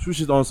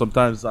 switch it on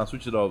sometimes and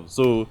switch it off.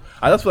 So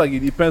I just feel like it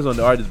depends on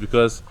the artist,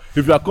 because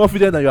if you are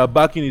confident and you are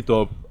backing it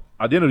up,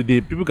 at the end of the day,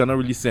 people cannot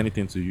really say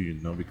anything to you,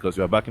 because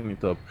you are backing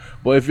it up.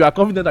 But if you are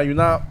confident and you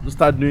now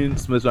start doing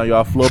Smith and you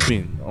are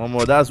flopping,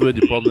 that's where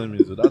the problem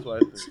is. So that's why I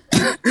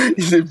think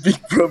it's a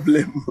big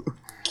problem.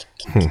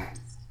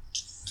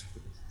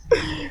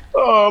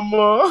 Oh,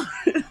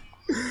 man.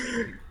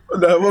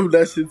 What would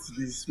I say to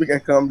this? Make I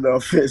calm down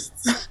first.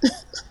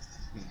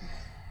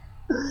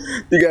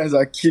 You guys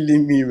are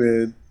killing me,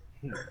 man.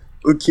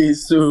 Okay,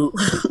 so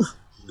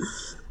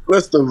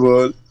first of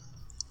all,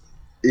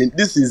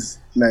 this is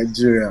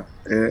Nigeria.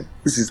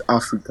 This is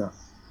Africa,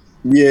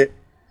 where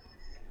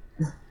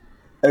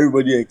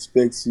everybody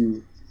expects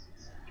you.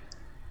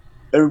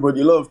 A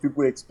lot of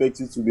people expect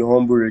you to be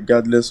humble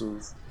regardless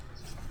of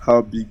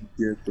how big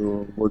you get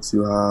or what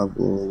you have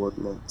or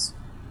whatnot.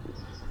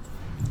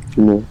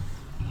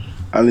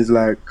 And it's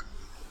like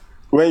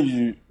when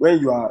you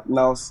are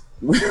now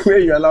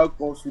when you are now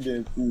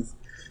confident,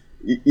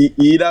 it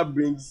either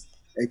brings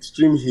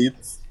extreme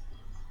hate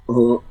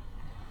or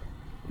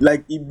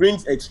like it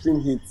brings extreme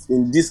hate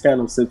in this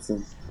kind of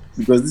setting,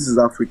 because this is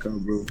Africa,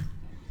 bro.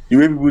 The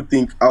way people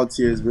think out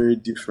here is very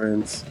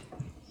different.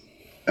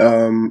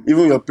 Even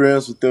your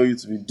parents will tell you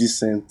to be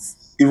decent,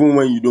 even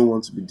when you don't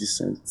want to be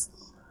decent.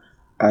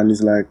 And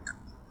it's like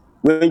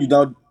when you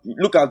don't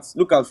look at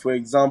for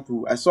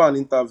example, I saw an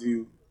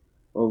interview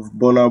of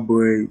Burna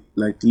Boy,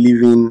 like,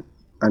 leaving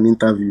an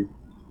interview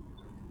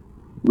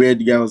where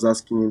the guy was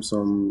asking him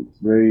some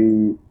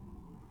very,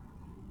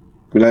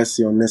 will I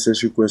say,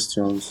 unnecessary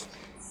questions.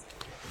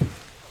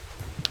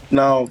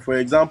 Now, for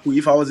example,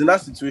 if I was in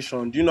that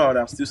situation, do you know I would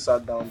have still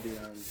sat down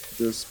there and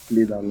just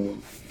played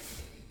along?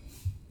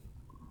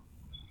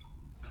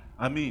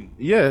 I mean,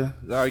 yeah,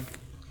 like,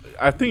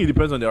 I think it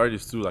depends on the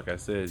artist too, like I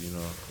said,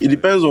 It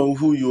depends on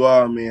who you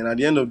are, man. At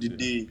the end of the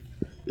day,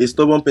 a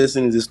stubborn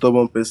person is a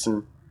stubborn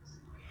person.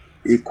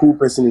 A cool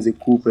person is a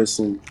cool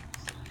person.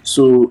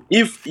 So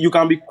if you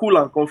can be cool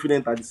and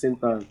confident at the same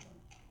time,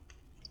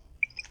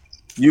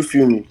 you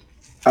feel me?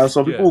 And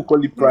some people will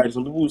call it pride.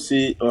 Some people will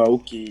say,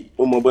 okay,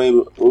 he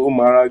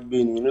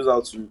knows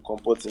how to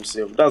comport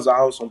himself. That's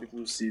how some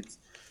people see it.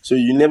 So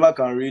you never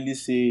can really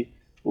say,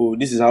 oh,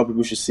 this is how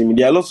people should see me.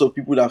 There are lots of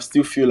people that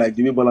still feel like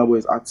the way Burna Boy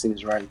is acting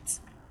is right.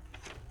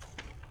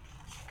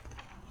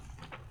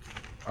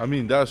 I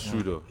mean, that's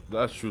true, though.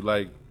 That's true.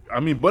 Like,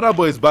 I mean, Burna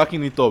Boy is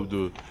backing it up,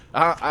 though.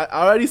 I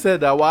already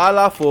said that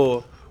wahala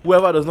for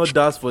whoever does not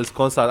dance for his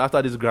concert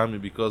after this Grammy,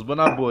 because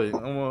Burna Boy,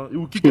 he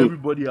will kick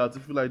everybody out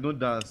if you like don't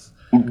dance.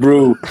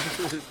 Bro.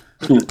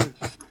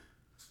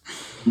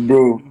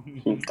 Bro.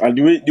 And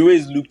the way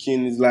he's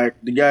looking is like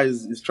the guy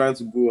is trying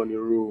to go on a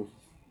roll.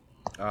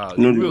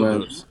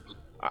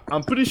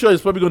 I'm pretty sure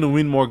he's probably going to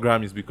win more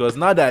Grammys, because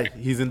now that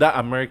he's in that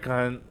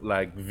American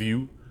like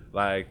view,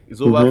 like it's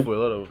over for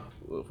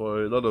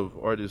a lot of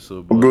artists.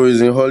 So, bro,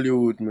 he's in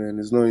Hollywood, man.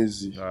 It's not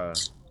easy.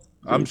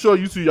 I'm sure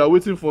you two are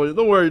waiting for it.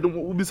 Don't worry,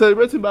 we'll be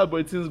celebrating Bad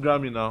Boy Timz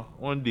Grammy now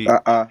one day.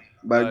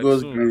 By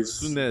God's grace.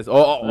 Soonest.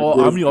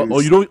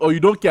 Or you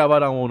don't care about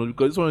that one,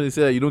 because this one they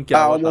say that you don't care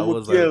about that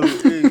was like.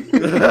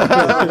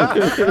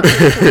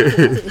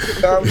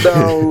 Calm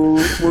down.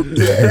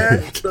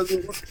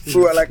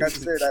 Bro, like I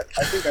said,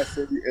 I think I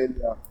said it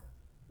earlier.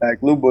 Like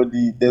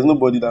there's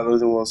nobody that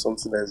doesn't want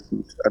something that's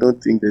good. I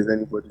don't think there's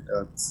anybody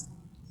that.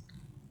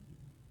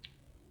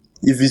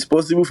 If it's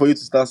possible for you to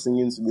start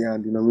singing today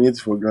and be nominated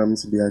for Grammy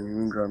today and you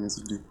win Grammy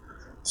today,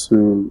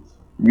 so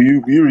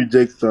you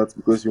reject that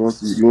because you want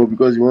to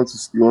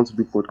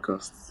do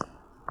podcasts.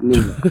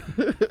 No.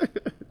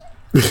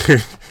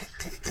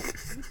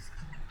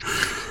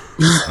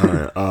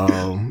 All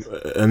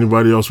right.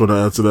 Anybody else want to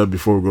add to that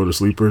before we go to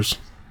sleepers?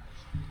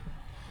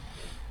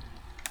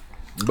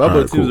 Baba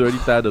Alright, seems cool. already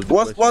tired of.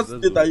 What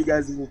state are you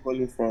guys even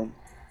calling from?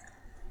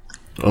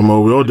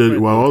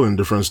 We're all in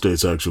different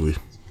states actually.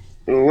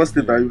 What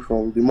state are you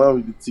from? The man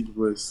with the thick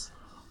voice.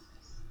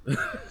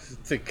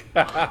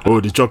 Oh,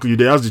 the chocolate.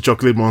 They asked the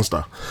chocolate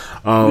monster.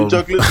 The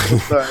chocolate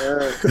monster,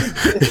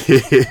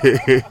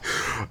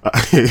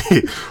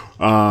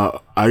 yeah.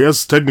 I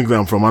guess technically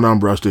I'm from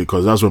Anambra State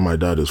because that's where my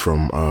dad is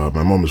from.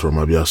 My mom is from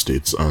Abia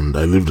State, and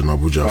I lived in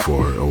Abuja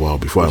for a while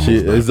before I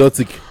moved back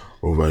Exotic.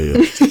 over here.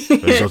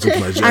 Exotic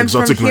Nigeria. I'm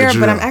Exotic from here,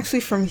 Nigeria. but I'm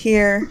actually from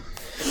here.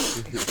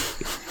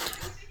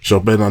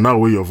 Shopena, now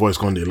where your voice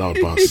can't loud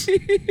pass.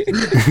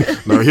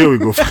 Now here we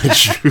go find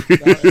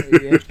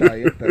you.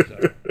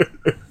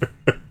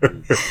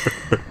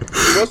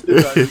 What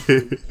state are you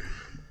from?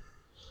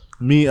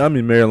 Me, I'm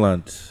in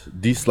Maryland.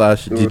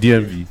 D/the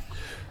DMV.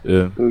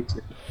 Yeah. Okay,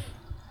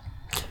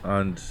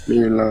 And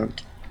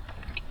Maryland.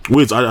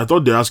 Wait, I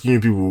thought they're asking you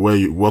people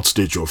what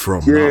state you're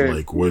from, Yeah, not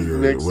like where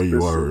next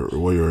you are,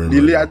 where you're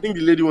in. I think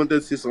the lady wanted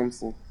to say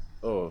something.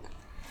 oh,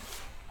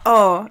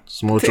 Oh,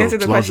 Small to answer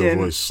chops, the loud your question.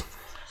 voice.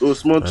 Oh,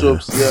 small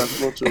chops. Yeah,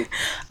 small chops.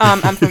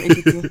 I'm from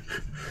Ekiti.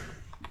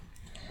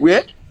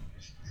 Where?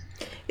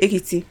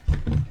 Ekiti.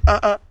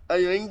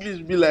 And your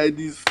English be like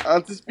this.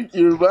 Auntie speak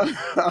Yoruba.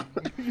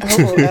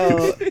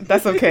 Oh,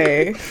 that's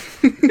okay.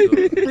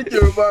 Speak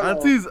Yoruba.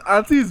 now.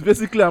 Auntie is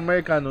basically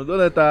American. No? Don't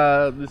let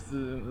her.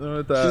 Don't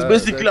let her. She's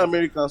basically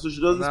American, so she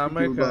doesn't Nah, speak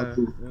Yoruba.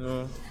 American. too. You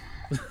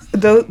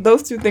know.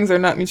 Those two things are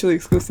not mutually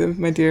exclusive,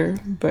 my dear.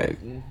 But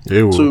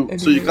Hey, well.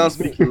 So you can't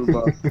speak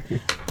Yoruba.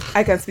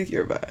 I can speak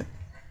Yoruba.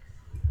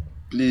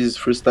 Please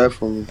freestyle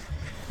for me.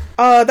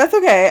 Oh, that's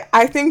okay.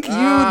 I think you do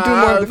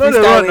more of the no,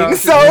 they won't now.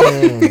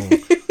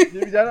 freestyling. So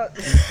They're not-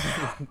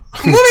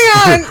 moving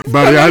on.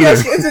 Barry Let me Allen.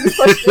 ask you into this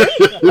question.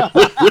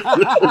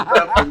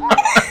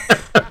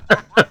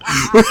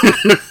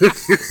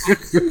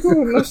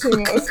 Oh, no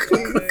shame,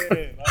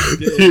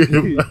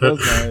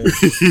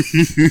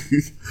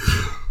 please.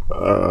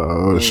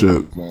 Oh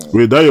shit!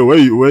 Wait,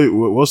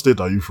 Dayo, what state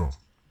are you from?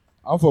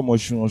 I'm from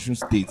Osun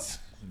State.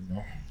 You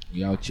know,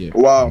 we out here.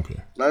 Wow. Okay.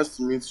 Nice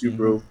to meet you,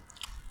 bro.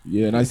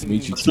 Yeah, nice to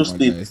meet you So too, my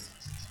State. guy.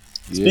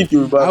 Speak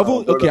Yoruba. I now,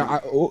 won't- okay,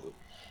 brother.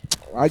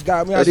 I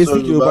got me. I That's did all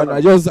speak you Yoruba.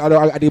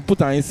 got. I did put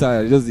her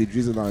inside. I just did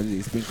drizzle and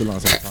they sprinkle on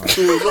sometimes.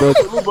 So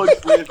nobody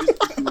can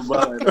speak Yoruba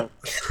right now.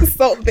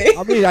 Salt Bay.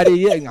 I mean, I did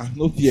yeah,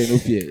 no fear.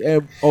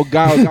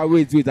 Oga,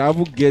 wait. I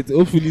haven't get.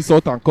 Hopefully,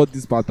 sort and cut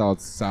this part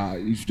out. Sir,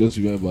 you should just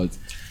remember.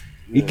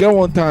 It came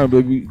one time,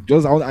 baby.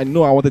 I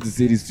know I wanted to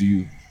say this to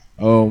you.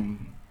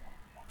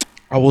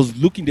 I was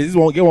looking. There's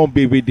one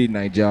baby did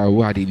Nigeria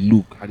who had a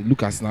look at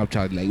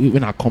Snapchat. Like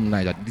when I come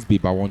Nigeria, this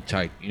baby I want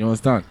child. You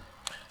understand?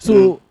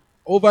 So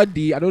over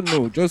the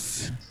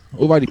just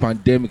over the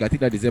pandemic, I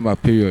think that December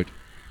period,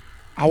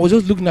 I was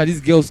just looking at this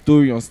girl's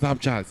story on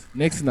Snapchat.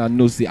 Next thing I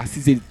know, I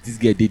see this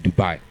girl did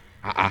Dubai.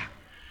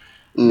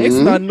 Next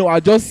thing I know, I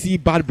just see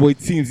bad boy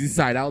teams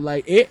inside. I was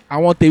like, I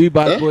want to be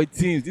bad boy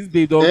teams. This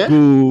babe don't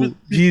go.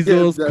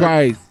 Jesus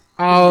Christ.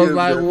 I was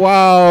like,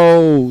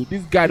 wow,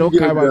 this guy don't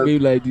carry my baby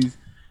like this.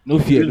 No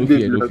fear. No be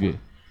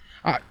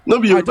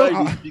Yoruba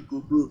in this speak,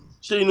 bro.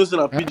 Sure, you know, say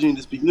na pidgin in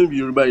this speak. No be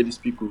Yoruba in this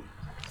speak.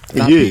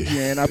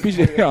 Yeah. I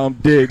appreciate I'm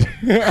dead.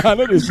 I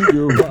know they speak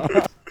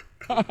Yoruba.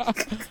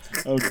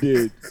 I'm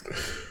dead.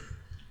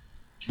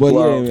 But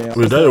Wow. yeah, man.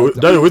 Wait,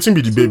 Dayo, waiting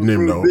be the babe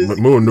name now.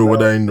 basically, Me will know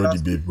whether I know the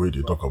babe where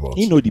they talk about.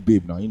 You know the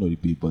babe now.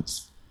 But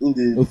In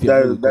the Okay,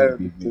 I'm gonna go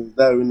with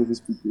that we never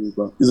speak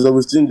Yoruba. It's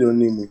always change your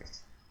name.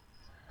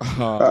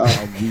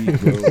 I'm weak,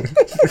 bro.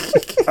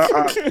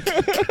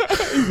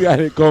 If you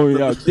hadn't come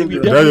out,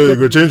 Dayo, you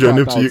go change your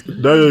name to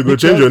Dayo, you go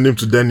change your name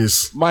to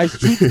Dennis. my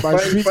street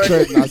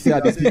thread. Now see how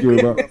they speak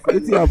Yoruba.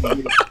 Wetin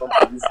happen?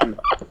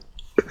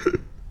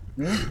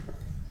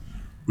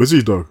 What's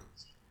he talk?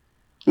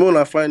 We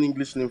wanna find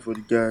English name for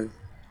the guy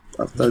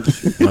after the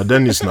show. Now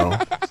Dennis now.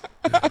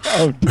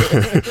 I'm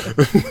dead.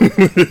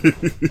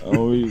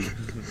 I'm weak.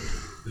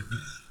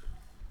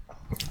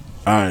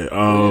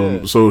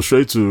 Alright, so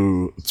straight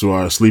to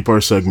our sleeper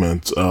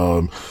segment.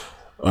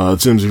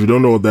 Tims, if you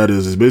don't know what that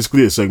is, it's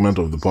basically a segment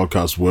of the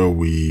podcast where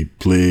we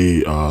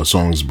play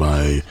songs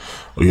by,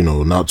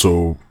 not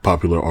so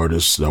popular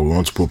artists that we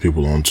want to put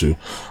people onto.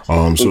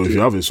 So if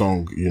you have a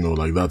song,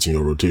 like that in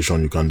your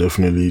rotation, you can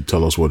definitely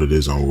tell us what it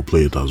is and we'll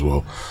play it as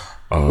well.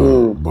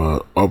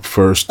 But up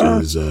first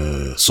is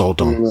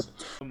Sultan.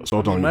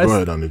 Sultan, you go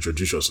ahead and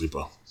introduce your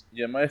sleeper.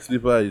 Yeah, my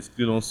sleeper is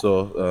Kilon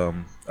Saw.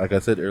 Like I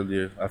said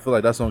earlier, I feel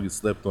like that song is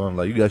slept on.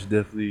 Like you guys should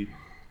definitely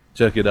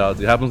check it out.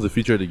 It happens to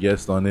feature the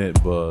guest on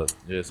it, but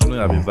yeah, it's something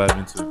I've been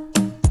vibing to.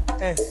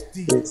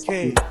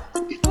 SDK.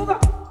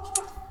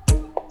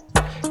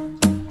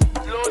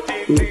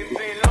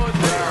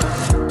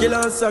 Kí ló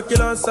ń sọ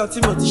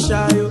tí mo ti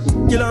ṣáyó.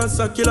 Kí ló ń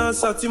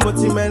sọ tí mo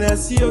ti mẹ́nẹ̀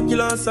sí o. Kí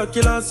ló ń sọ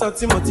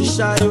tí mo ti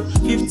ṣáyó.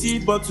 50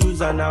 bottles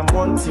and I'm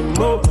wanting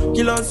more.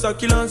 Kí ló ń sọ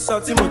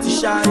tí mo ti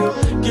ṣáyó.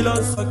 Kí ló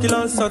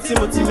ń sọ tí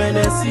mo ti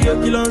mẹ́nẹ̀ sí o.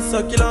 Kí ló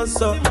ń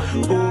sọ.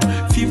 Oh,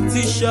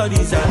 50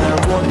 shorties and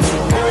I'm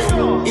wanting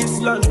more.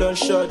 East London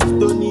short,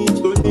 don't need.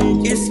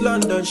 East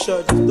London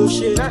short, to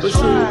shade.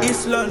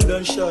 East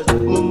London short,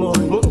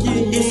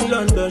 Moki. East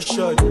London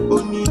short,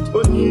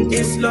 need.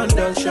 East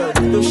London short,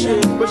 to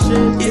shade.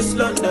 East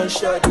London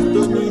short,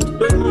 don't need.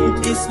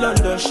 East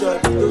London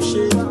short, to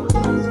shade.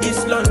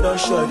 East London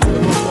short,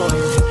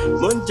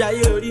 Mo ń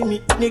jayé orí mi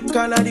ní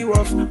Canary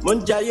Wharf. Mo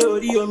ń jayé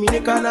orí omi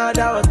ní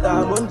Canada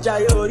Water. Mo ń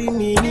jayé orí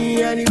mi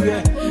ní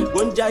anywhere.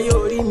 Mo ń jayé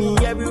orí mi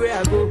everywhere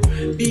I go.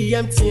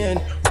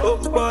 BMTN, oh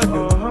God,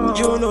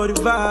 you know the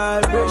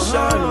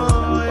vibration.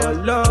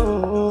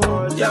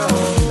 Alone, yeah.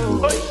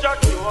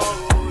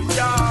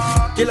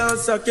 Kí ló ń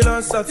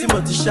sọ tí mo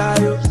ti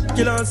ṣáyó.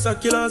 Kí ló ń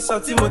sọ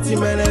tí mo ti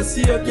mẹ́nẹ̀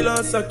sí o. Kí ló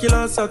ń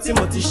sọ tí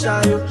mo ti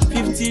ṣáyó.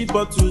 50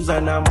 bottles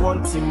and I'm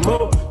wanting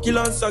more. Kí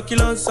ló ń sọ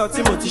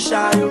tí mo ti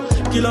ṣáyó.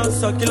 Kí ló ń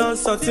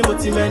sọ tí mo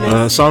ti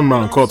mẹ́nẹ̀.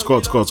 Soundman, cut.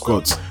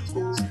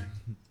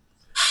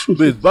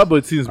 Wait, Bad Boy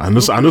Teens. I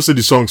know say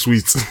the song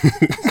sweet.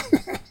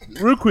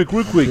 Real quick.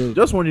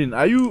 Just wondering,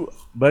 are you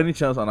by any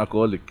chance an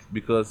alcoholic?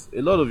 Because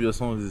a lot of your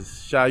songs is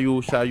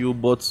shayo,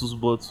 bottles.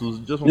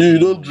 Just You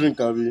don't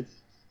drink, Abi.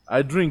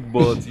 I drink,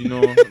 but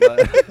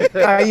like,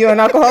 Are you an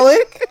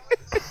alcoholic?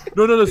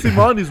 no. See,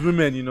 my own is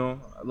women,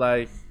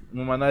 like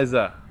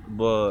womanizer.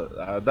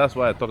 But that's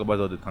why I talk about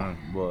it all the time.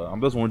 But I'm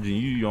just wondering,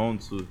 your own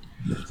too.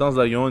 Sounds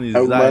like your own is.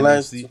 I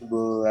womanize too,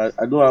 but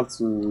I don't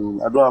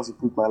have to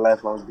put my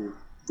life out there.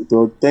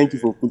 So thank you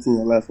for putting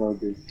your life out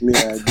there. Me,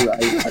 I do.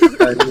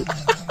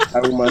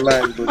 I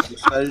womanize, but the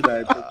style that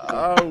I talk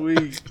about. we.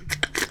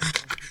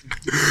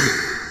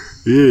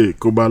 Yeah,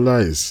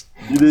 Kobalize.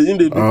 You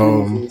didn't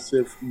put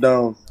yourself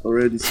down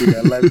already, so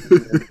your life.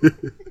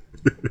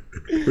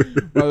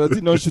 I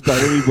did not shoot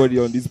at anybody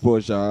on this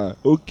Porsche.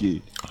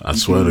 Okay. I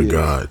swear to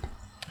God.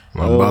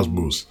 My boss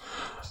boost.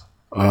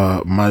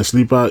 My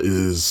sleeper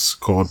is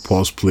called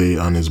Pause Play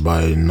and it's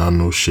by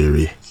Nano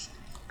Sherry.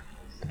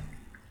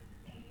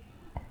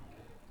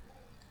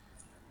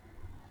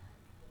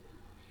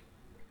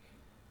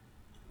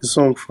 The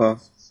song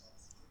fast.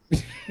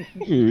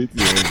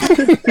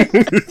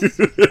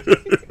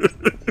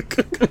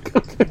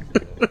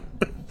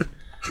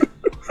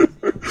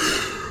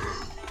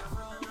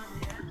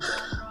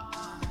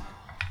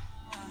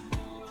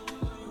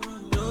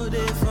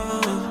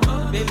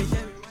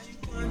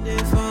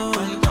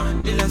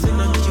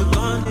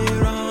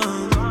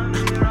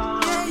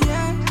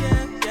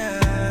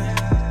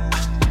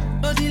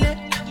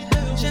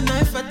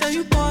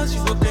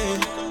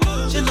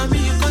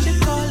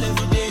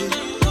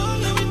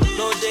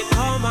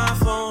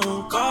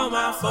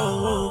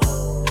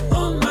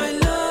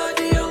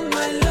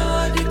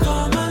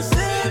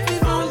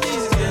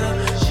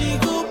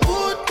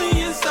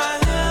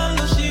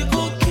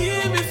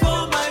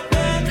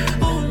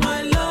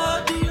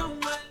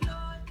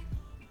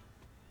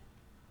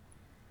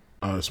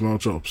 Small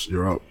Chops,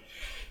 you're up.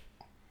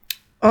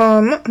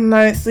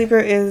 My sleeper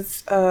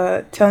is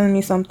Telling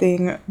Me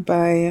Something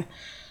by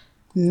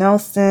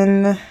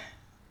Nelson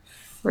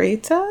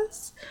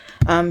Freitas,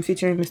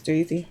 featuring Mr.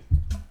 Easy.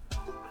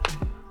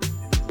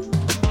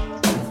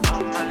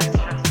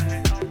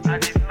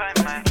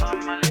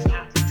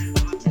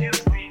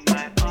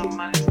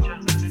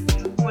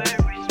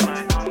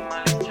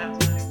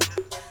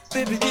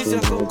 Baby, this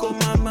your Coco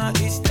Mama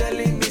is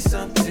telling me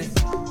something.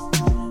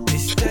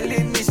 It's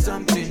telling me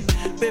something.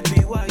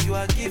 Baby, why you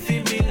are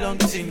giving me long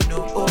thing?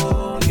 No,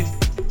 oh, yeah.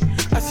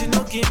 As you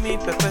know, give me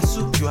pepper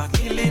soup, you are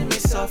killing me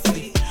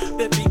softly.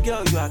 Baby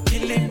girl, you are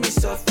killing me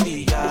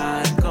softly.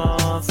 I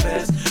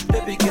confess,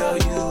 baby girl,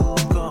 you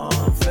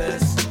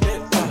confess.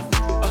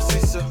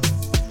 Osiso,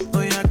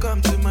 oh yeah,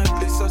 come to my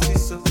place,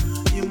 Osiso.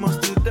 You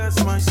must do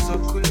dance my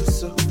soul,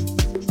 so.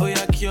 Oh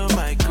yeah, cure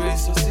my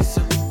grace,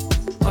 Osiso.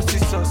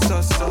 Osiso,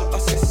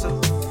 Osiso.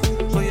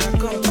 Oh yeah,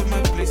 come to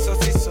my place,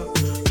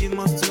 Osiso. You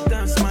must do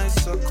dance my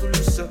soul,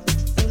 so.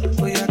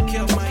 Oh yeah,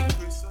 cure my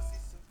grace,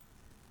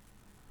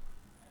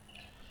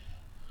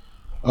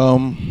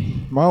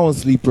 Osiso. My own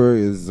sleeper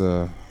is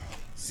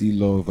Sea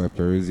Love by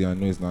Peruzzi. I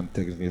know it's not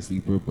technically a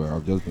sleeper, but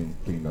I've just been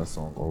playing that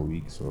song all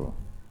week, so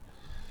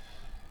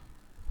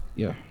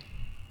yeah.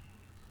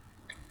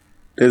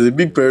 There's a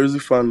big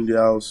Peruzzi fan in the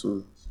house,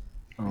 so.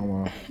 Oh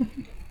wow.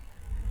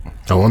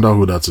 I wonder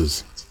who that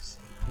is.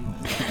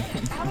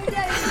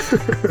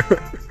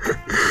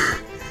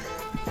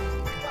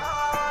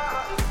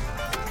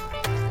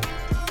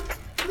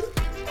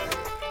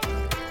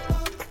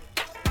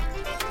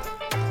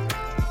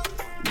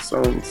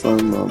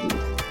 Sound man.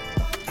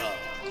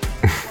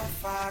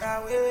 Far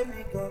away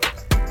me go.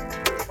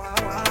 A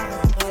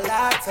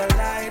lot of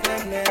light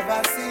and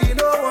never see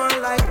no one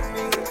like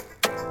me.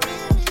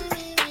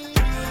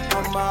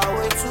 On my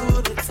way to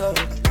the top.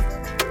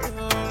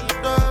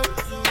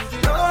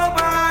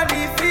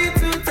 Nobody fit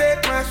to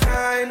take my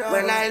shine.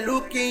 When I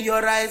look Look in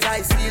your eyes,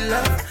 I see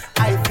love.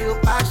 I feel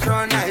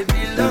passion, I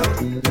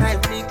belong.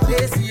 Drive me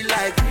crazy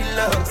like we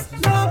love.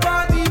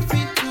 Nobody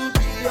fit to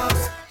be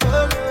us.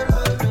 Oh, no,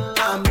 no, no.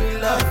 I'm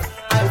in love.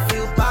 I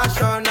feel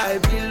passion, I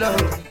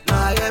belong.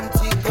 My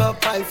empty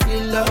cup, I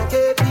feel love.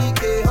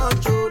 KPK,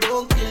 honcho,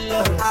 don't kill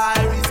love.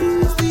 I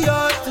resist the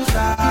urge to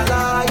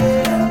shala,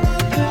 yeah.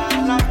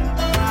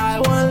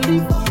 I want to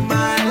live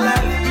my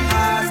life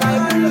as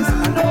I please. I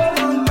don't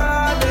want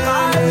my day. I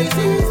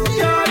resist the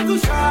urge to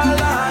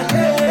shala,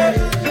 yeah.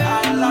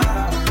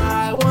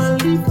 I want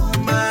to live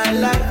my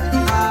life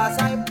as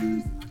I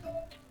please.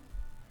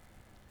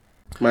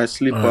 My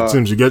sleeper.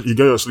 Tim, you get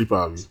your sleeper,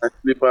 have you? My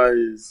sleeper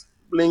is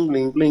bling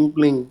bling bling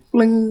bling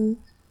bling.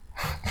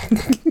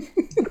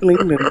 Bling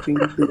bling bling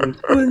bling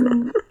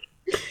bling.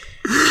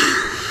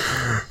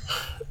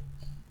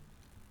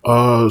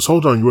 So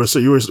hold on. You were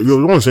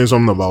the one saying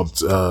something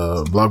about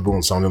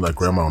Blackbone sounding like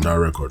Rema on that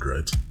record,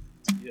 right?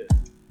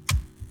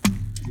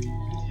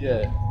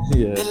 Yeah.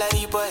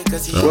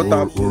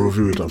 We'll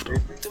review it after.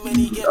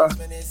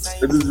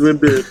 It is way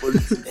better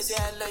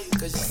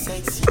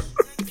politics.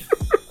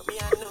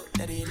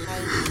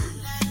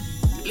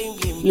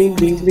 Bling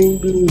bling bling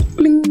bling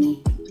bling.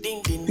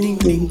 Bling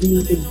bling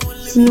bling bling.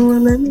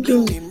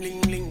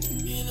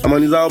 I'm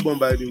on his album,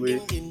 by the way.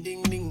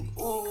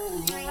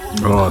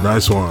 Oh,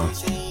 nice one.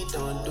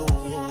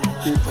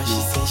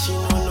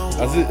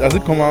 Has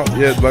it come out?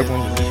 Yeah,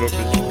 Blackbone didn't drop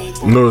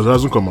it. No, it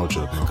hasn't come out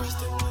yet. No.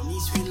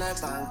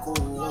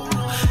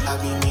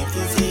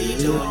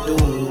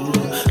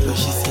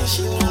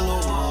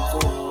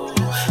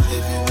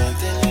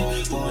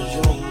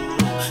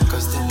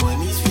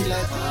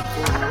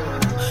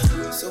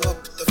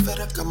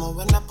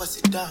 When I pass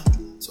it down,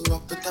 so I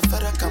put the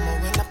Farrakhan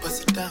when I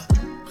pass it down.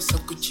 Put some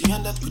Gucci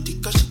on that booty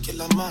cause she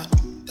kill a man.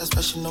 That's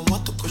why she don't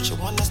want to go, she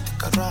wanna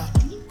stick around.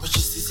 But she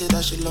still say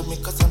that she love me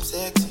cause I'm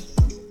sexy.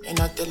 And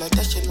I tell her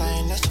that she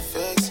lying, that she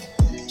flexing.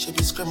 She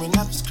be screaming,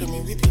 I be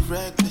screaming, we be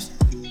reckless.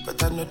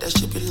 But I know that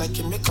she be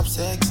liking makeup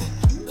sexy.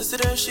 I see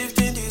them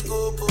shifting the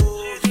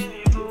goalposts.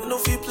 You know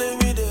if you play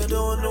me, they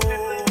don't know.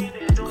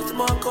 Cause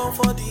man come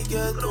for the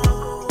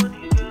ghetto.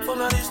 From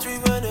the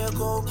street where they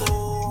go.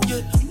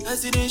 Yeah, I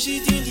see them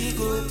shifting the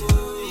goalposts.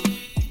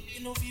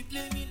 You know if you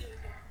play me,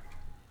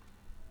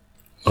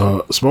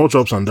 Small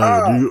Chops and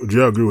Dario, do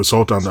you agree with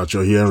Sultan that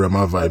you're hearing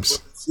Rema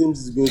vibes?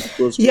 Seems it's going to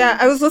cause. Yeah,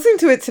 I was listening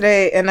to it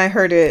today and I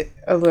heard it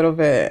a little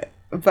bit,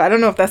 but I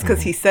don't know if that's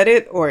because he said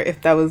it or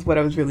if that was what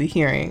I was really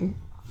hearing.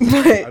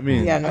 But I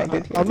mean, yeah, no, I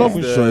did. I'm not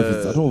even sure if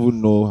it's. I don't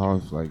even know how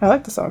it's like. I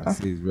like the song. I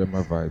say it's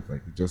Rema vibe.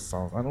 Like it just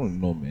sounds. I don't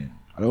know, man.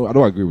 I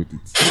don't agree with it.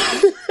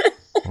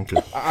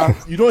 Okay.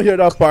 You don't hear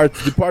that part,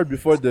 the part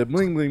before the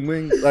bling bling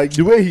bling, like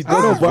the way he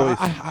does his voice.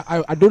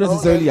 I don't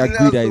necessarily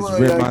agree that it's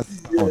Rema's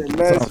song.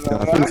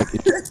 I feel like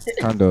it's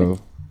kind of.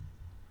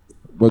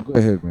 But go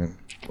ahead, man.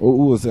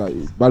 Who was that?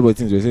 Bad Boy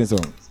Things, you're saying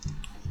something.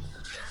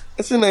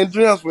 I say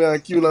Nigerians for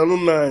Yankee, I no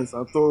nice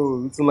at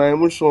all. It's my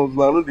emotions,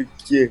 I know they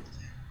care.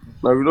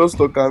 Now we don't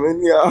talk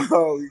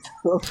anyhow.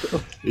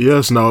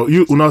 Yes, now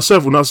you una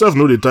self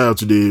know they tired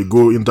to they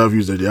go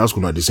interviews that they ask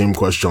una the same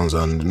questions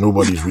and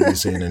nobody's really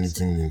saying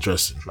anything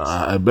interesting.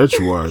 I bet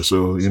you are.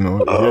 So here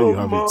you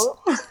have it.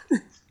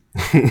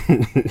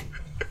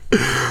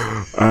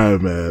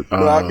 Alright, man.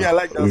 I mean, I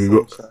like that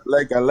song.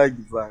 I like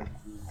the vibe.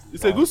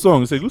 It's a good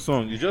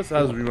song. It just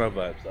has Rema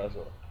vibes. That's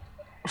all.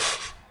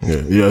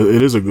 Yeah,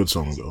 it is a good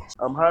song though.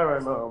 I'm high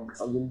right now.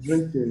 I've been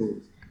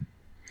drinking.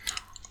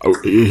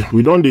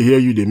 We don't hear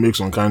you. They make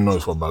some kind of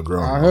noise for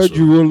background. I heard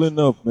you rolling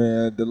up,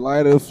 man. The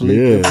lighter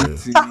flame,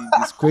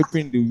 the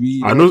scraping the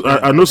weed. I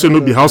know. Say no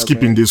be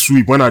housekeeping. They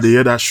sweep when I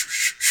hear that.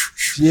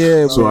 Shh.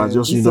 Yeah. So man, I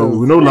just we know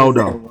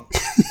louder.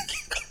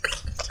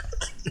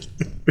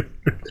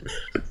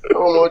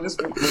 Oh no, this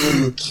people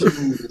will kill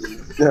me.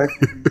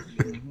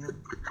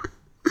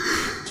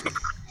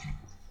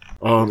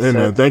 Hey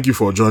man, thank you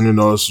for joining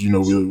us. We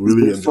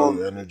really enjoy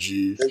your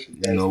energy.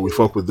 We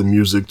fuck with the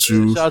music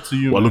too. Shout out to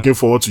you. We're looking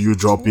forward to you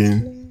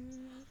dropping.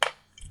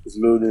 It's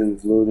loading,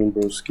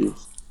 broski.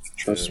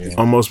 Trust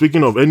me.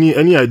 Speaking of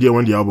any idea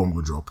when the album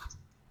will drop?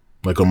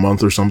 Like a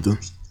month or something?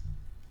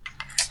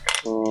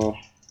 In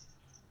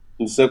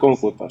the second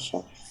quarter,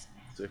 sure.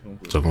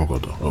 Second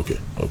quarter. Okay.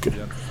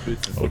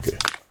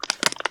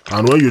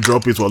 And when you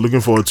drop it, we're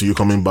looking forward to you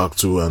coming back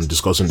to and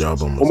discussing the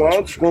album. I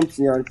want to come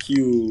to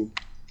Yankee.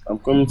 I'm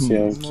coming to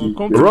Yankee.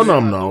 Run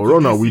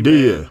am, we dey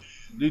here.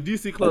 The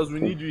DC class, we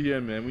need you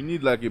here, man. We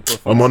need like a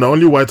performance. I'm on the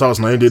only White House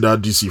now. I did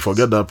that DC.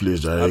 Forget that place,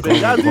 Jai.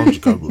 Come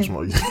Chicago,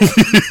 small.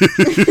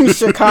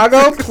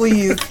 Chicago,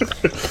 please.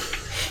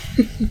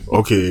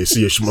 Okay,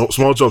 see,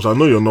 small Chops. I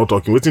know you're not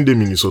talking. Waiting in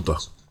Minnesota.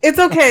 It's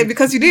okay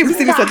because you didn't even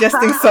see me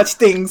suggesting such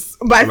things.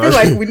 But I feel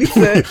like we need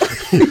to.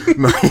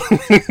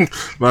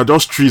 Now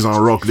just trees and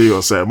rock there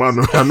yourself. Man,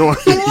 I know.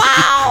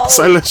 Wow.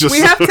 Silence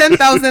yourself. We have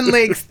 10,000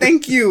 lakes.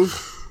 Thank you.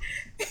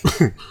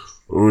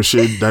 Oh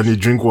shit, Danny,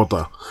 drink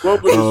water.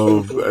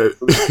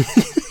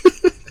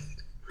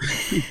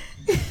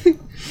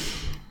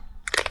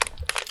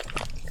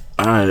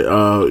 Alright,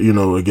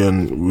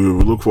 again, we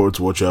look forward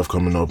to what you have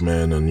coming up,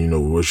 man, and we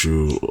wish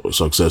you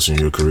success in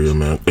your career,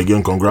 man.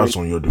 Again, congrats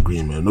on your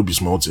degree, man. No be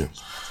small thing.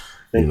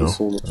 Thank you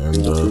so much.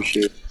 And I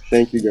appreciate it.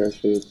 Thank you guys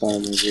for your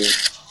time as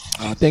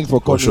well. Thanks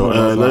for for coming. sure.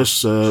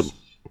 Let's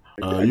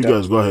you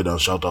guys go ahead and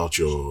shout out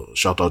your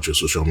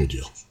social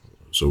media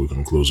so we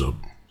can close up.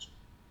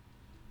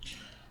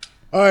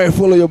 All right,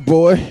 follow your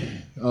boy.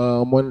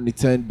 I'm on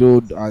Nintendo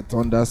at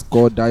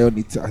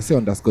 _Dio. I say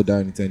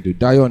 _Dio Nintendo.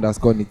 Dio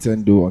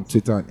 _Nintendo on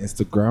Twitter and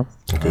Instagram.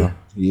 Okay.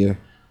 Yeah.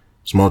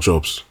 Small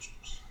chops.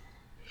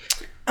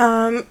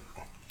 It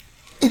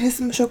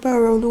is Moshopa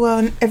Oroluwa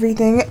on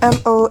everything.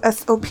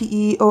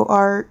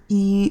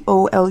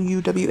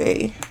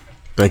 MOSOPEOREOLUWA.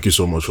 Thank you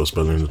so much for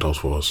spelling it out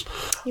for us.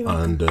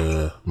 And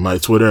my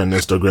Twitter and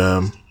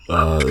Instagram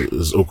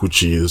is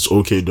Okuchi. It's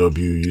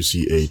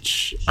OKWUCHIII.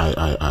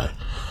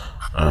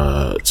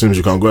 Tim,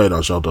 you can go ahead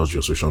and shout out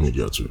your social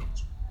media too.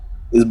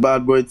 It's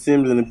Bad Boy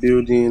Tim's in the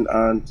building,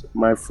 and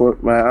my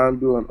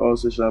handle on all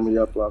social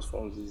media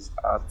platforms is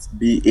at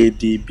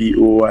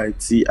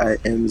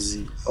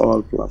BADBOYTIMZ,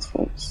 all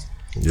platforms.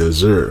 Yes,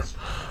 sir.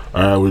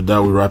 Alright, with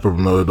that, we wrap up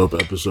another dope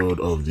episode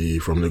of the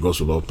From Lagos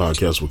to Love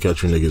podcast. We'll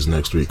catch you niggas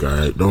next week,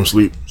 alright? Don't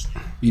sleep.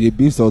 You the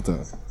beef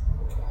Sultan.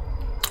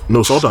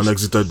 No, Sultan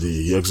exited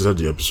the episode.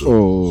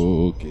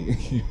 Oh,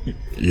 okay.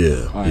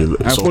 Yeah. Right.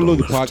 I Sultan follow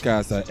the left.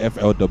 podcast at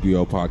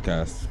FLWL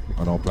Podcast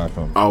on all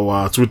platforms.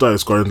 Our Twitter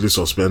is currently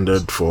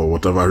suspended for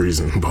whatever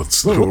reason,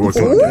 but we're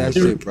working on That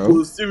it. shit, bro.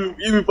 You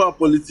people are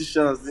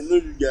politicians, they know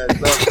you guys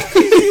now.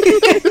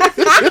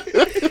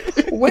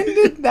 When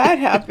did that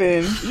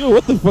happen? Yo,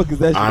 what the fuck is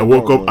that shit? I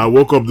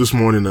woke up this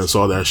morning and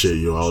saw that shit,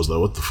 yo. I was like,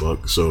 what the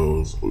fuck?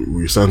 So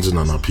we sent in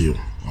an appeal.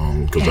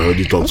 Because I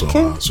already talked to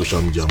our social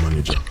media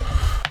manager.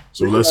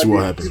 So let's see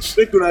what happens.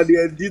 Make una dey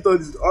edit all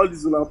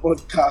this on our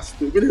podcast.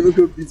 We don't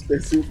go beat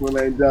person for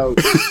Nigeria.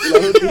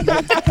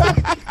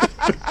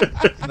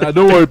 Nah,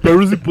 don't worry,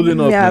 Peruzzi pulling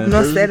up. Yeah, I've man.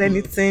 not said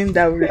anything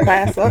that would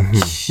require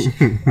such.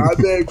 I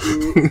beg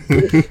you.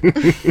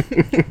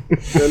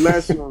 The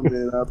nice one,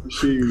 man. I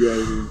appreciate you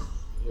guys. Man.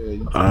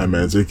 Alright,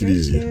 man. Take it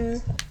easy. Yeah.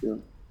 Yeah.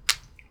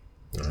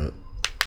 Alright.